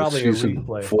That's end of probably a season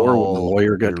replay. 4 when the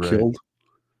lawyer got you're right. killed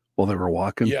while they were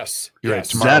walking. Yes. You're right. Yes.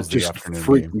 Tomorrow's That the just afternoon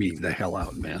freaked game. me the hell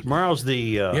out, man. tomorrow's the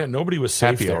Yeah, nobody was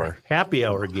safe Happy there. hour. happy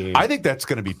hour game. I think that's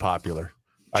going to be popular.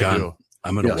 I John, do.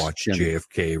 I'm going to Yes, watch Jimmy.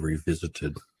 JFK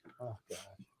Revisited.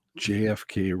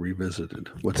 JFK Revisited.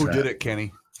 What's Who that? did it,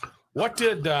 Kenny? What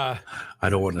did I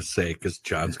don't want to say because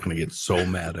John's going to get so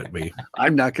mad at me.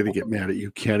 I'm not going to get mad at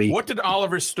you, Kenny.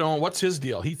 Oliver Stone? What's his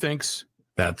deal? He thinks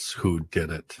That's who did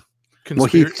it. Well,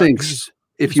 he conspira- thinks he's-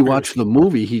 if you watch the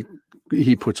movie,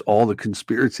 he puts all the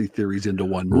conspiracy theories into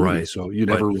one movie, Right. so you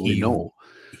never But really know.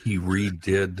 He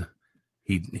redid.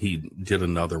 He did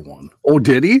another one. Oh,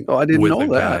 did he? Oh, I didn't with know a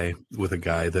that.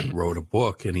 guy that wrote a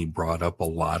book, and he brought up a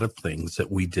lot of things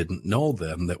that we didn't know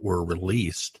then that were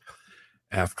released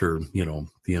after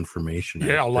the information.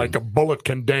 yeah, happened. like a bullet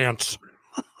can dance.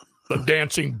 The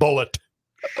dancing bullet.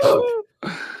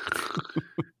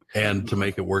 And to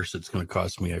make it worse, it's going to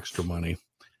cost me extra money.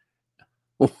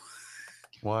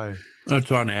 Why?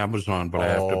 It's on Amazon, but I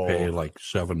have to pay Oh. like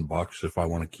 $7 if I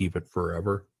want to keep it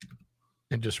forever.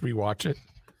 And just rewatch it.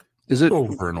 Is it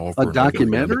Over and over. a and over.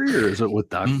 documentary or is it with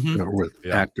Mhm. or with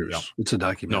Yeah, actors? yeah. It's a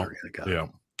documentary. I got it. Yeah.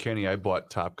 Kenny, I bought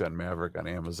Top Gun Maverick on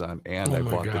Amazon and Oh I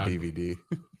my bought God. the DVD.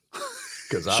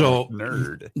 Because I'm So- a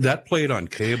nerd. That played on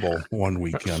cable one That's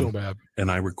weekend, so bad.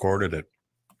 and I recorded it.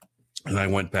 And I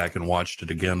went back and watched it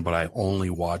again, but I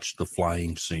only watched the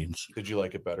flying scenes. Did you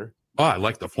like it better? Oh, I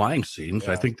like the flying scenes.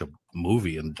 I Yeah. think the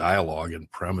movie and dialogue and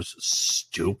premise is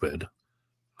stupid.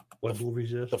 What movie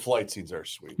is this? The flight scenes are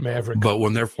sweet. Maverick. But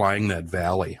when they're flying that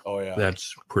valley, Oh, yeah.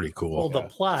 that's pretty Well, cool. the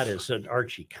plot is an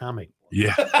Archie comic.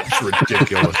 Yeah, it's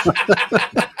ridiculous.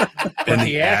 But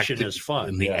the action is fun.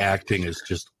 And the Yeah. acting is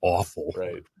just awful.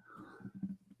 Right.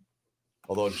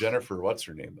 Although Jennifer, what's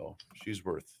her name, though? She's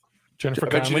worth. Jennifer I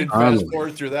bet you Connelly. didn't fast Connelly.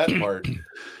 forward through that part.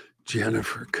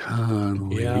 Jennifer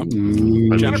Connelly. Yeah.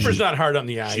 Mm. Jennifer's not hard on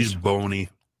the eyes. She's bony.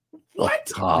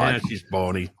 What? Yeah, she's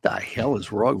bony. The hell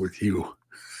is wrong with you?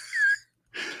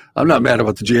 I'm not mad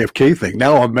about the JFK thing.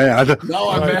 Now I'm mad. No,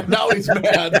 I'm mad. Now he's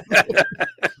mad.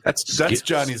 That's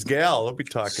Johnny's gal. I'll be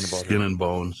talking about Skin her. and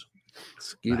bones.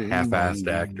 Skeeter half-assed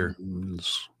actor.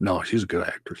 No, she's a good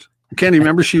actress. Kenny,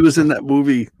 remember she was in that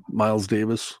movie Miles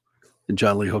Davis and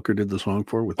John Lee Hooker did the song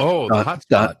for with Oh, the hot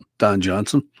spot. Don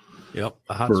Johnson. Yep,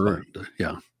 the hot For, spot.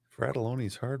 yeah.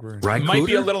 Fratelloni's hardware. Right. Might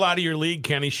be a little out of your league,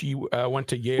 Kenny. She went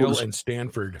to Yale was- and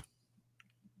Stanford.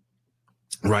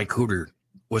 Rycooter.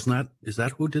 Is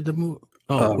that who did the movie?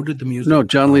 Oh, who did the music? No,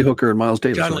 John Lee Hooker and Miles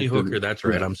Davis. John right? Lee Hooker. That's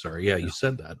right. Yeah. I'm sorry. Yeah, you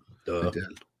said that.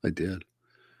 I did.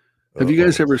 Have you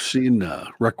guys ever seen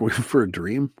Requiem for a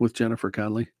Dream with Jennifer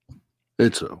Connelly?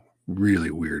 It's a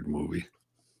really weird movie.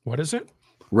 What is it?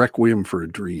 Requiem for a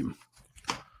Dream.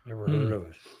 Never heard of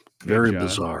it. Very John.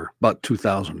 bizarre. About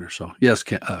 2000 or so. Yes,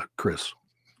 Chris.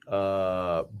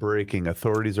 Breaking.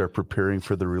 Authorities are preparing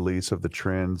for the release of the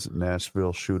Trans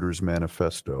Nashville Shooters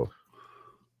Manifesto.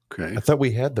 Okay. I thought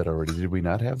we had that already. Did we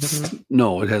not have that already?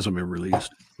 No, it hasn't been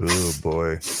released. Oh,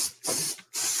 boy.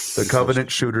 The Covenant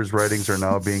Shooters writings are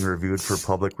now being reviewed for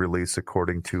public release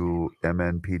according to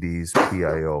MNPD's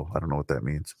PIO. I don't know what that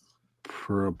means.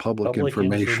 For a public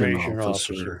information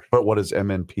officer. But what is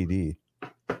MNPD?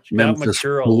 She got Memphis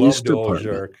material. Police Loved Department.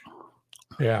 Ozark.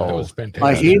 Yeah, that was fantastic.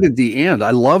 I hated the end.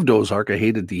 I loved Ozark. I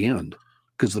hated the end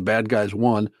because the bad guys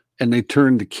won and they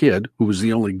turned the kid, who was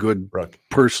the only good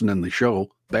person in the show,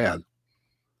 bad.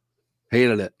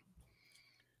 Hated it.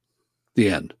 The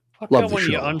end. How Love come the when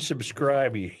you show.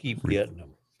 unsubscribe, you keep getting them?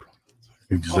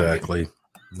 Exactly.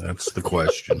 That's the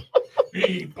question.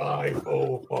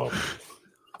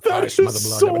 I That smell is the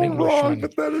blood so of an Englishman. wrong,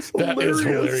 but that is hilarious. That is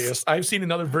hilarious. I've seen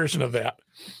another version of that.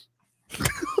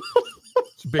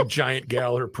 This big giant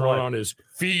gal, her pronoun is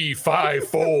fee, fi,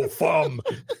 fo, fum.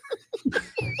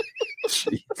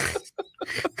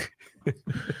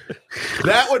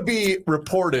 That would be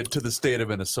reported to the state of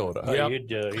Minnesota. Yep.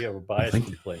 You'd have a bias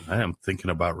complaint. I am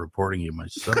thinking about reporting you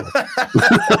myself.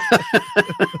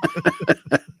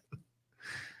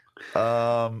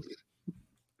 Are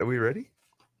we ready?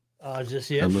 Is this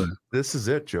it? This is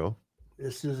it, Joe.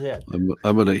 This is it.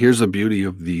 I'm gonna. Here's the beauty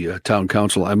of the town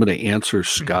council. I'm gonna answer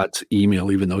Scott's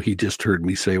email, even though he just heard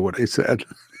me say what I said.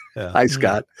 Yeah. Hi,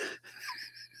 Scott.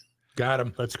 Got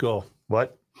him. Let's go.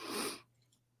 What?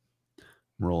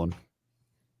 I'm rolling.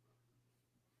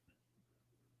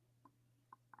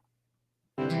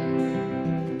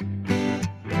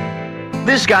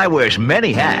 This guy wears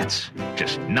many hats,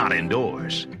 just not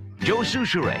indoors. Joe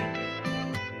Souchere.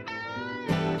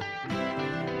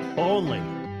 Only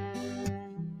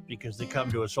because they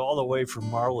come to us all the way from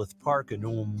Marloth Park in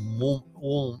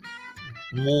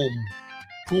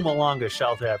Mpumalanga,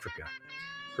 South Africa,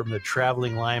 from the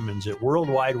traveling linemen at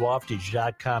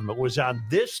worldwidewaftage.com. It was on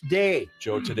this day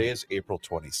Joe, today is April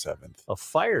 27th. a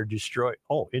fire destroyed.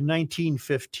 Oh, in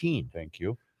 1915. Thank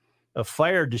you. A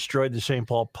fire destroyed the St.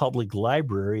 Paul Public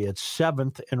Library at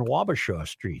 7th and Wabasha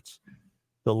Streets.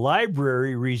 The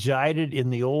library resided in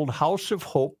the old House of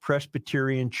Hope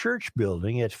Presbyterian Church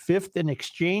building at 5th and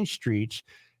Exchange Streets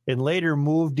and later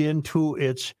moved into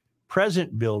its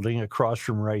present building across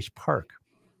from Rice Park.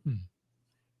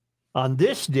 On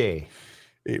this day,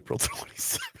 April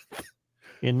 27th.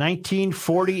 in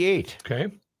 1948,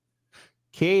 Okay.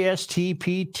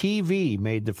 KSTP TV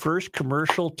made the first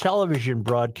commercial television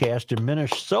broadcast in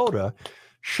Minnesota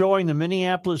showing the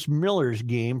Minneapolis Millers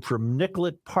game from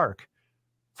Nicollet Park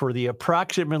for the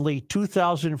approximately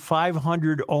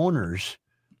 2,500 owners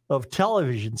of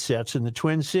television sets in the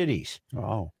Twin Cities.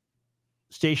 Oh.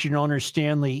 Station owner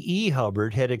Stanley E.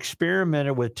 Hubbard had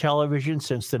experimented with television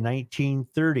since the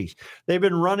 1930s. They've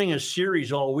been running a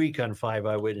series all week on 5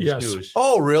 Eyewitness Yes. News.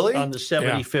 Oh, really? On the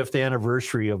 75th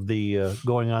anniversary of the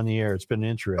going on the air. It's been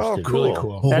interesting. Oh, cool. Really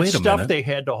cool. Well, That wait a stuff minute. they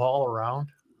had to haul around.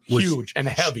 Was Huge and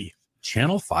heavy.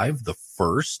 Channel 5 the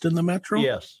first in the Metro?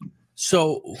 Yes.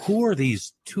 So who are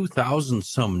these 2,000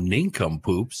 some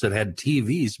nincompoops that had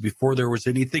TVs before there was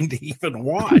anything to even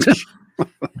watch?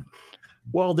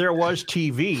 Well, there was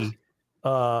TV.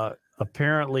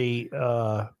 Apparently,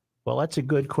 well, that's a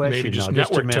good question. Maybe just now.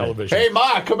 Just a network minute. television. Hey,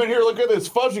 Ma, come in here. Look at this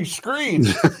fuzzy screen.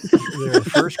 Their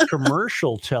first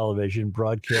commercial television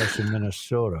broadcast in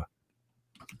Minnesota.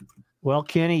 Well,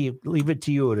 Kenny, leave it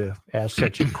to you to ask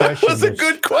such a question. That's a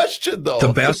good question, though.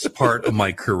 The best part of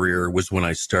my career was when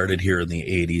I started here in the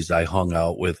 80s. I hung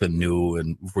out with and knew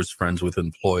and was friends with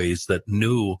employees that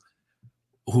knew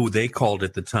who they called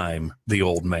at the time the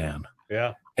old man.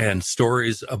 Yeah. And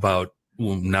stories about,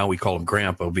 well, now we call him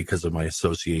Grandpa because of my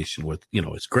association with,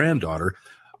 his granddaughter.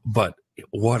 But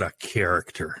what a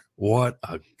character. What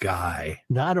a guy.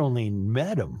 Not only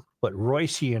met him, but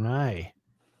Royce and I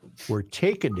were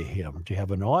taken to him to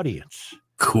have an audience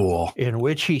Cool. in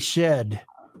which he said,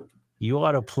 you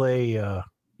ought to play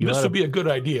This would be a good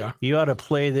idea. you ought to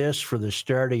play this for the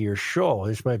start of your show.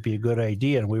 This might be a good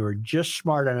idea. And we were just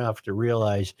smart enough to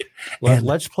realize,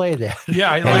 let's play that.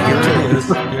 Yeah, I like it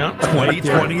too. Yeah.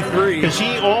 2023. Because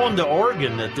he owned the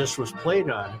organ that this was played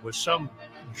on. It was some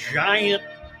giant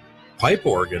Pipe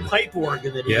organ. pipe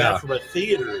organ that he Yeah. got from a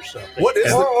theater or something. What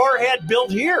is or had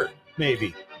built here,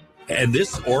 maybe. And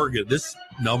this organ, this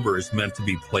number is meant to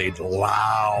be played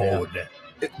loud.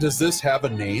 Does this have a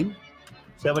name?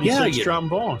 76 Yeah,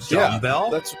 trombones. Dumbbell?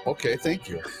 That's okay. Thank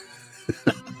you.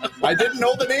 I didn't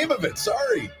know the name of it.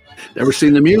 Sorry. Never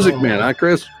seen the Music Man, huh,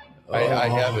 Chris? I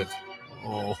haven't.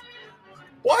 Oh.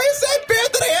 Why is that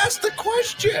bad that I asked the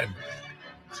question?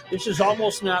 This is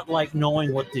almost not like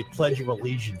knowing what the Pledge of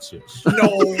Allegiance is.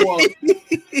 No,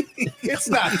 it's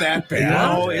not that bad.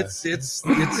 No, it's in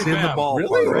the ballpark.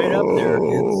 Really? Right up there.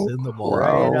 It's in the ballpark.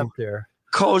 Right up there.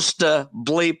 Costa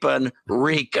bleepin'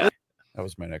 Rica. That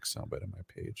was my next soundbite on my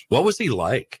page. What was he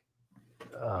like?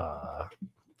 Well,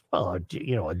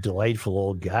 a delightful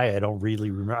old guy. I don't really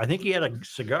remember. I think he had a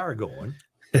cigar going.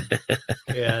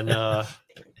 And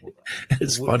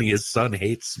It's funny. His son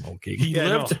hates smoking. He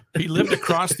lived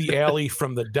across the alley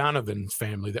from the Donovan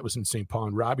family that was in St. Paul,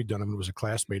 and Robbie Donovan was a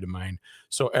classmate of mine.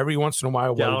 So every once in a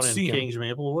while, down we'd in see him. Kings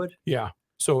Maplewood. Yeah.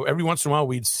 So every once in a while,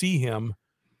 we'd see him,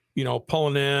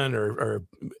 pulling in or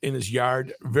in his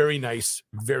yard. Very nice,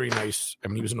 very nice. I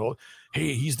mean, he was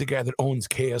he's the guy that owns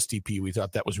KSTP. We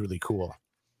thought that was really cool.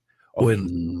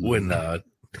 When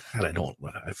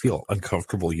I feel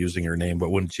uncomfortable using her name, but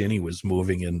when Ginny was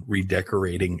moving and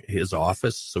redecorating his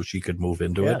office so she could move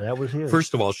into it. Yeah, that was his.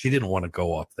 First of all, she didn't want to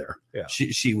go up there. Yeah.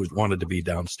 She wanted to be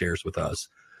downstairs with us.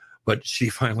 But she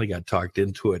finally got talked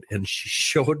into it, and she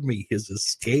showed me his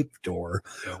escape door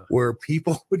where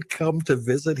people would come to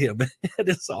visit him at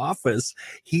his office.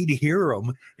 He'd hear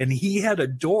them, and he had a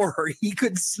door he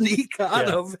could sneak out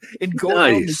of and go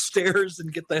down the stairs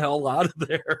and get the hell out of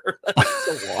there. That's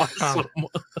so awesome.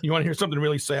 You want to hear something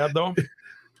really sad, though?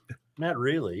 Not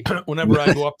really. Whenever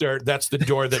I go up there, that's the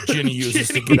door that Ginny uses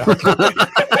to get out.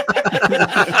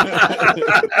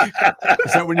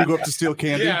 Is that when you go up to steal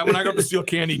candy? Yeah, when I go up to steal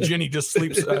candy, Ginny just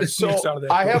sneaks out of that.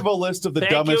 I have a list of the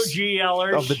dumbest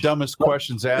GLers.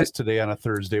 questions asked today on a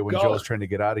Thursday when Joe's trying to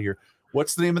get out of here.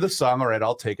 What's the name of the song? All right,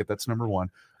 I'll take it. That's number one.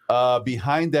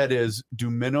 Behind that is, do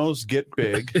minnows get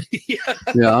big?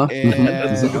 Yeah.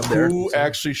 And who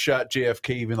actually shot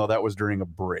JFK, even though that was during a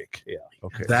break? Yeah.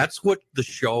 Okay. That's what the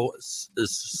show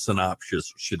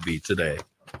synopsis should be today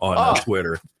on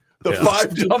Twitter. The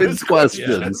 5 dumbest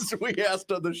questions we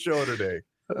asked on the show today.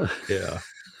 Yeah.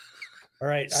 All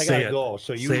right, I gotta go.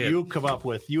 So you come up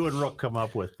with, you and Rook come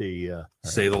up with the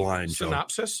say the line, Joe.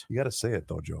 Synopsis. You got to say it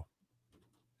though, Joe.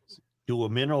 Do a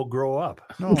minnow grow up?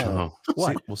 No.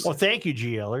 What? Well, thank you,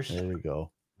 GLers. There we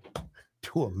go.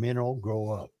 Do a minnow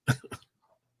grow up?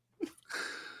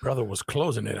 Brother was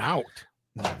closing it out.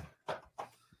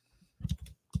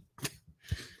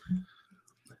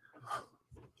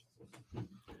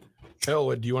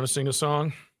 Elwood, do you want to sing a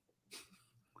song?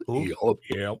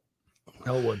 Yep.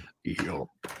 Elwood. Yep.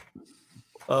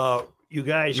 You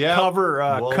guys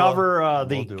cover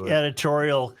the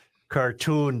editorial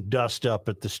cartoon dust up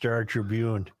at the Star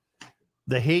Tribune,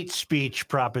 the hate speech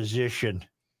proposition,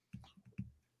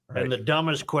 and the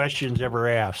dumbest questions ever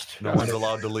asked. No one's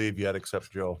allowed to leave yet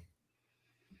except Joe.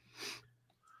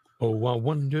 Oh, I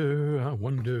wonder.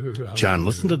 John,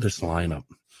 listen to this lineup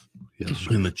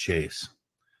in the chase.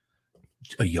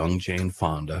 A young Jane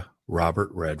Fonda, Robert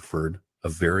Redford, a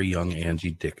very young Angie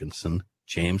Dickinson,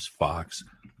 James Fox,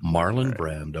 Marlon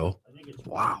Brando,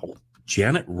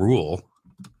 Janet Rule,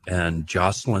 and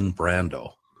Jocelyn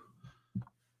Brando.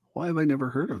 Why have I never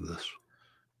heard of this?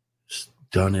 It's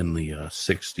done in the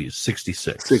 60s,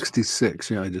 66.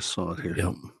 66. Yeah, I just saw it here.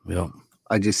 Yep.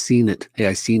 I just seen it. Hey,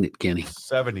 I seen it, Kenny.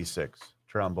 76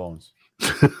 trombones.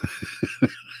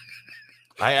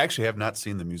 I actually have not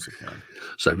seen the music man.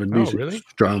 76 really?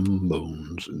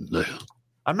 trombones.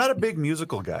 I'm not a big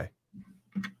musical guy.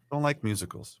 Don't like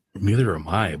musicals. Neither am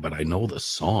I, but I know the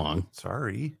song.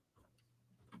 Sorry.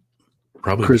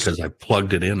 Probably because I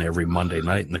plugged it in every Monday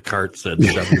night and the cart said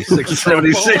 76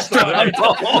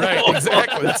 Right,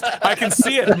 exactly. I can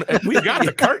see it. We got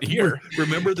the cart here.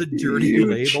 Remember the dirty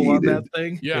label on that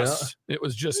thing? Yes. Yeah. It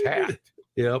was just hacked.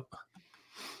 Yep.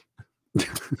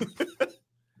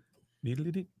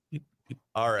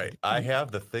 All right. I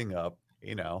have the thing up,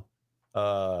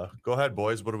 Go ahead,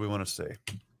 boys. What do we want to say?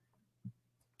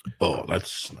 Oh,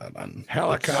 that's not on.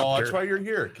 Helicopter. Oh, that's why you're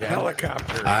here, Ken.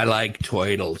 Helicopter. I like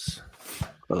turtles.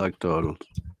 I like turtles.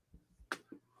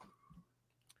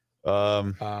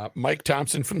 Mike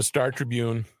Thompson from the Star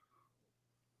Tribune.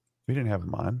 We didn't have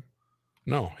him on.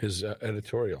 No, his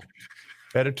editorial.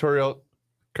 Editorial.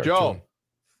 Cartoon. Joe.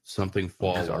 Something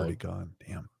falls. He's already gone.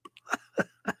 Damn.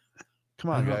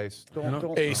 Come on, guys.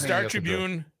 Don't a Star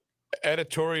Tribune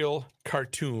editorial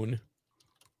cartoon.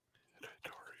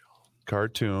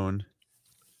 Cartoon.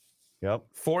 Yep.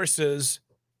 Forces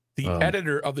the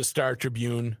editor of the Star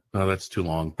Tribune. Oh, that's too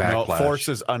long. Backlash. No,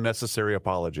 forces unnecessary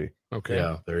apology. Okay.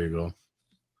 Yeah, there you go.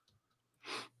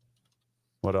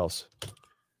 What else?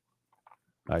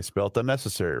 I spelled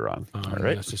unnecessary wrong. All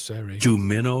right. Unnecessary. Do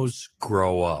minnows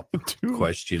grow up?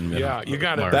 Question. Yeah, you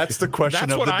got it. That's the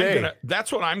question of the day.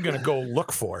 That's what I'm going to go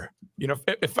look for.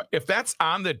 If that's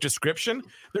on the description,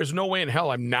 there's no way in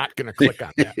hell I'm not going to click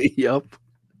on that. Yep.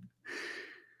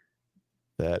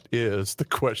 That is the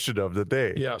question of the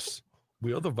day. Yes.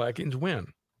 Will the Vikings win?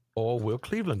 Or will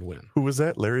Cleveland win? Who was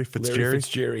that? Larry Fitzgerald? Larry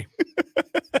Fitzgerald.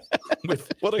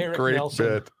 With what a Eric great Nelson.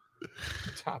 bit.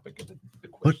 Topic of the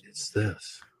What question. is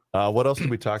this? What else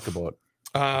did we talk about?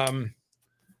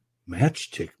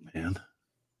 Matchstick Man.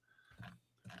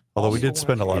 Although we did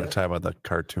spend a lot of time on the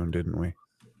cartoon, didn't we?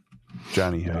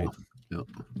 Johnny Hyde. Yep.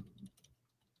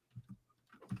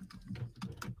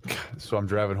 So I'm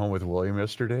driving home with William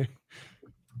yesterday.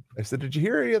 I said, "Did you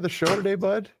hear any of the show today,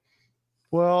 bud?"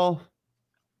 Well,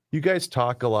 you guys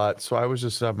talk a lot, so I was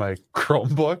just on my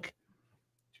Chromebook.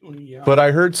 Yeah. But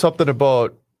I heard something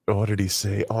about, what did he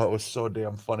say? Oh, it was so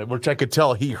damn funny, which I could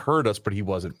tell he heard us, but he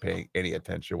wasn't paying any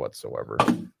attention whatsoever.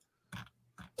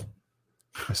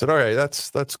 I said, all right, that's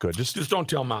good. Just don't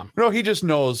tell mom. No, he just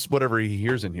knows whatever he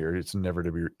hears in here. It's not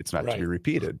to Right. be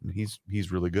repeated. And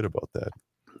he's really good about that.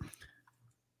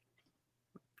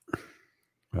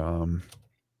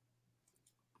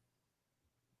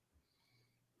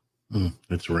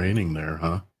 It's raining there,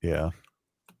 huh? Yeah.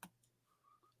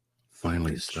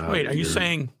 Finally stopped. Wait, are you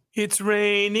saying it's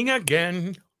raining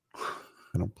again?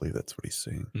 I don't believe that's what he's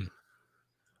saying.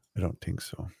 I don't think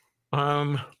so.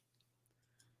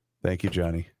 Thank you,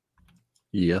 Johnny.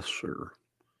 Yes, sir.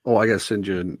 Oh, I got to send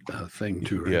you a thing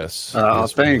too. Right? Yes. A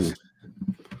thing.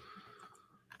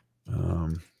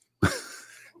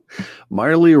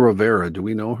 Marley Rivera. Do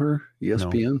we know her?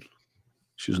 ESPN. No.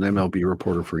 She was an MLB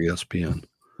reporter for ESPN.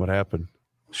 What happened?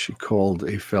 She called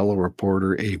a fellow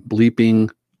reporter a bleeping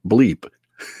bleep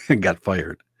and got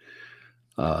fired.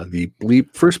 The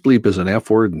first bleep is an F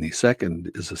word and the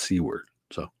second is a C word.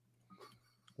 So,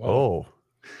 oh,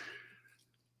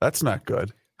 that's not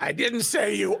good. I didn't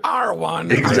say you are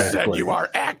one. Exactly. I said you are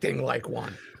acting like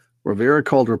one. Rivera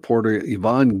called reporter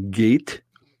Yvonne Gate,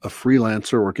 a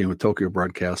freelancer working with Tokyo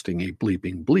Broadcasting, a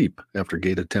bleeping bleep after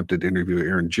Gate attempted to interview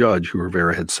Aaron Judge, who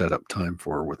Rivera had set up time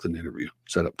with an interview.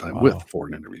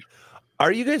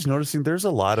 Are you guys noticing there's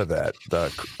a lot of that,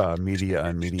 the media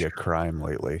on media crime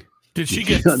lately? Did she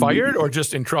get fired or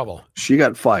just in trouble? She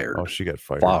got fired. Oh, she got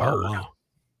fired. Fired. Oh, wow.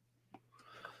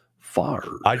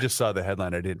 Fired. I just saw the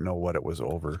headline. I didn't know what it was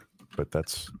over, but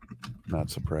that's not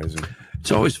surprising.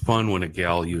 It's always fun when a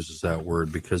gal uses that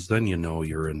word because then you know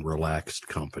you're in relaxed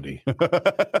company.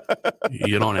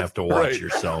 You don't have to watch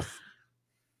yourself.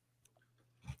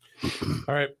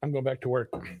 All right, I'm going back to work.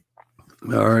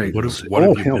 All right. What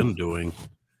have you been doing?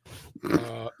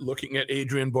 Looking at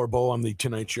Adrian Bourbeau on the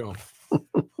Tonight Show.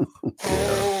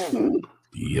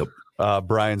 Yep.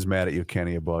 Brian's mad at you,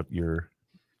 Kenny, about your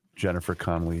Jennifer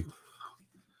Connelly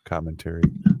commentary.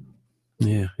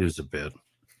 Yeah, it was a bit.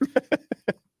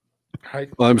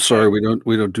 I'm sorry, we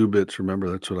don't do bits. Remember,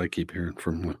 that's what I keep hearing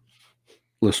from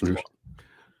listeners.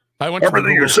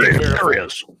 Everything you're saying is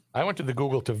serious. I went to the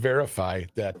Google to verify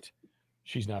that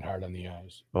she's not hard on the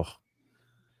eyes. Oh,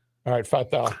 all right,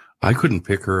 Fatah. I couldn't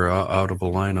pick her out of a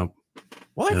lineup.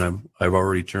 What? And I've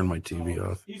already turned my TV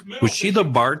off. Was she the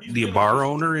bar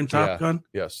owner in Top Gun?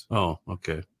 Yes. Oh,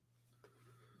 okay.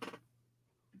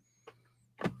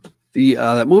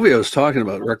 That movie I was talking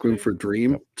about, Requiem for a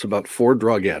Dream, it's about 4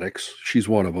 drug addicts. She's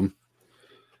one of them.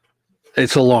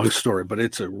 It's a long story, but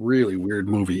it's a really weird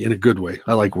movie in a good way.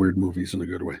 I like weird movies in a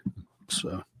good way.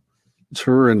 So it's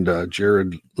her and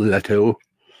Jared Leto.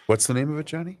 What's the name of it,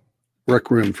 Johnny?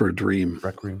 Requiem for a Dream.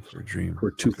 Requiem for a Dream.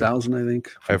 For 2000, I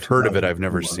think. I've heard of it. I've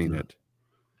never seen it.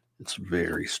 It's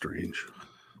very strange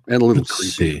and a little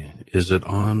creepy. See. Is it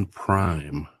on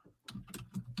Prime?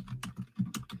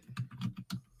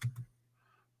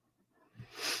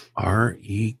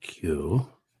 REQ.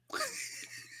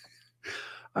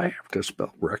 I have to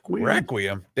spell Requiem.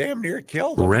 Requiem. Damn near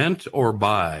killed him. Rent or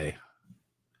buy?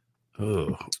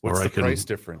 Oh, what's or the price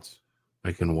difference?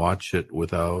 I can watch it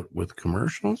with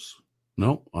commercials.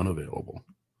 No, unavailable.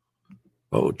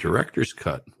 Oh, director's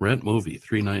cut. Rent movie,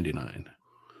 $3.99.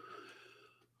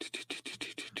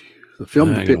 The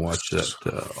film. I'm gonna watch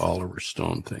that Oliver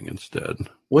Stone thing instead.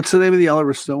 What's the name of the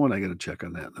Oliver Stone one? I got to check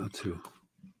on that now too.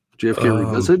 JFK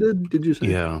Revisited. Did you say?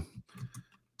 Yeah.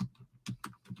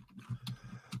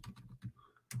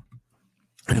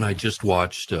 And I just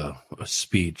watched a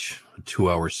speech, a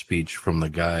 2-hour speech from the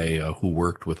guy who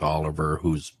worked with Oliver,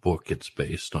 whose book it's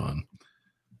based on.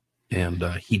 And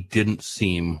he didn't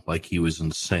seem like he was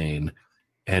insane.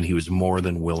 And he was more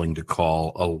than willing to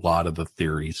call a lot of the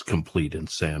theories complete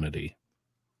insanity.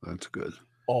 That's good.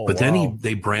 Oh, but then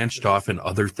they branched off in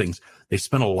other things. They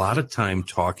spent a lot of time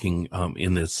talking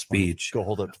in this speech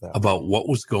about what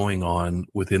was going on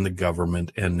within the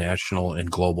government and national and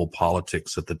global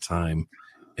politics at the time.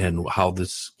 And how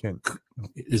this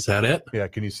is that it? Yeah,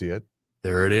 can you see it?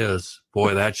 There it is.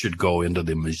 Boy, that should go into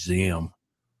the museum.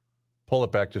 Pull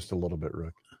it back just a little bit,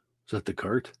 Rook. Is that the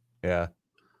cart? Yeah.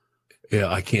 Yeah,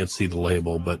 I can't see the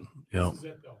label, but you know.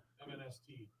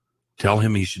 Tell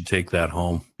him he should take that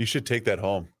home. You should take that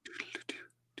home.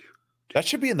 That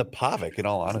should be in the Pavic, in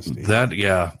all honesty.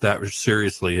 That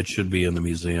seriously, it should be in the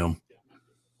museum.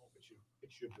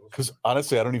 Because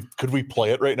honestly, could we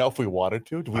play it right now if we wanted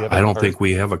to? Do we have? I don't think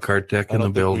we have a cart deck in the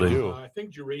building. I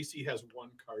think Geraci has one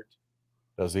cart.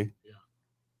 Does he?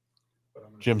 Yeah.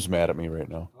 Jim's mad at me right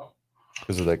now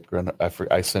because of that.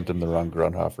 I sent him the wrong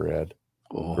Grunhofer ad.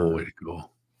 Oh, way to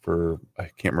go! I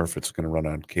can't remember if it's going to run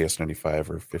on KS95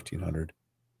 or 1500.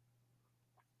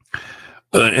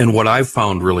 And what I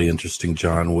found really interesting,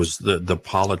 John, was the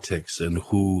politics and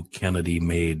who Kennedy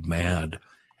made mad.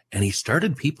 And he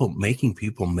started making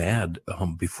people mad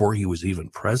before he was even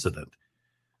president.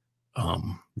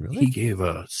 Really? He gave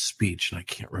a speech, and I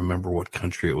can't remember what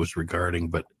country it was regarding,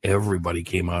 but everybody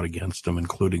came out against him,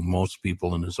 including most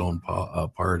people in his own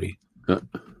party. But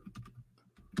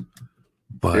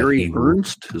Barry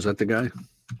Ernst, is that the guy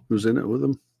who's in it with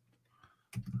him?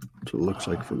 That's what it looks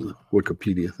like from the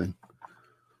Wikipedia thing.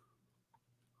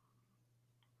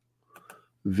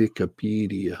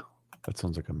 Wikipedia. That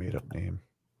sounds like a made-up name.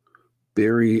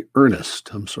 Barry Ernest.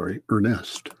 I'm sorry,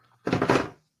 Ernest.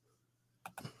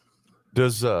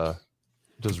 Does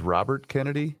Robert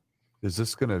Kennedy, is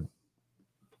this going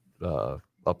to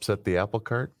upset the apple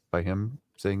cart by him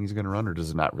saying he's going to run, or does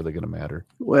it not really going to matter?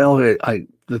 Well,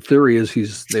 the theory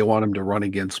is they want him to run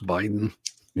against Biden.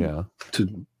 Yeah.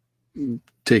 To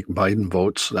take Biden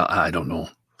votes. I don't know.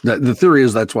 The theory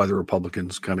is that's why the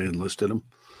Republicans kind of enlisted him.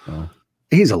 Oh.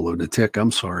 He's a lunatic.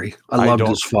 I'm sorry. I loved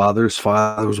his father. His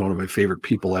father was one of my favorite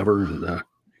people ever. And,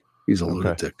 he's a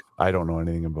lunatic. I don't know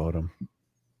anything about him.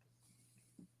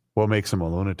 What makes him a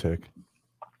lunatic?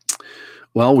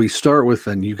 Well, we start with,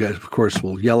 and you guys, of course,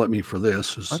 will yell at me for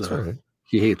this. That's all right.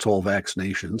 He hates all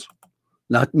vaccinations,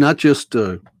 not just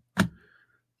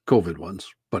COVID ones,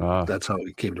 but that's how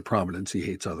he came to prominence. He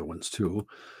hates other ones too.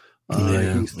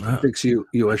 He thinks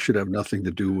U.S. should have nothing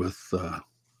to do with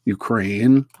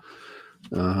Ukraine.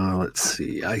 Let's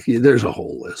see. There's a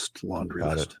whole list, laundry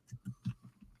list.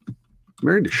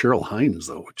 Married to Cheryl Hines,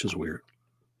 though, which is weird.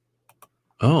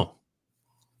 Oh.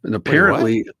 And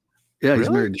apparently, really? He's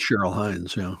married to Cheryl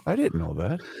Hines. Yeah. I didn't know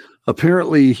that.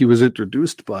 Apparently, he was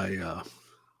introduced by,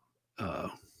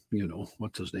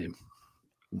 what's his name?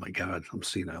 Oh my God, I'm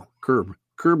senile. Curb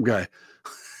guy.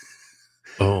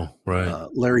 Oh, right.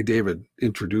 Larry David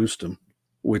introduced him,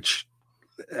 which,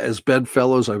 as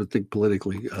bedfellows, I would think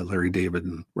politically, Larry David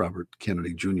and Robert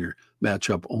Kennedy Jr.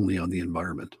 match up only on the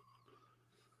environment.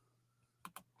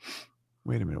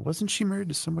 Wait a minute. Wasn't she married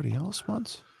to somebody else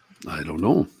once? I don't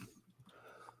know.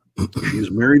 She's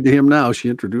married to him now. She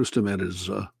introduced him at his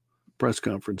press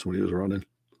conference when he was running.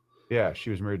 Yeah,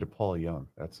 she was married to Paul Young.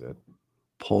 That's it.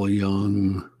 Paul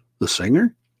Young, the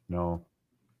singer? No,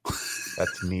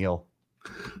 that's Neil.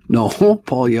 No,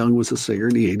 Paul Young was a singer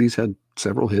in the 80s, had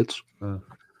several hits.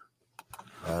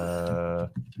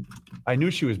 I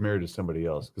knew she was married to somebody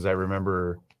else because I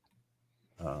remember,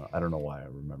 I don't know why I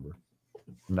remember.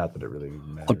 Not that it really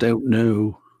matters. I don't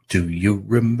know. Do you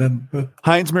remember?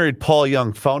 Hines married Paul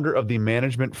Young, founder of the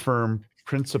management firm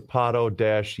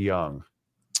Principato-Young.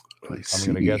 I'm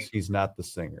going to guess he's not the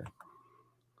singer.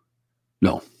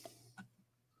 No.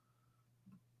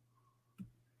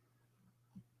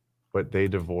 But they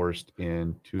divorced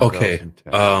in 2010.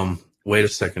 Okay. Wait a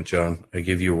second, John. I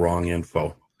give you wrong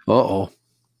info. Uh-oh.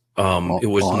 It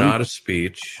was not a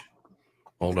speech.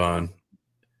 Hold on.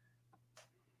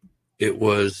 It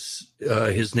was,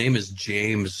 his name is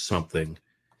James something,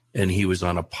 and he was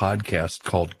on a podcast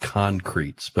called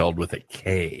Concrete, spelled with a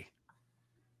K.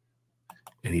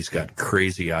 And he's got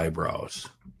crazy eyebrows.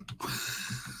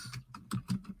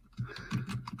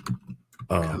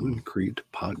 Concrete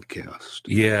podcast.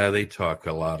 Yeah, they talk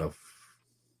a lot of,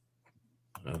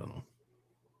 I don't know,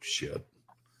 shit.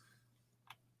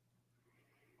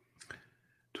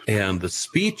 And the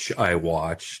speech I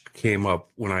watched came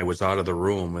up when I was out of the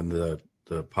room and the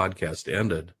podcast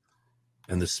ended.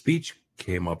 And the speech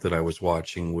came up that I was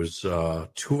watching was 2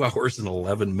 hours and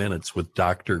 11 minutes with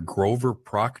Dr. Grover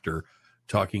Proctor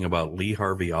talking about Lee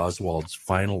Harvey Oswald's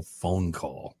final phone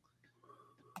call.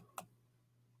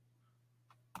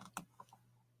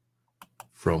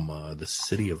 From the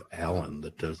city of Allen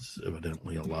that does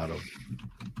evidently a lot of...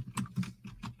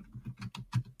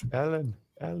 Allen.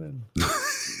 Ellen.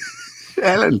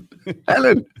 Yeah.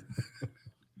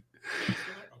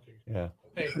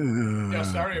 Hey, yeah,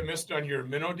 sorry I missed on your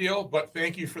minnow deal, but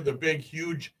thank you for the big,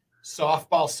 huge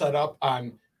softball setup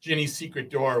on Ginny's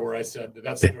secret door where I said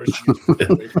that's the door she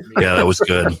used away from me. Yeah, that was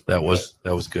good. That was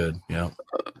good. Yeah.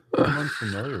 I'm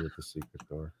unfamiliar with the secret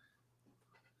door.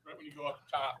 Right when you go up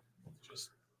top,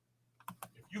 just if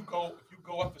you go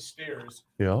up the stairs.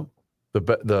 Yeah.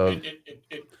 The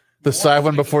side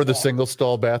one before the single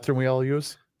stall bathroom we all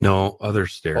use? No, other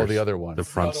stairs. Oh, the other one. The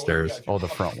front stairs. Oh, the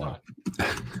front one.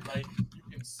 Right, you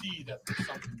can see that there's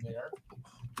something there.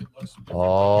 It looks different.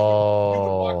 Oh, you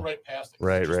can walk right past it.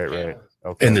 right.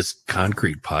 Okay. In this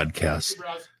Concrete podcast,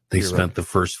 they spent the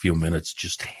first few minutes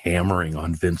just hammering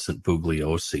on Vincent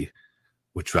Bugliosi,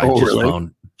 which I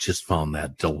just found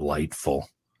that delightful.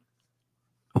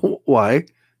 Why?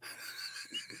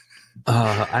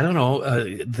 I don't know.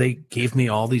 They gave me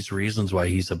all these reasons why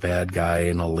he's a bad guy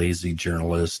and a lazy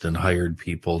journalist and hired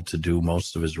people to do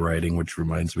most of his writing, which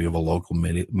reminds me of a local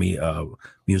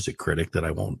music critic that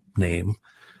I won't name.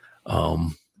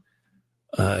 And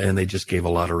they just gave a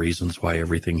lot of reasons why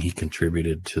everything he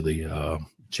contributed to the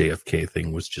JFK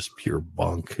thing was just pure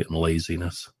bunk and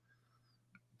laziness.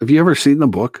 Have you ever seen the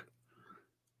book?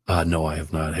 No, I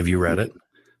have not. Have you read it?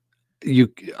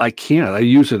 I can't. I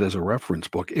use it as a reference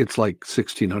book. It's like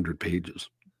 1,600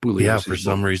 pages. Yeah, for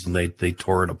some reason they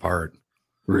tore it apart.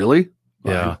 Really?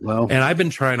 Yeah. Well, and I've been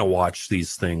trying to watch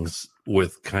these things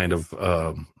with kind of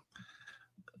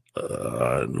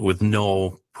with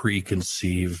no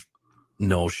preconceived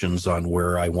notions on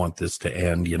where I want this to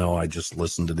end. You know, I just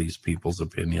listen to these people's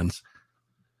opinions.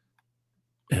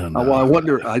 And well, I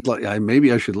wonder.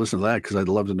 Maybe I should listen to that because I'd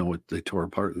love to know what they tore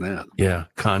apart in that. Yeah,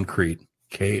 Concrete.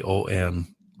 Kon.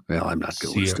 Well, I'm not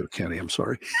going to listen to it, Kenny. I'm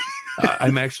sorry.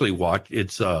 I'm actually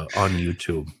it's on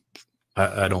YouTube.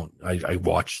 I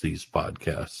watch these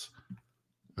podcasts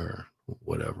or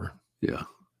whatever. Yeah.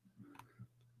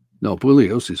 No,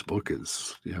 Bugliosi's book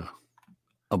is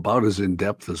about as in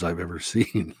depth as I've ever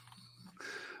seen,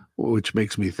 which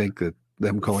makes me think that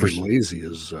them calling him lazy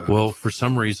is well, for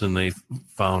some reason they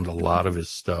found a lot of his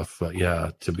stuff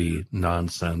to be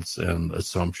nonsense and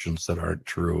assumptions that aren't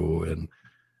true and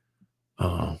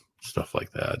stuff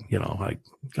like that. You know,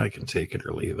 I can take it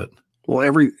or leave it.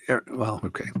 Well,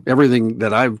 okay, everything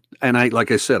that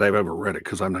like I said, I've ever read it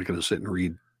because I'm not going to sit and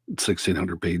read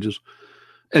 1,600 pages,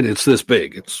 and it's this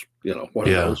big. It's one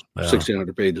of those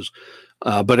 1,600 pages.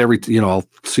 But I'll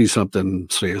see something,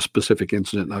 say a specific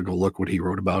incident, and I'll go look what he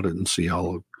wrote about it and see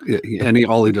all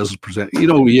he does is present. You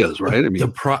know who he is, right? I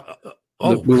mean,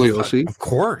 Bugliosi, of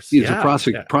course, he's a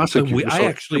prosecutor. I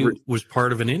actually was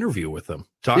part of an interview with him.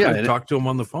 Talked to him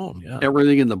on the phone. Yeah,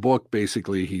 everything in the book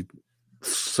basically he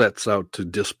sets out to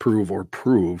disprove or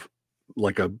prove,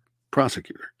 like a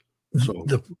prosecutor. So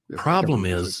the problem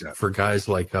is for guys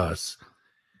like us,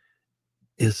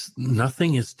 is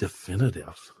nothing is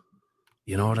definitive.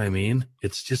 You know what I mean?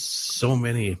 It's just so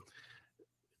many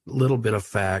little bit of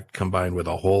fact combined with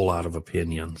a whole lot of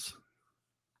opinions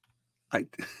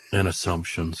and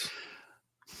assumptions.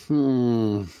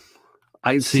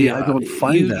 I see. I don't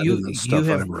find that in the stuff you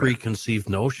have I've read. Preconceived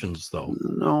notions, though.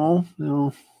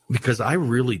 No. Because I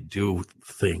really do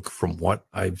think, from what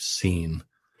I've seen,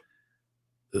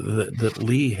 that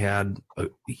Lee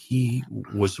he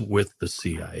was with the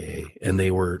CIA and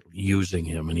they were using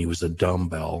him, and he was a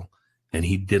dumbbell. And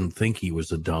he didn't think he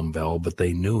was a dumbbell, but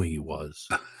they knew he was.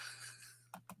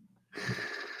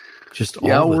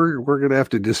 We're going to have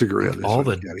to disagree on this. All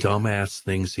the dumbass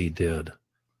things he did.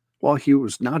 Well, he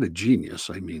was not a genius.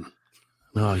 I mean,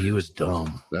 no, he was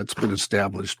dumb. That's been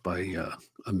established by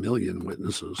a million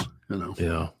witnesses.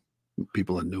 Yeah,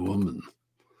 people that knew him and.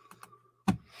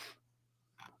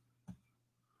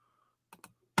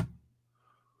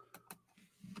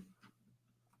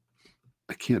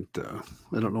 I can't,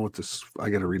 I don't know what I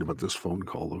got to read about this phone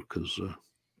call though, because I'm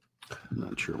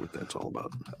not sure what that's all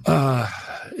about.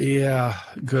 Yeah,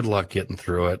 good luck getting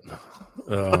through it.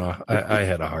 I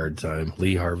had a hard time.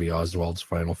 Lee Harvey Oswald's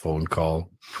final phone call,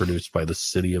 produced by the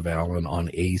City of Allen on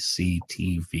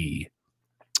ACTV.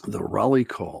 The Raleigh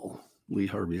call, Lee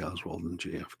Harvey Oswald and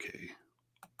JFK.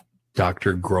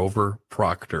 Dr. Grover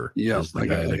Proctor is the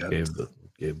guy that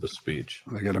gave the speech.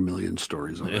 I got a million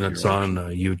stories on it. And it's on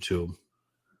YouTube.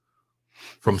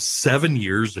 From 7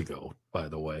 years ago, by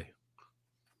the way.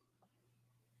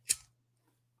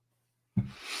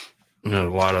 And a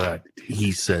lot of that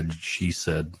he said, she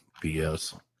said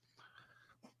BS.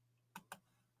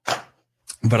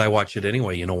 But I watch it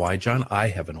anyway. You know why, John? I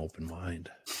have an open mind.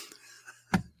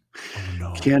 Oh,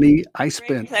 no. Kenny, I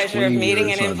spent pleasure of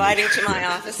meeting and inviting to my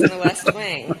office in the West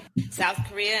Wing. South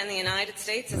Korea and the United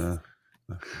States.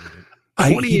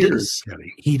 20 years.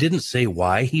 He didn't say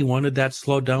why he wanted that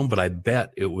slowed down, but I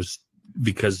bet it was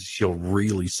because she'll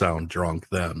really sound drunk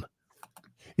then.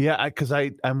 Yeah, because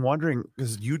I'm wondering,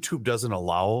 because YouTube doesn't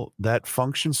allow that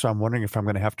function, so I'm wondering if I'm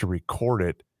going to have to record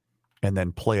it and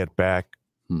then play it back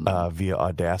via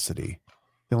Audacity.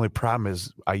 The only problem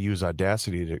is I use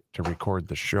Audacity to record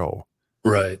the show.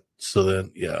 Right. So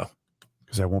then, yeah.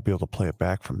 Because I won't be able to play it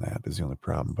back from that is the only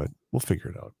problem, but we'll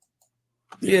figure it out.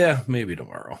 Yeah, maybe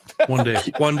tomorrow. One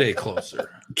day closer.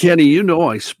 Kenny,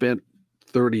 I spent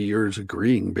 30 years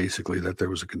agreeing basically that there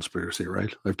was a conspiracy,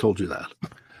 right? I've told you that.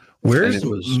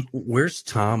 Where's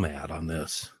Tom at on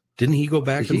this? Didn't he go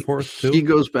back and forth too? He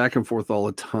goes back and forth all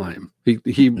the time.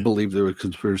 He believed there was a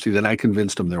conspiracy. Then I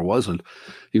convinced him there wasn't.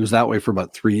 He was that way for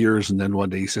about 3 years. And then one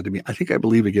day he said to me, I think I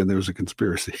believe again there was a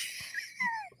conspiracy.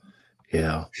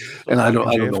 Yeah. And I don't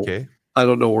JFK. know. I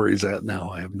don't know where he's at now.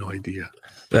 I have no idea.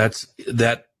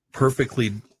 That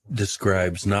perfectly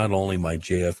describes not only my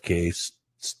JFK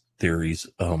theories,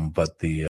 but the